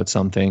worrying about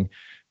something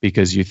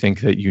because you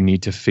think that you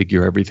need to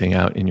figure everything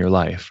out in your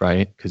life,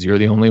 right? Because you're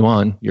the only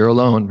one. You're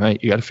alone,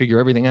 right? You got to figure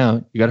everything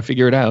out. You got to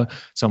figure it out.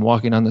 So I'm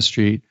walking down the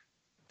street.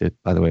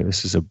 By the way,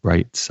 this is a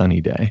bright,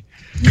 sunny day.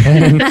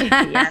 And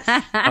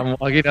I'm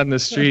walking down the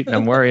street, and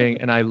I'm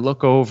worrying, and I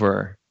look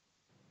over,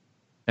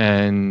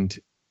 and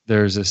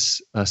there's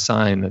a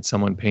sign that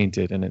someone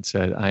painted, and it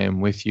said, "I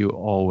am with you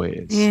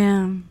always."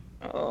 Yeah.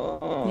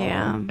 Oh.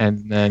 Yeah.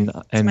 And then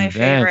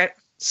favorite.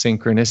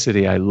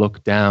 Synchronicity, I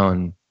look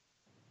down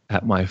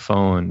at my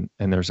phone,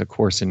 and there's a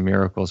Course in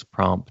Miracles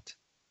prompt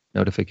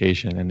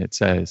notification, and it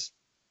says,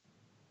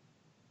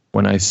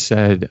 "When I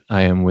said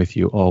I am with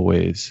you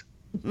always,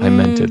 I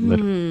meant it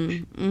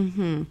literally."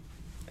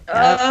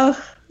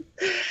 Oh.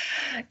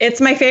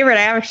 It's my favorite.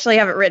 I actually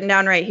have it written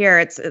down right here.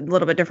 It's a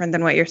little bit different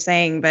than what you're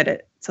saying,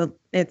 but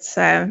it's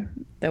the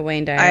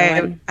Wayne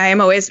Dyer one. I am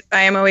always.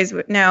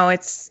 No,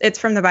 it's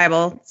from the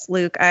Bible. It's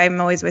Luke. I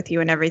am always with you,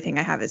 and everything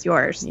I have is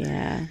yours.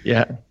 Yeah.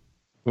 Yeah.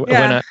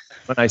 When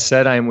I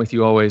said I am with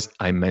you always,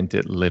 I meant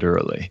it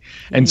literally,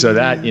 and so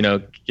that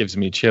gives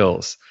me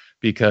chills,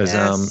 because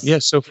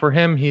Yes. so for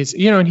him, he's,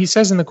 and he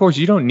says in the course,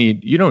 you don't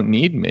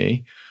need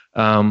me.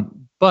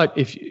 But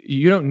if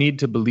you don't need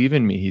to believe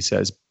in me, he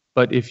says,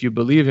 but if you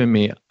believe in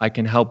me, I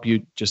can help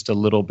you just a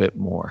little bit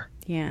more.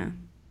 Yeah.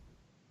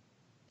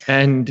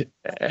 And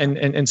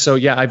so,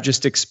 yeah, I've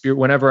just experienced,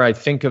 whenever I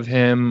think of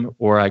him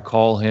or I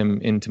call him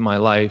into my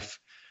life,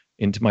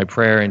 into my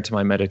prayer, into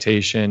my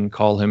meditation,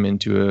 call him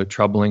into a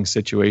troubling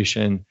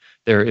situation,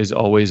 there is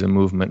always a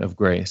movement of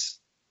grace.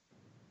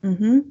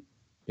 Mm-hmm.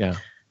 Yeah.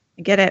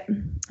 I get it.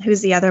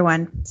 Who's the other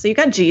one? So you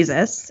got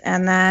Jesus,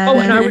 and then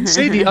And I would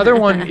say the other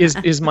one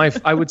is my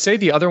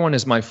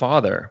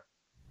father,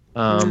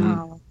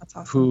 that's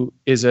awesome. who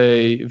is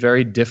a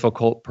very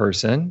difficult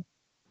person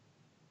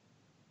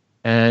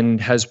and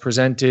has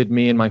presented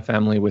me and my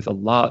family with a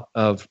lot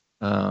of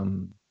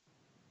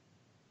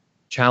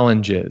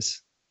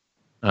challenges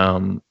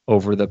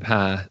over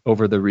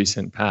the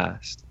recent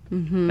past.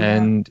 Mm-hmm.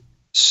 And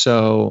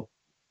so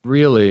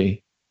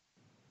really,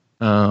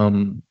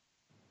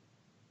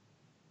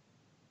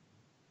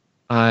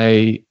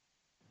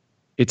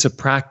 it's a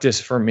practice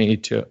for me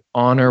to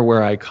honor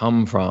where I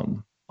come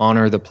from,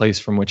 honor the place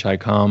from which I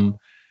come,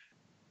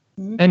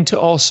 and to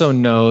also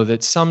know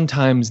that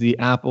sometimes the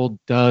apple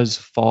does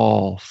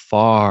fall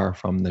far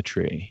from the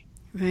tree.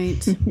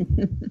 Right.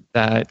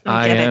 That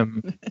I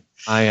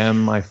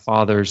am my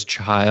father's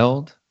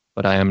child,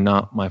 but I am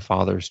not my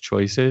father's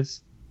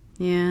choices.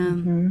 Yeah.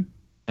 Mm-hmm.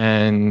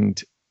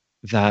 And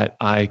that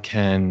I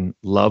can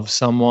love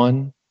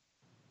someone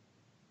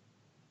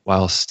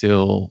while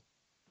still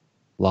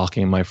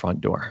locking my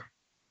front door.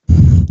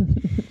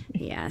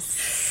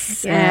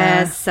 Yes.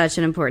 Yeah. Such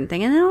an important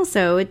thing. And then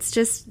also it's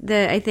just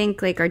I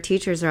think like our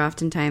teachers are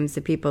oftentimes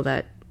the people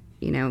that,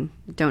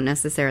 don't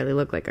necessarily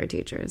look like our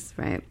teachers,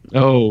 right?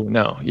 Oh,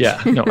 no.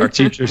 Yeah. No, our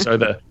teachers are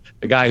the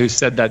guy who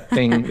said that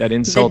thing, that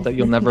insult that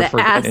you'll never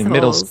forget in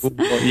middle school.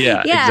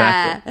 Yeah,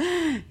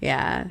 exactly.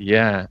 Yeah.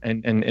 Yeah.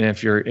 And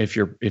if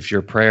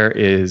your prayer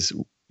is,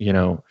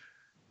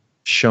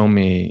 show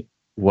me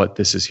what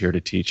this is here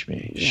to teach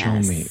me. Yes. Show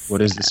me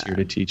what is this here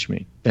to teach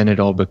me. Then it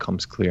all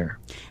becomes clear.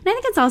 And I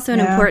think it's also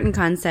an important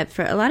concept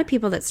for a lot of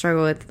people that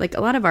struggle with, like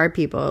a lot of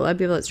people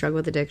that struggle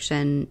with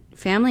addiction.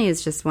 Family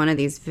is just one of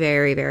these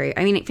very, very,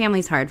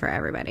 family's hard for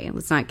everybody.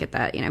 Let's not get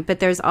that, but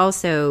there's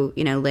also,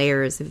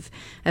 layers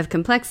of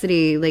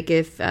complexity. Like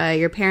if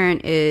your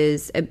parent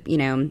is,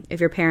 if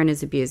your parent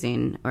is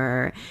abusing,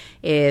 or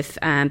if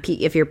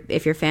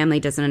your family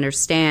doesn't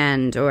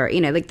understand, or,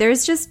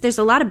 there's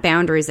a lot of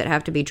boundaries that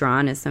have to be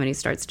drawn as somebody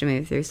starts to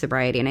move through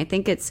sobriety. And I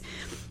think it's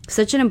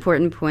such an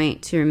important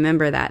point to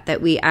remember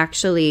that we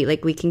actually,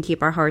 we can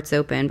keep our hearts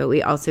open, but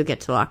we also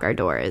get to lock our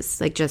doors.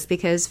 Like, just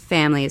because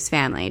family is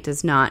family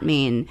does not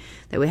mean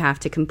that we have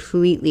to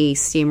completely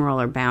steamroll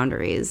our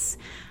boundaries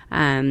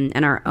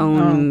and our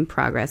own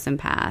progress and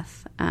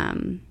path.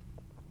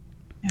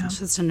 It's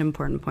just an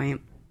important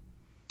point.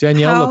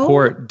 Danielle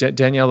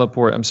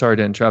Laporte, I'm sorry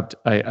to interrupt.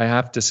 I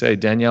have to say,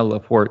 Danielle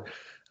Laporte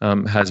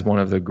has one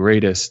of the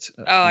greatest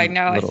I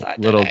know,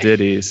 little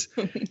ditties.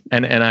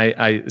 and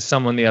I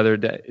someone the other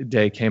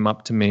day came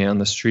up to me on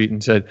the street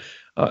and said,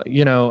 I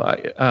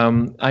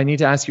need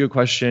to ask you a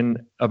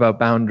question about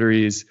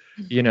boundaries.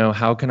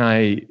 How can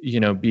I,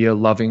 be a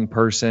loving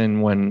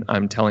person when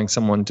I'm telling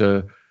someone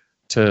to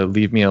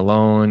leave me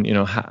alone?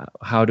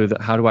 How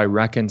do I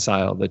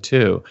reconcile the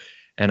two?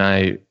 And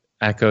I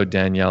echoed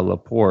Danielle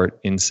Laporte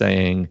in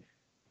saying,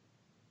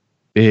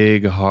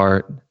 big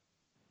heart,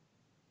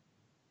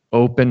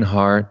 open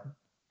heart,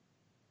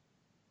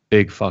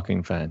 big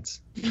fucking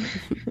fence.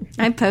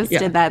 I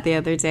posted that the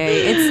other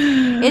day.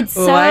 It's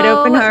so wide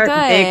open heart,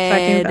 good. big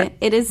fucking fence.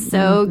 It is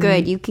so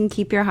good. You can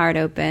keep your heart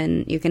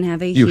open. You can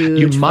have a you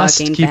huge must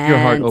fucking keep fence. your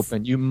heart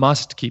open. You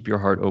must keep your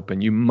heart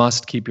open. You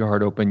must keep your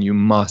heart open. You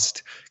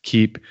must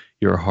keep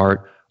your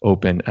heart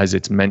open as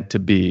it's meant to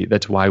be.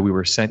 That's why we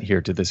were sent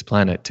here to this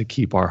planet, to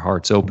keep our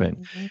hearts open.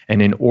 Mm-hmm.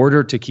 And in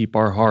order to keep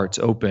our hearts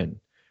open,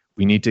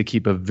 we need to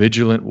keep a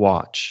vigilant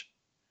watch.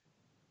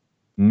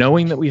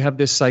 Knowing that we have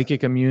this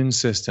psychic immune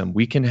system,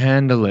 we can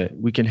handle it.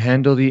 We can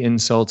handle the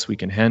insults. We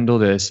can handle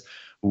this.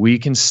 We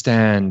can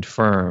stand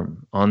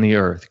firm on the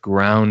earth,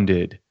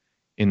 grounded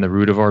in the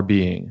root of our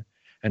being,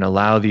 and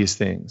allow these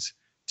things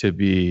to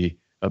be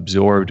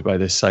absorbed by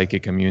the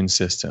psychic immune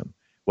system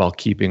while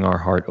keeping our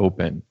heart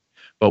open.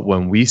 But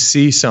when we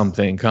see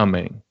something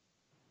coming,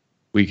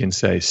 we can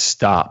say,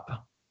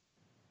 stop,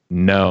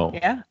 no.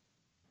 Yeah.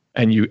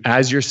 And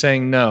as you're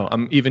saying no,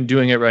 I'm even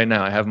doing it right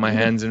now. I have my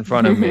hands in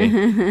front of me,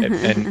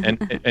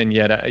 and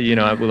yet,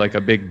 like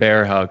a big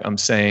bear hug, I'm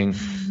saying,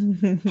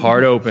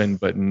 heart open,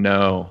 but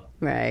no.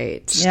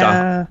 Right. Stop.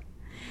 Yeah.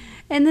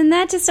 And then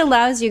that just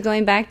allows you,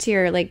 going back to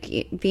your,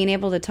 being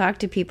able to talk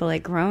to people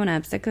like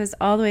grown-ups, that goes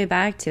all the way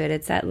back to it.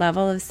 It's that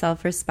level of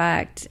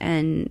self-respect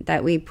and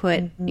that we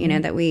put,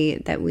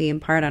 that we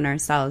impart on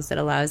ourselves, that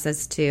allows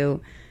us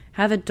to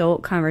have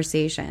adult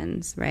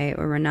conversations, right?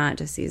 Where we're not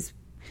just these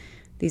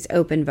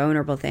open,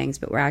 vulnerable things,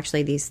 but we're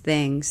actually these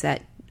things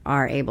that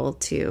are able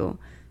to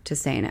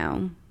say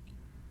no.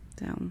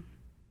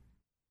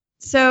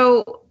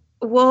 So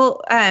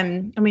Well, I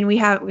mean,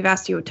 we've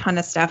asked you a ton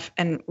of stuff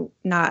and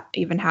not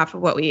even half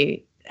of what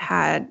we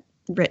had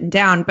written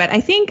down, but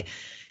I think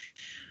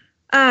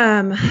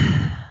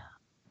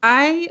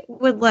I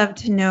would love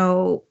to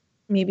know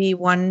maybe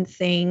one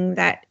thing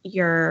that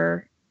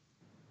you're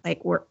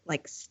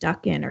like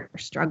stuck in or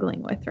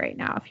struggling with right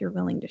now, if you're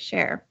willing to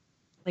share.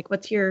 Like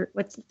what's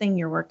the thing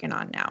you're working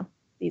on now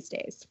these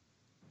days?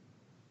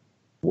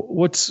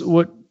 What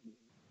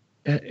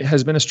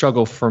has been a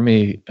struggle for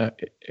me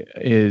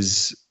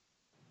is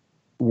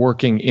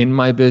working in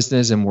my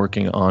business and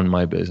working on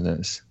my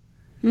business.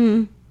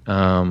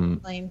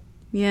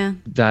 Yeah.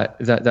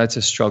 That's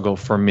a struggle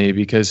for me,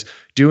 because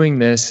doing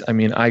this, I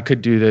mean, I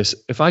could do this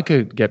if I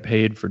could get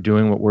paid for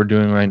doing what we're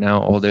doing right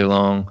now all day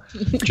long,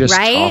 just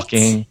right?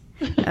 talking.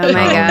 Oh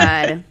my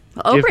God.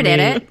 Well, Oprah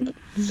did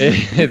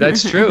it.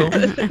 That's true.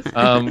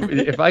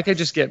 If I could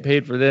just get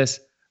paid for this,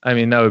 I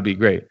mean, that would be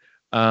great.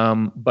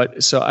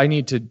 But so I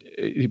need to,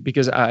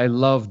 because I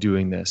love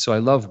doing this. So I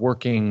love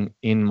working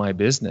in my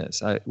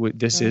business.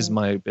 This is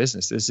my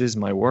business. This is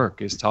my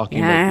work, is talking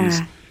about these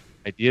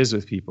ideas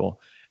with people.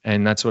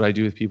 And that's what I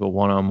do with people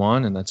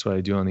one-on-one. And that's what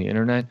I do on the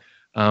internet.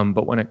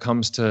 But when it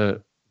comes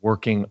to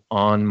working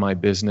on my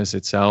business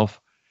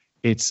itself,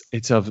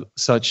 it's of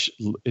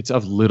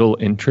little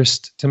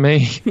interest to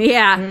me.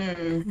 Yeah.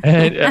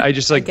 And I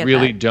just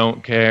really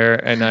don't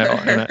care.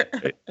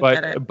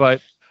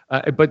 But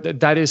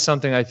that is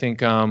something I think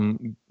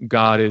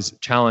God is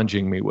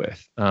challenging me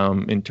with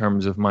in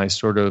terms of my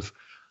sort of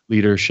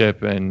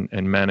leadership and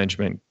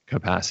management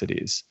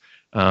capacities,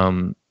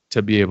 to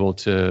be able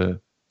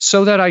to,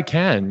 so that I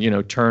can,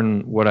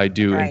 turn what I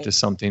do into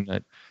something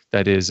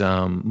that is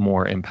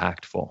more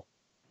impactful.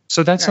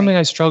 So that's something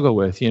I struggle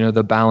with,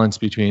 the balance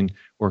between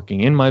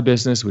working in my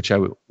business, which I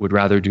would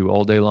rather do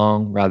all day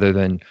long, rather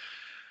than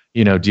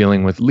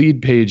dealing with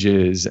lead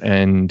pages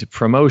and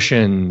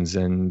promotions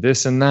and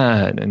this and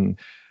that. And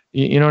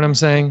you know what I'm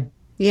saying?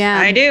 Yeah,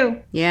 I do.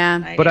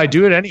 Yeah. But I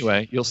do it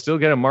anyway. You'll still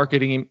get a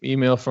marketing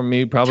email from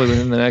me probably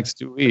within the next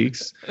 2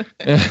 weeks.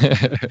 Yeah.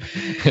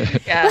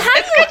 Well,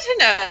 it's good to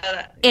know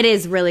that. It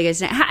is really good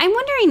to know. I'm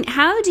wondering,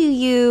 how do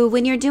you,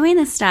 when you're doing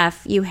the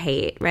stuff you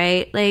hate,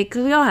 right? Like,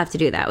 we all have to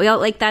do that. We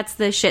all, that's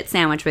the shit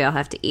sandwich we all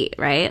have to eat,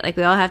 right? Like,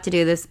 we all have to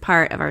do this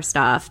part of our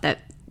stuff that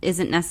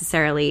isn't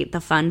necessarily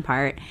the fun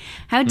part.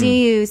 How do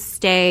you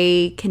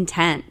stay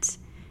content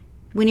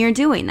when you're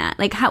doing that?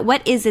 Like,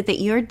 what is it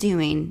that you're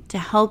doing to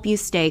help you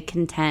stay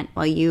content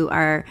while you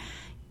are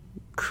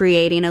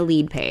creating a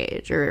lead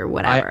page or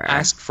whatever? I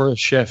ask for a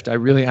shift. I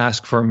really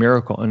ask for a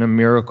miracle, and a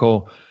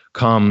miracle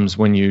comes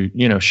when you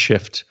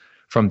shift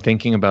from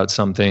thinking about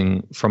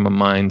something from a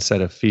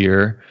mindset of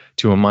fear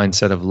to a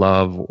mindset of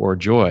love or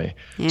joy.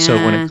 Yeah. So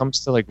when it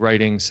comes to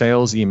writing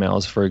sales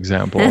emails, for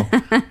example,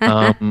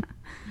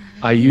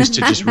 I used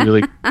to just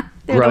really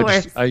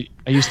grudge. I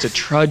used to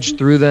trudge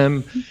through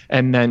them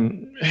and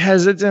then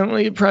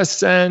hesitantly press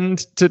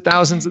send to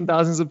thousands and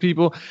thousands of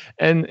people,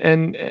 and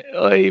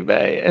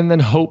then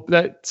hope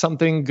that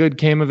something good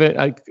came of it.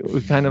 I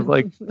would kind of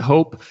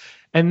hope.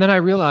 And then I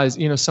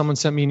realized, someone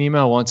sent me an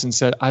email once and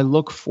said, I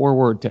look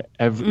forward to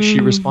every, she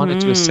responded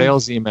to a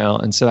sales email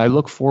and said, I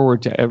look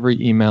forward to every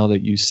email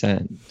that you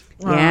send.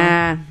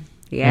 Yeah.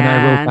 Yeah. And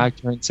I wrote back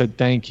to her and said,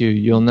 thank you.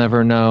 You'll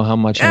never know how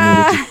much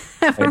I needed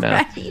to right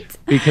now.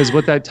 Because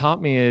what that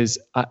taught me is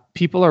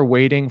people are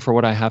waiting for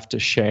what I have to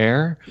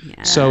share.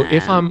 Yeah. So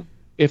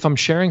if I'm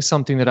sharing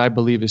something that I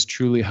believe is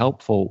truly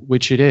helpful,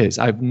 which it is,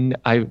 I've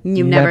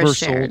never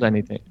sold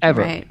anything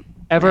ever. Right.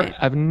 Ever.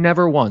 I've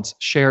never once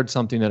shared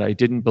something that I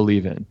didn't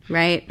believe in.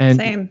 Right. And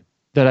same.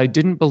 That I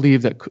didn't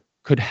believe that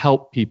could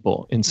help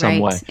people in some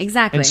way.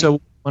 Exactly. And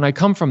so when I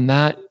come from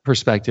that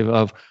perspective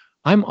of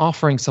I'm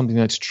offering something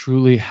that's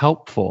truly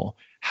helpful,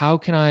 how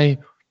can I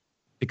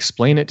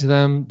explain it to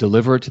them,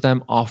 deliver it to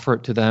them, offer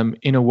it to them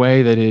in a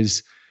way that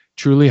is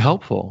truly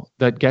helpful,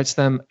 that gets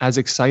them as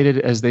excited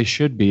as they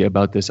should be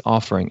about this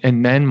offering?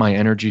 And then my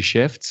energy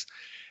shifts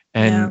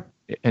and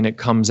it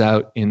comes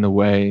out in the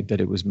way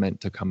that it was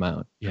meant to come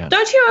out. Yeah.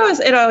 Don't you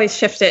always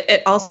shifts it.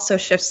 It also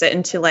shifts it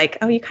into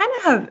you kind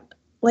of have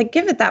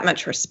give it that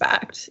much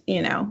respect,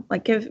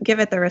 give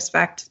it the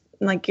respect,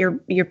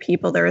 your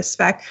people the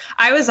respect.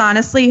 I was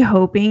honestly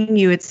hoping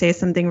you would say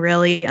something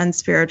really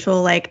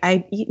unspiritual, like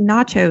I eat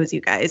nachos,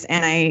 you guys,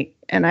 and I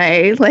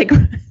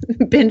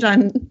binge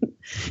on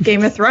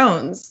Game of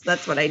Thrones.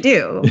 That's what I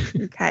do.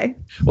 Okay.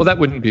 Well, that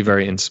wouldn't be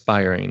very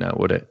inspiring now,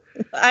 would it?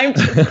 I'm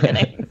just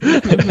kidding.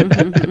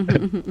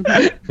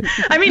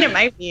 I mean, it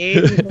might be.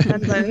 It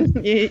depends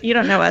on you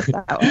don't know us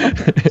that well.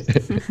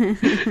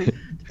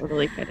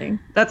 Totally kidding.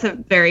 That's a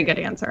very good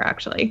answer,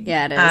 actually.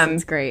 Yeah, it is.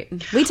 It's great.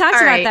 We talked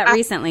about that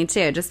recently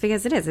too, just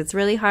because it is. It's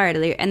really hard.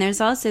 And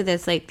there's also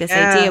this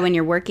idea when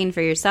you're working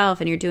for yourself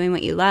and you're doing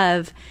what you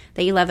love,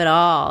 that you love it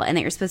all and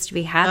that you're supposed to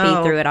be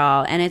happy through it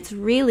all. And it's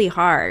really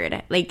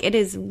hard. It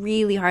is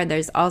really hard.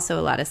 There's also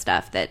a lot of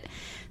stuff that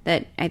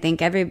I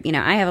think I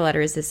have a lot of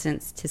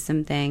resistance to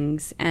some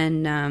things,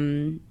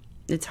 and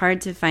it's hard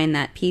to find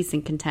that peace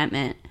and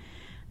contentment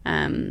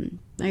while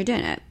you're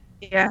doing it.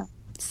 Yeah.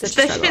 Such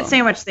The a struggle. shit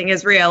sandwich thing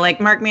is real. Like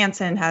Mark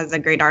Manson has a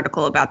great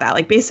article about that.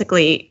 Like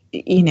basically,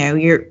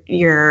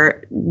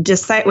 you're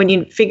decide when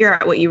you figure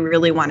out what you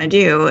really want to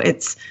do,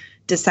 it's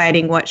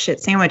deciding what shit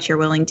sandwich you're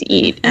willing to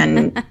eat.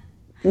 And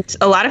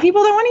a lot of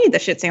people don't want to eat the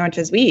shit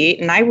sandwiches we eat,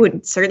 and I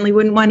certainly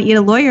wouldn't want to eat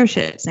a lawyer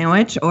shit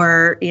sandwich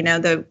or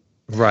the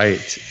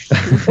Right.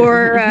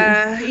 or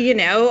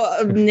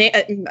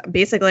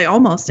basically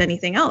almost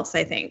anything else.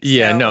 I think.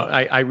 Yeah. So, No,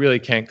 I really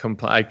can't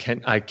complain.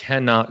 I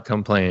cannot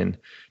complain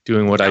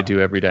doing what I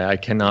do every day. I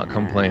cannot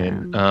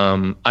complain.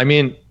 I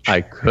mean,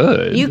 I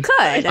could. You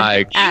could.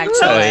 I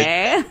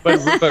actually.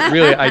 but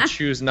really, I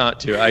choose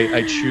not to.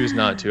 I choose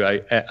not to.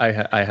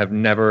 I have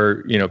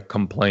never,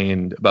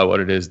 complained about what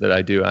it is that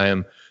I do. I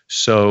am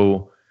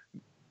so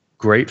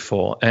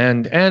grateful,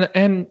 and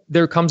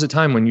there comes a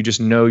time when you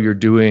just know you're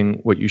doing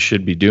what you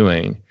should be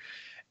doing,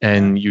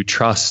 and you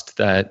trust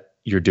that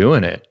you're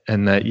doing it,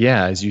 and that,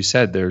 yeah, as you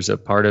said, there's a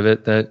part of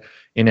it that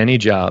in any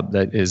job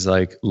that is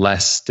like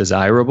less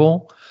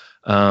desirable,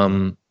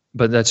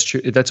 but that's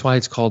true. That's why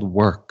it's called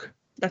work.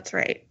 That's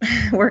right.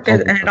 Work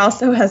is, and it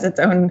also has its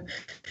own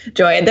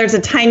joy. There's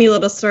a tiny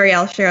little story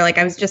I'll share. Like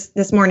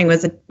this morning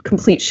was a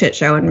complete shit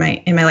show in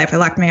my life. I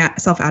locked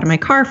myself out of my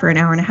car for an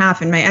hour and a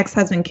half, and my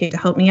ex-husband came to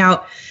help me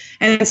out.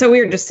 And so we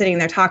were just sitting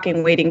there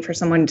talking, waiting for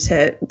someone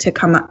to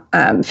come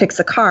fix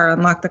the car,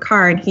 unlock the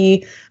car. And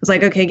he was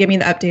like, okay, give me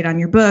the update on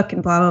your book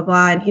and blah, blah,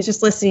 blah. And he's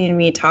just listening to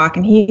me talk.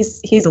 And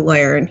he's a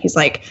lawyer. And he's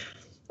like,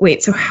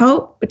 wait, so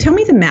tell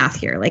me the math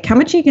here. Like, how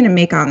much are you going to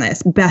make on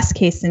this best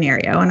case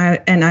scenario?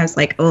 And I was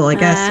like, oh, I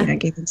guess,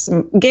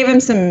 gave him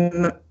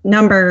some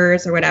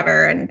numbers or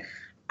whatever. And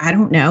I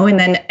don't know. And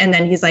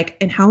then he's like,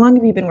 and how long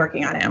have you been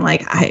working on it? I'm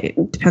like,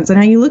 depends on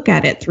how you look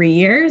at it. 3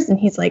 years. And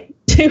he's like,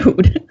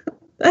 dude,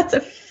 that's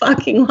a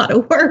fucking lot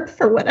of work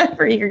for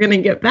whatever you're going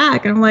to get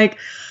back. And I'm like,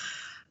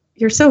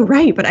 you're so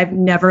right. But I've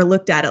never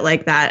looked at it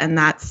like that. And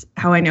that's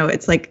how I know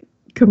it's like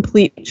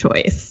complete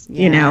choice.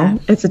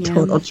 It's a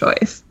total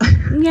choice.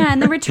 Yeah,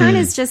 and the return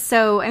is just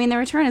so, the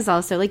return is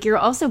also, like, you're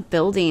also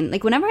building,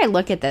 like, whenever I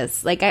look at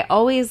this, like, I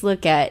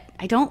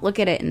don't look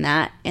at it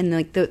in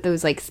like,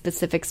 those, like,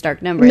 specific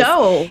stark numbers.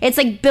 No. It's,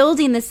 like,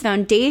 building this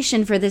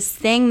foundation for this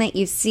thing that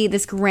you see,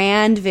 this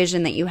grand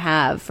vision that you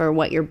have for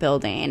what you're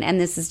building,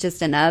 and this is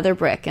just another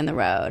brick in the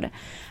road.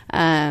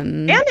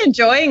 And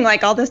enjoying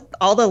like all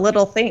the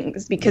little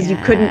things, because you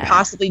couldn't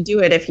possibly do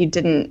it if you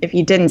didn't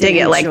dig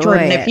it. Like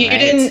Jordan,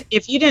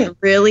 if you didn't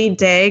really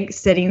dig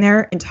sitting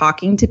there and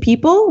talking to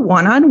people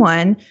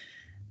one-on-one,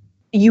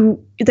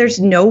 there's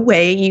no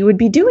way you would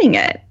be doing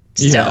it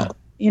still.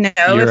 Year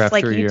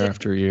after year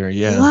after year.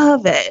 Yeah.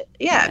 Love it.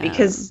 Yeah.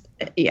 Because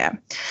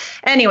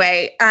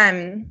anyway,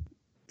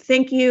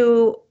 thank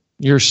you.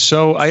 You're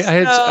so I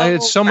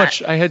had so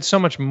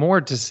much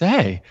more to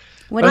say.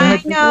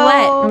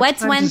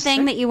 What's one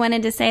thing that you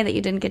wanted to say that you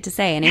didn't get to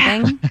say?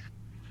 Anything?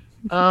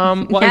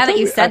 Well, now that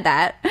you said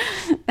that.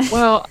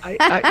 Well,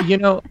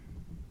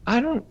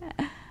 I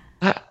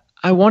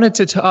wanted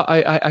to talk.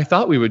 I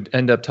thought we would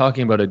end up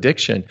talking about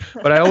addiction,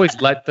 but I always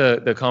let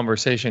the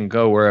conversation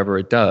go wherever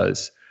it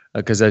does,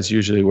 because that's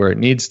usually where it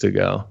needs to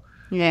go.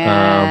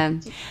 Yeah.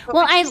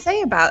 What would you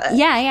say about it?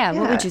 Yeah.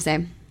 What would you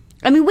say?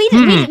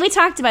 We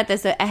talked about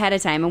this ahead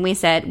of time, and we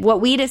said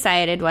what we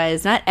decided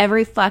was not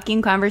every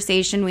fucking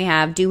conversation we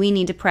have do we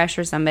need to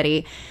pressure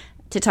somebody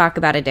to talk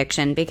about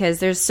addiction,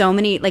 because there's so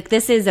many, like,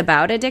 this is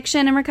about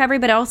addiction and recovery,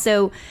 but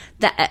also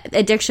the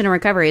addiction and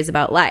recovery is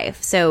about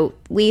life. So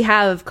we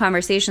have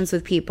conversations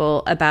with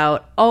people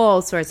about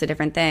all sorts of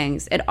different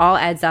things. It all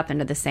adds up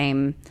to the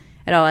same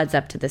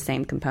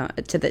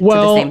component, to the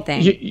same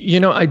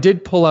thing. I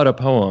did pull out a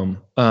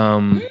poem.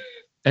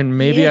 And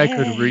maybe I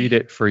could read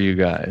it for you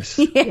guys.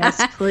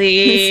 Yes,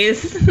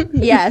 please.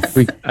 Yes.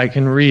 I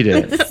can read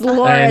it. This is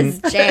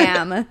Laura's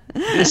jam.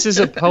 This is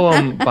a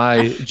poem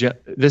by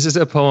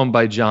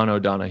John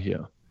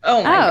O'Donohue.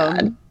 Oh my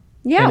God.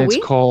 Yeah. And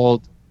it's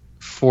called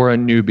For a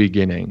New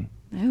Beginning.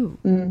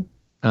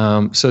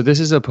 Oh. So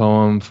this is a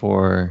poem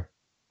for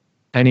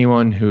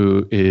anyone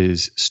who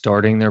is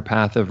starting their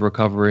path of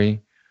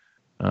recovery,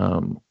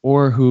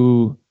 or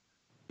who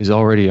is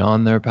already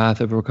on their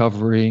path of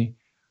recovery,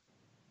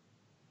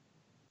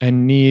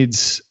 and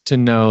needs to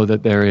know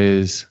that there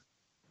is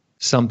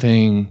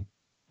something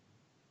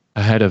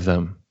ahead of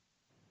them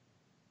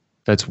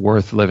that's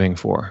worth living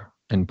for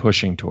and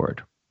pushing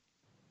toward.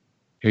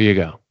 Here you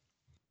go.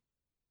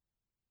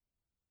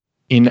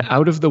 In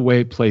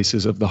out-of-the-way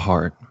places of the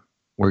heart,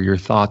 where your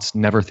thoughts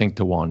never think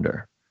to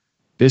wander,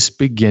 this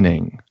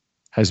beginning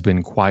has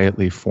been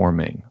quietly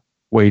forming,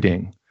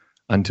 waiting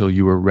until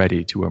you are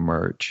ready to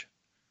emerge.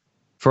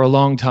 For a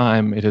long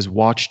time, it has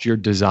watched your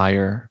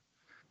desire,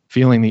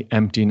 feeling the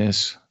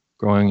emptiness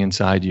growing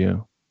inside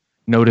you,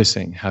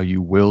 noticing how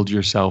you willed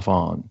yourself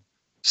on,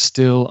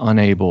 still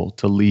unable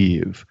to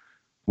leave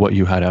what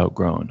you had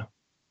outgrown.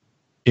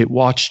 It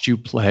watched you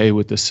play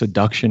with the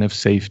seduction of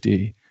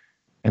safety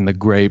and the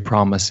gray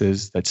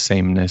promises that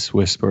sameness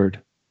whispered.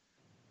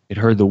 It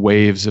heard the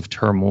waves of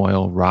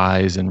turmoil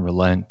rise and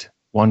relent,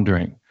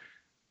 wondering,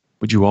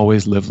 would you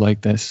always live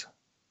like this?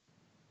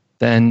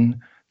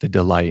 Then the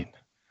delight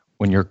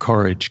when your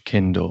courage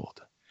kindled,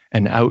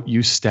 and out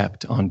you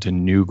stepped onto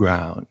new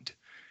ground,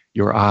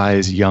 your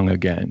eyes young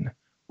again,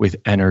 with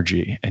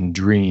energy and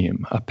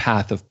dream, a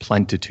path of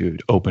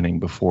plenitude opening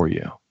before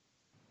you.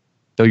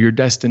 Though your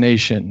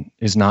destination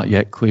is not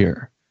yet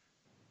clear,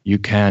 you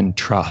can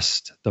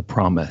trust the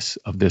promise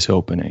of this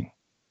opening.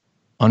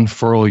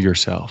 Unfurl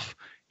yourself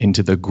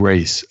into the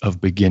grace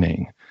of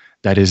beginning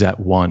that is at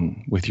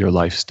one with your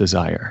life's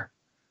desire.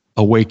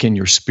 Awaken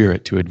your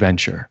spirit to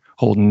adventure.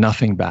 Hold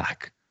nothing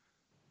back.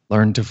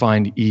 Learn to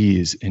find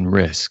ease in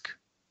risk.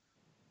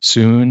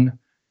 Soon,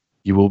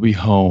 you will be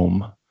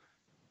home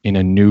in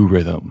a new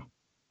rhythm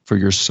for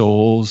your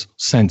soul's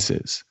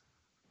senses,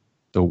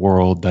 the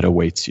world that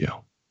awaits you.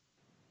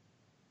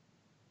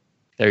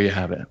 There you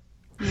have it.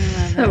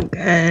 So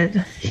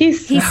good.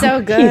 He's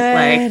so good.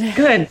 He's like,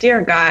 good,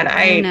 dear God.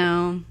 I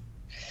know.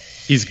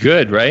 He's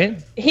good,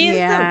 right? He's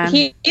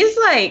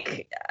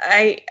like,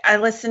 I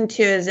listened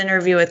to his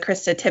interview with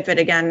Krista Tippett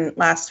again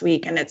last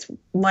week, and it's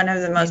one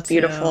of the most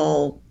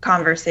beautiful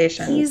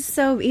conversations.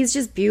 He's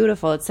just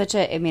beautiful. It's such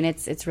a, I mean,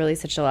 it's really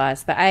such a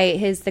loss. But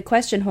The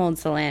Question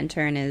Holds the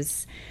Lantern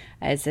is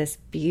this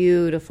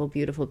beautiful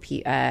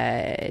piece.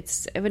 I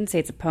wouldn't say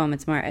it's a poem.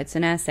 It's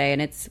an essay,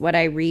 and it's what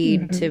I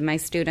read to my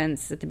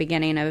students at the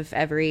beginning of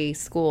every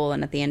school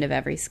and at the end of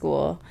every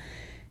school.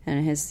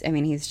 And his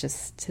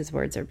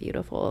words are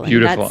beautiful.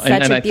 Beautiful.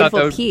 And that's such a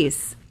beautiful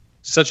piece.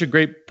 Such a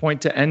great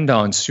point to end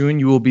on. Soon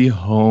you will be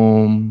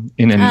home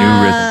in a new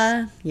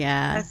rhythm.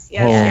 Yeah.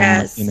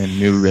 Yes. In a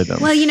new rhythm.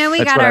 Well, we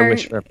That's got what our... I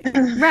wish for.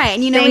 Right,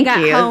 and we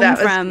got home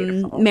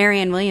from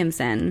Marianne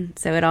Williamson,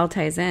 so it all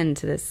ties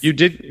into this. You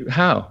did?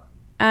 How?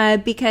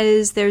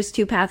 Because there's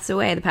two paths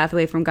away, the path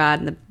away from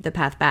God and the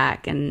path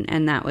back,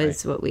 and that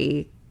was what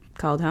we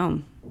called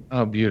home.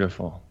 Oh,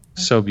 beautiful.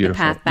 So beautiful.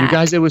 Path back. You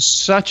guys, it was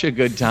such a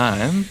good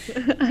time.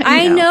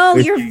 I know.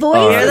 Your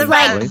voice is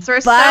like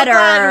We're butter. so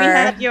glad we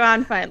had you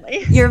on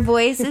finally. Your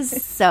voice is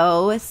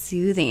so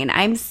soothing.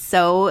 I'm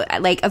so,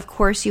 of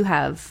course you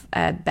have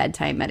a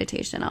bedtime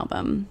meditation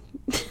album.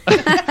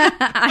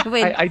 I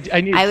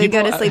would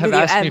go to sleep with you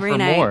every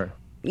night. More.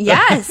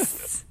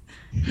 Yes.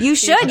 You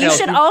should. You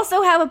should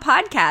also have a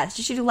podcast.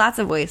 You should do lots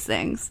of voice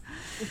things.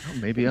 Oh,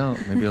 maybe I'll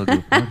do a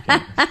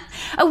podcast.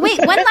 Oh, wait.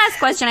 One last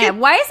question I have.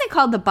 Why is it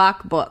called the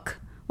Bach book?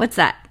 What's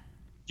that?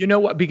 You know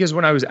what? Because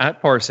when I was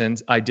at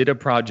Parsons, I did a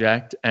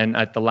project, and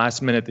at the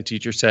last minute, the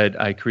teacher said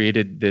I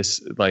created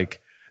this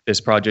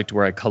project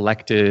where I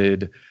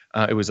collected.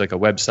 It was like a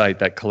website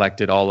that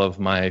collected all of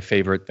my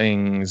favorite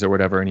things or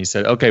whatever. And he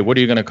said, "Okay, what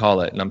are you going to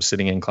call it?" And I'm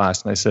sitting in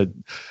class, and I said,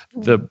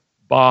 "The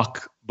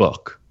Bach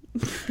book."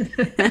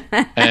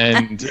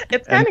 And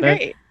it's kind of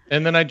great.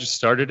 And then I just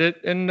started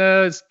it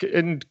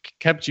and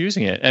kept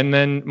using it. And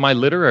then my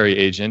literary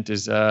agent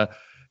is.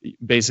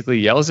 Basically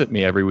yells at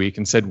me every week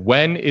and said,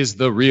 "When is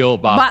the real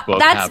Bach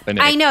book happening?"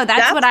 I know.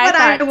 That's what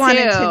I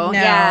wanted too. to know.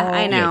 Yeah,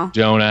 I know. Yeah,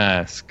 don't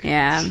ask.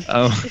 Yeah. We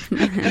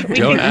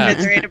don't can ask.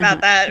 commiserate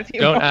about that if you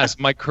don't want. ask.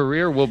 My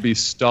career will be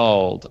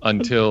stalled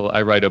until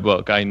I write a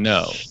book. I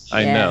know.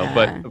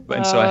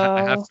 But so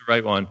I have to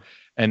write one.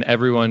 And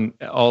everyone,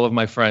 all of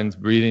my friends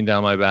breathing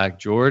down my back,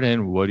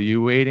 "Jordan, what are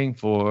you waiting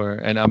for?"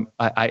 And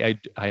I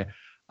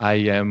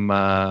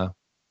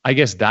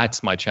guess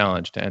that's my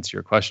challenge to answer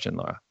your question,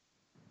 Laura.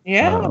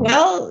 Yeah,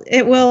 well,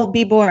 it will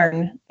be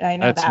born. I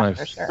know That's that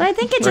for sure. Well, I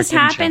think it just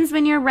happens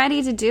when you're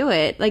ready to do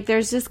it. Like,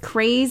 there's this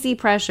crazy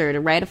pressure to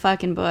write a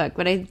fucking book.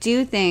 But I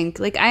do think,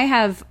 I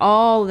have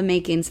all the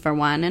makings for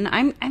one, and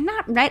I'm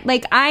not ready.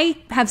 Like, I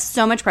have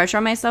so much pressure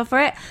on myself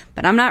for it,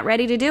 but I'm not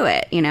ready to do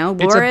it.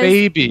 Laura's it's a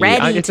baby.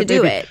 Ready to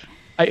do it.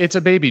 It's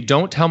a baby.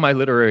 Don't tell my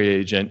literary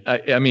agent.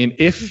 I mean,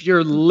 if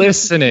you're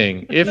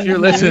listening,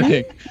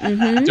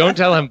 don't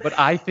tell him. But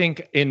I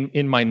think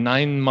in my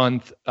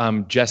 9-month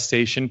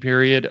gestation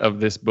period of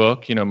this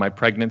book, my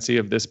pregnancy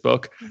of this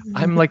book,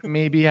 I'm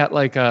maybe at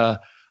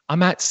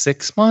I'm at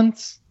 6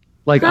 months.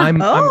 That's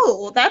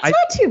not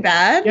too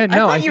bad. Yeah,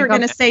 no, I thought you were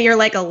going to say you're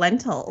like a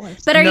lentil.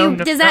 But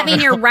does that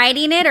mean you're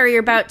writing it, or you're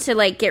about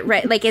to get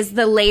ready? Is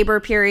the labor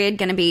period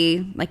going to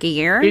be a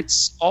year?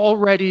 It's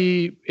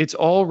already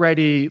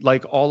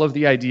all of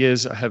the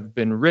ideas have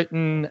been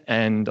written,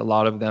 and a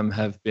lot of them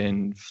have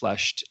been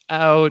fleshed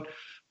out.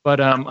 But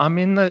I'm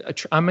in the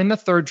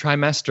third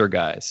trimester,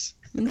 guys.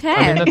 Okay.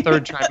 I'm in the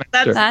third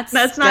trimester.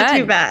 That's not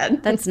too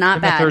bad. That's not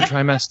in bad. The third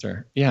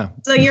trimester. Yeah.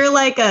 So you're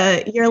like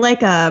a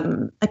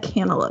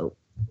cantaloupe.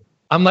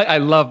 I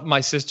love,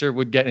 my sister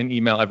would get an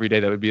email every day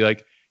that would be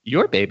like,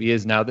 "Your baby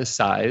is now the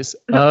size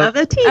of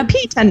a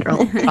pea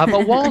tendril. Of a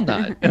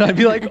walnut." And I'd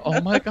be like,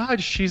 "Oh my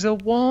God, she's a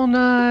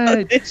walnut."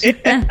 And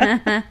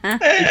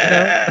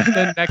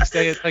the next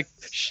day it's like,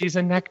 "She's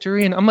a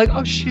nectarine." I'm like,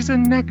 "Oh, she's a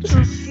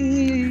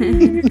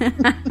nectarine."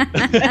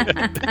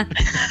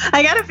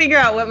 I got to figure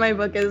out what my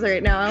book is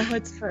right now. I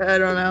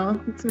don't know.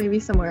 It's maybe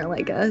somewhere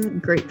like a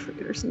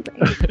grapefruit or something.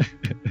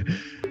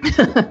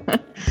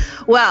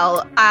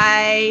 Well,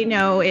 I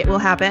know it will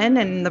happen,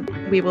 and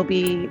we will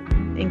be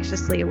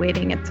anxiously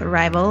awaiting its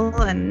arrival.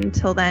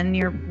 Until then,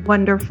 you're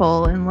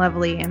wonderful and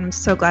lovely, and I'm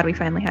so glad we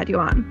finally had you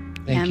on.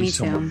 Thank you me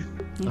so too. much.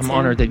 I'm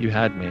honored that you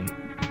had me.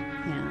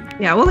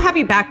 Yeah, we'll have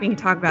you back. We can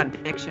talk about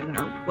addiction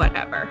or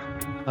whatever.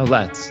 Oh,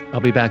 let's. I'll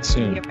be back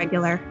soon. Be a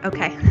regular.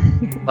 Okay.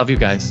 Love you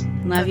guys.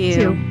 Love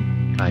you.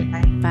 Bye.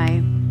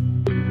 Bye.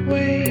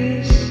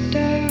 Waist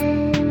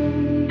down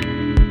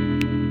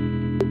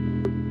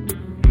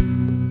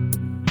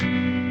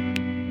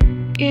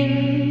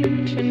in